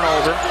quick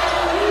turnover.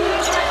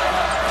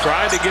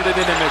 Tried to get it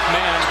into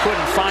McMahon,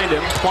 couldn't find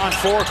him. Quan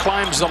 4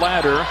 climbs the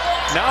ladder.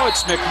 Now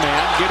it's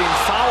McMahon getting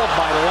fouled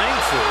by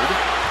Langford.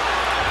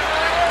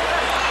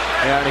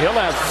 And he'll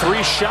have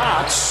 3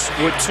 shots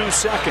with 2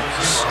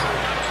 seconds.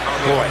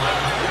 Boy,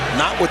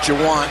 not what you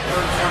want.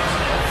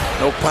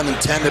 No pun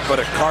intended, but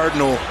a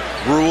cardinal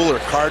rule or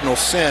cardinal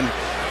sin.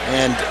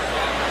 And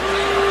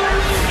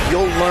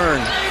you'll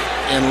learn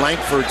in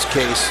Langford's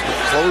case,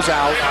 close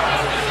out,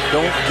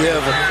 don't give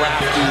a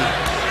crafty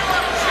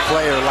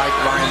player like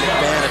Ryan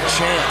McMahon a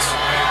chance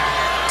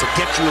to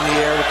get you in the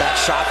air with that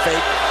shot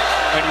fake.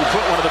 And you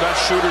put one of the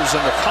best shooters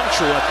in the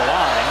country at the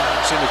line.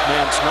 See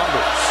McMahon's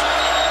numbers.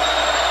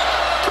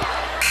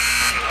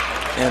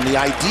 And the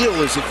ideal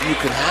is if you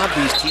can have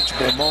these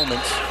teachable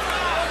moments,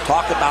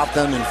 talk about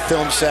them in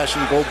film session,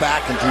 go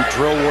back and do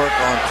drill work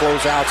on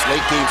closeouts,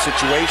 late game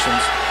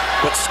situations,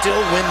 but still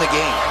win the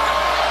game.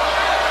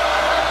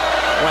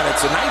 When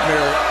it's a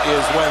nightmare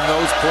is when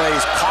those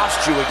plays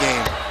cost you a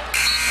game.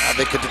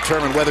 They could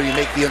determine whether you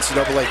make the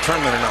NCAA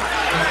tournament or not.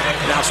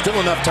 Now, still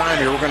enough time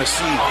here. We're going to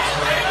see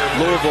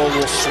Louisville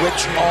will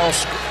switch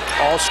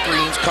all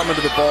screens, come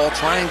into the ball,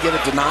 try and get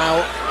a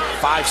denial,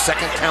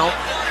 5-second count,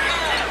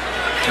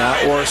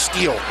 or a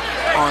steal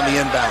on the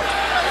inbound.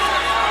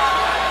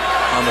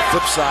 On the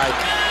flip side,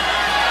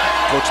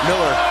 Coach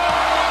Miller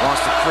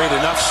wants to create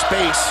enough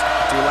space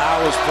to allow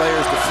his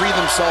players to free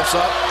themselves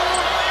up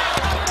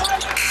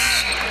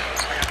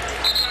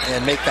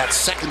and make that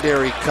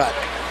secondary cut.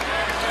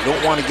 You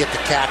don't want to get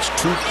the catch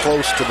too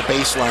close to the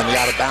baseline, the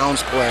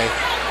out-of-bounds play,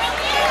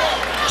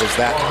 because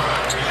that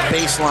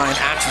baseline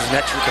acts as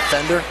an extra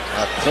defender.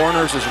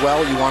 Corners as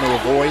well you want to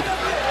avoid.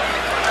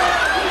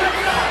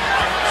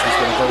 She's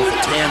going to go with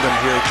a tandem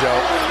here, Joe.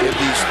 Give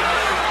these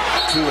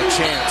two a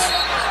chance.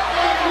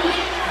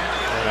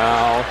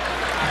 Now,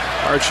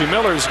 Archie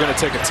Miller is going to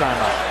take a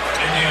timeout.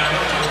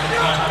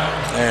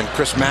 And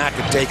Chris Mack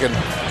had taken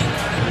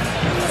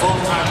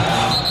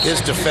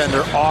his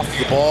defender off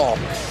the ball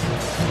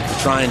to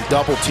try and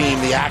double team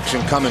the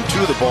action coming to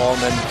the ball,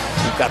 and then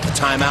we've got the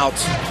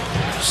timeouts,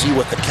 see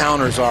what the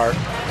counters are.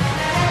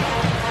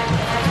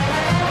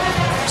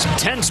 Some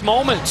tense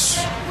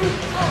moments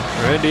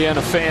for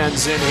Indiana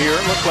fans in here.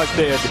 It looked like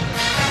they had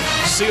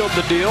sealed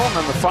the deal. And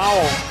then the foul,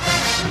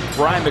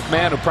 Ryan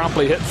McMahon, who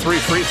promptly hit 3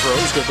 free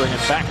throws, going to bring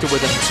it back to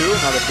within 2.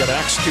 Now they've got to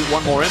execute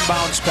one more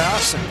inbounds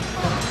pass and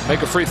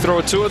make a free throw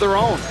or 2 of their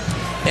own.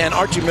 And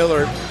Archie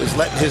Miller is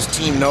letting his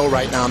team know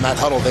right now in that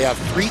huddle they have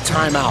 3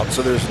 timeouts,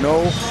 so there's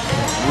no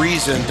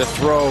reason to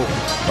throw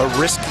a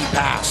risky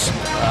pass.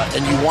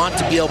 And you want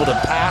to be able to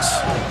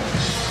pass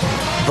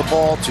the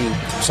ball to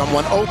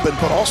someone open,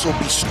 but also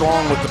be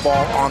strong with the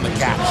ball on the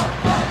catch.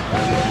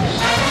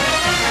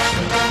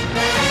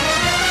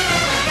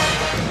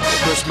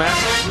 Chris Mack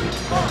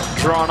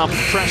drawing up the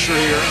pressure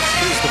here.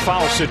 Here's the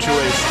foul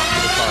situation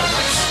for the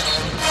Cardinals.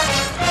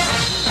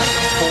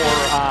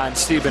 4 on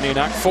Stephen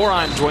Enoch, 4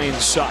 on Dwayne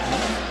Sutton.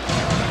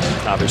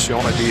 Obviously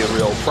only be a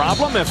real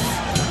problem if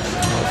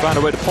they find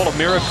a way to pull a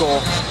miracle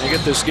and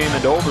get this game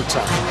into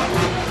overtime.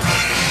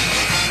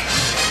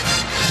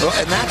 Well,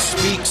 and that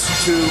speaks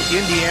to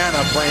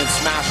Indiana playing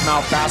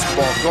smash-mouth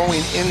basketball,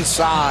 going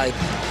inside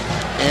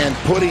and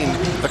putting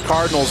the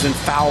Cardinals in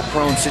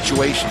foul-prone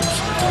situations.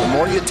 The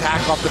more you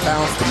attack off the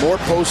bounce, the more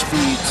post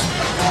feeds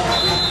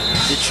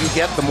that you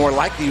get, the more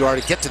likely you are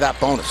to get to that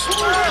bonus.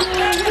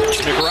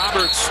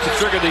 McRoberts to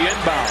trigger the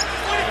inbound.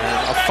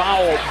 A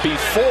foul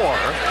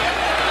before.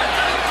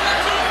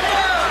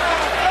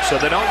 So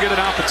they don't get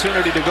an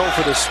opportunity to go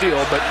for the steal,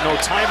 but no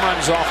time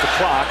runs off the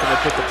clock, and they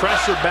put the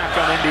pressure back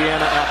on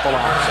Indiana at the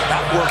line.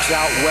 That works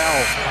out well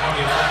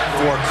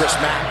for Chris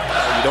Mack.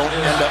 You don't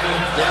end up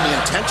getting the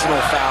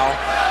intentional foul,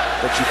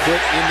 but you put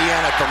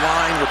Indiana at the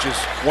line, which is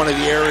one of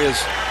the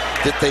areas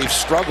that they've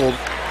struggled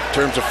in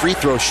terms of free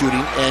throw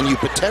shooting, and you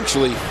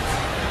potentially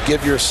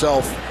give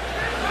yourself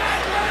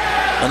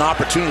an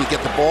opportunity to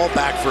get the ball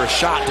back for a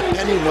shot,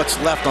 depending on what's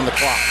left on the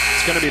clock.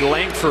 It's going to be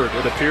Langford,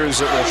 it appears,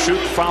 that will shoot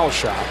foul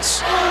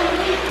shots.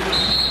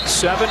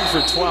 7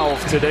 for 12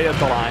 today at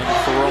the line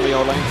for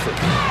Romeo Langford.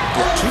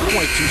 Yeah,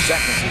 2.2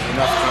 seconds is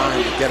enough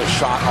time to get a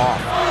shot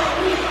off.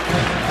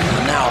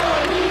 And now,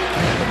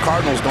 the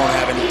Cardinals don't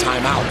have any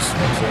timeouts,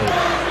 so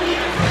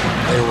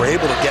they were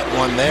able to get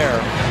one there.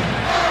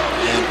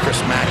 And Chris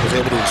Mack was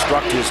able to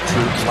instruct his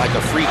troops like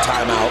a free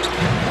timeout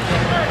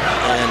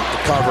and to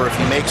cover if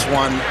he makes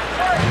one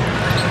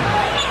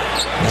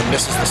and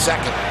misses the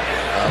second,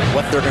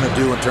 what they're going to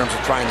do in terms of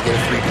trying to get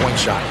a 3-point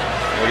shot.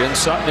 Again,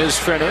 Sutton is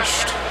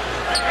finished.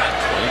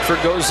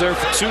 Langford goes there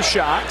for 2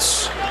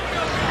 shots.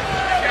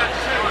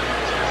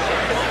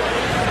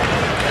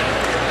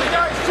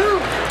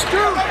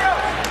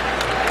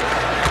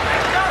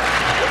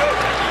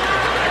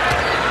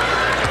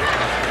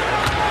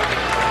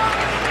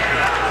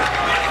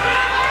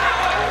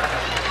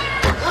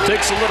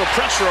 Takes a little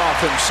pressure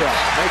off himself,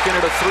 making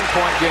it a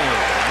 3-point game.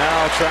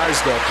 Now tries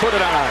to put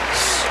it on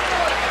ice.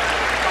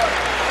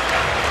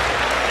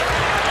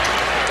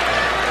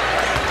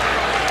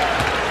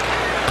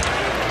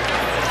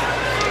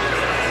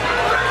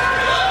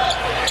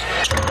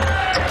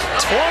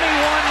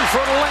 For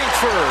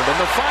Langford in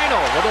the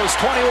final with those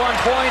 21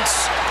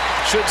 points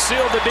should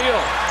seal the deal.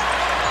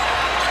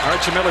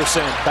 Archie Miller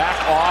saying back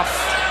off,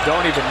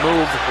 don't even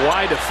move,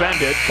 why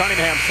defend it?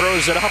 Cunningham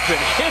throws it up and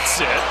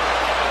hits it,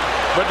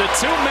 but the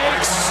 2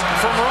 makes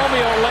from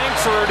Romeo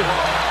Langford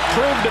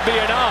proved to be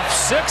enough.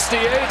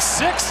 68-67,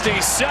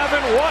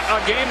 what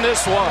a game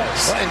this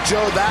was. And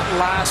Joe, that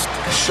last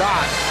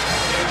shot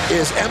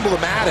is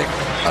emblematic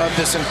of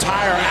this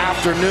entire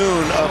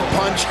afternoon of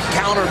punch,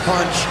 counter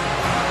punch.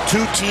 2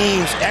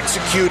 teams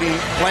executing,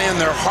 playing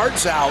their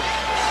hearts out.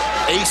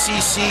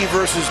 ACC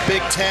versus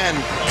Big Ten.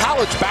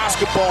 College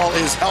basketball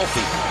is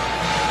healthy.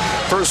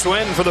 First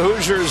win for the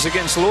Hoosiers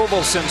against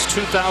Louisville since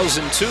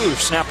 2002,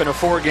 snapping a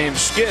 4-game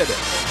skid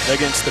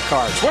against the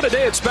Cards. What a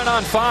day it's been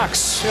on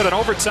Fox. We had an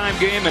overtime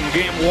game in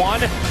Game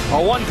 1, a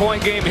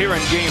 1-point game here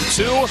in Game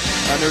 2,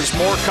 and there's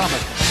more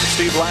coming.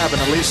 Steve Lavin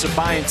and Lisa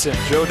Byington.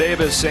 Joe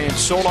Davis saying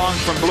so long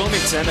from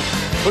Bloomington.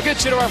 We'll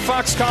get you to our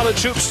Fox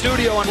College Hoops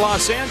studio in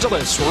Los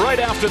Angeles right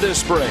after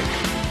this break.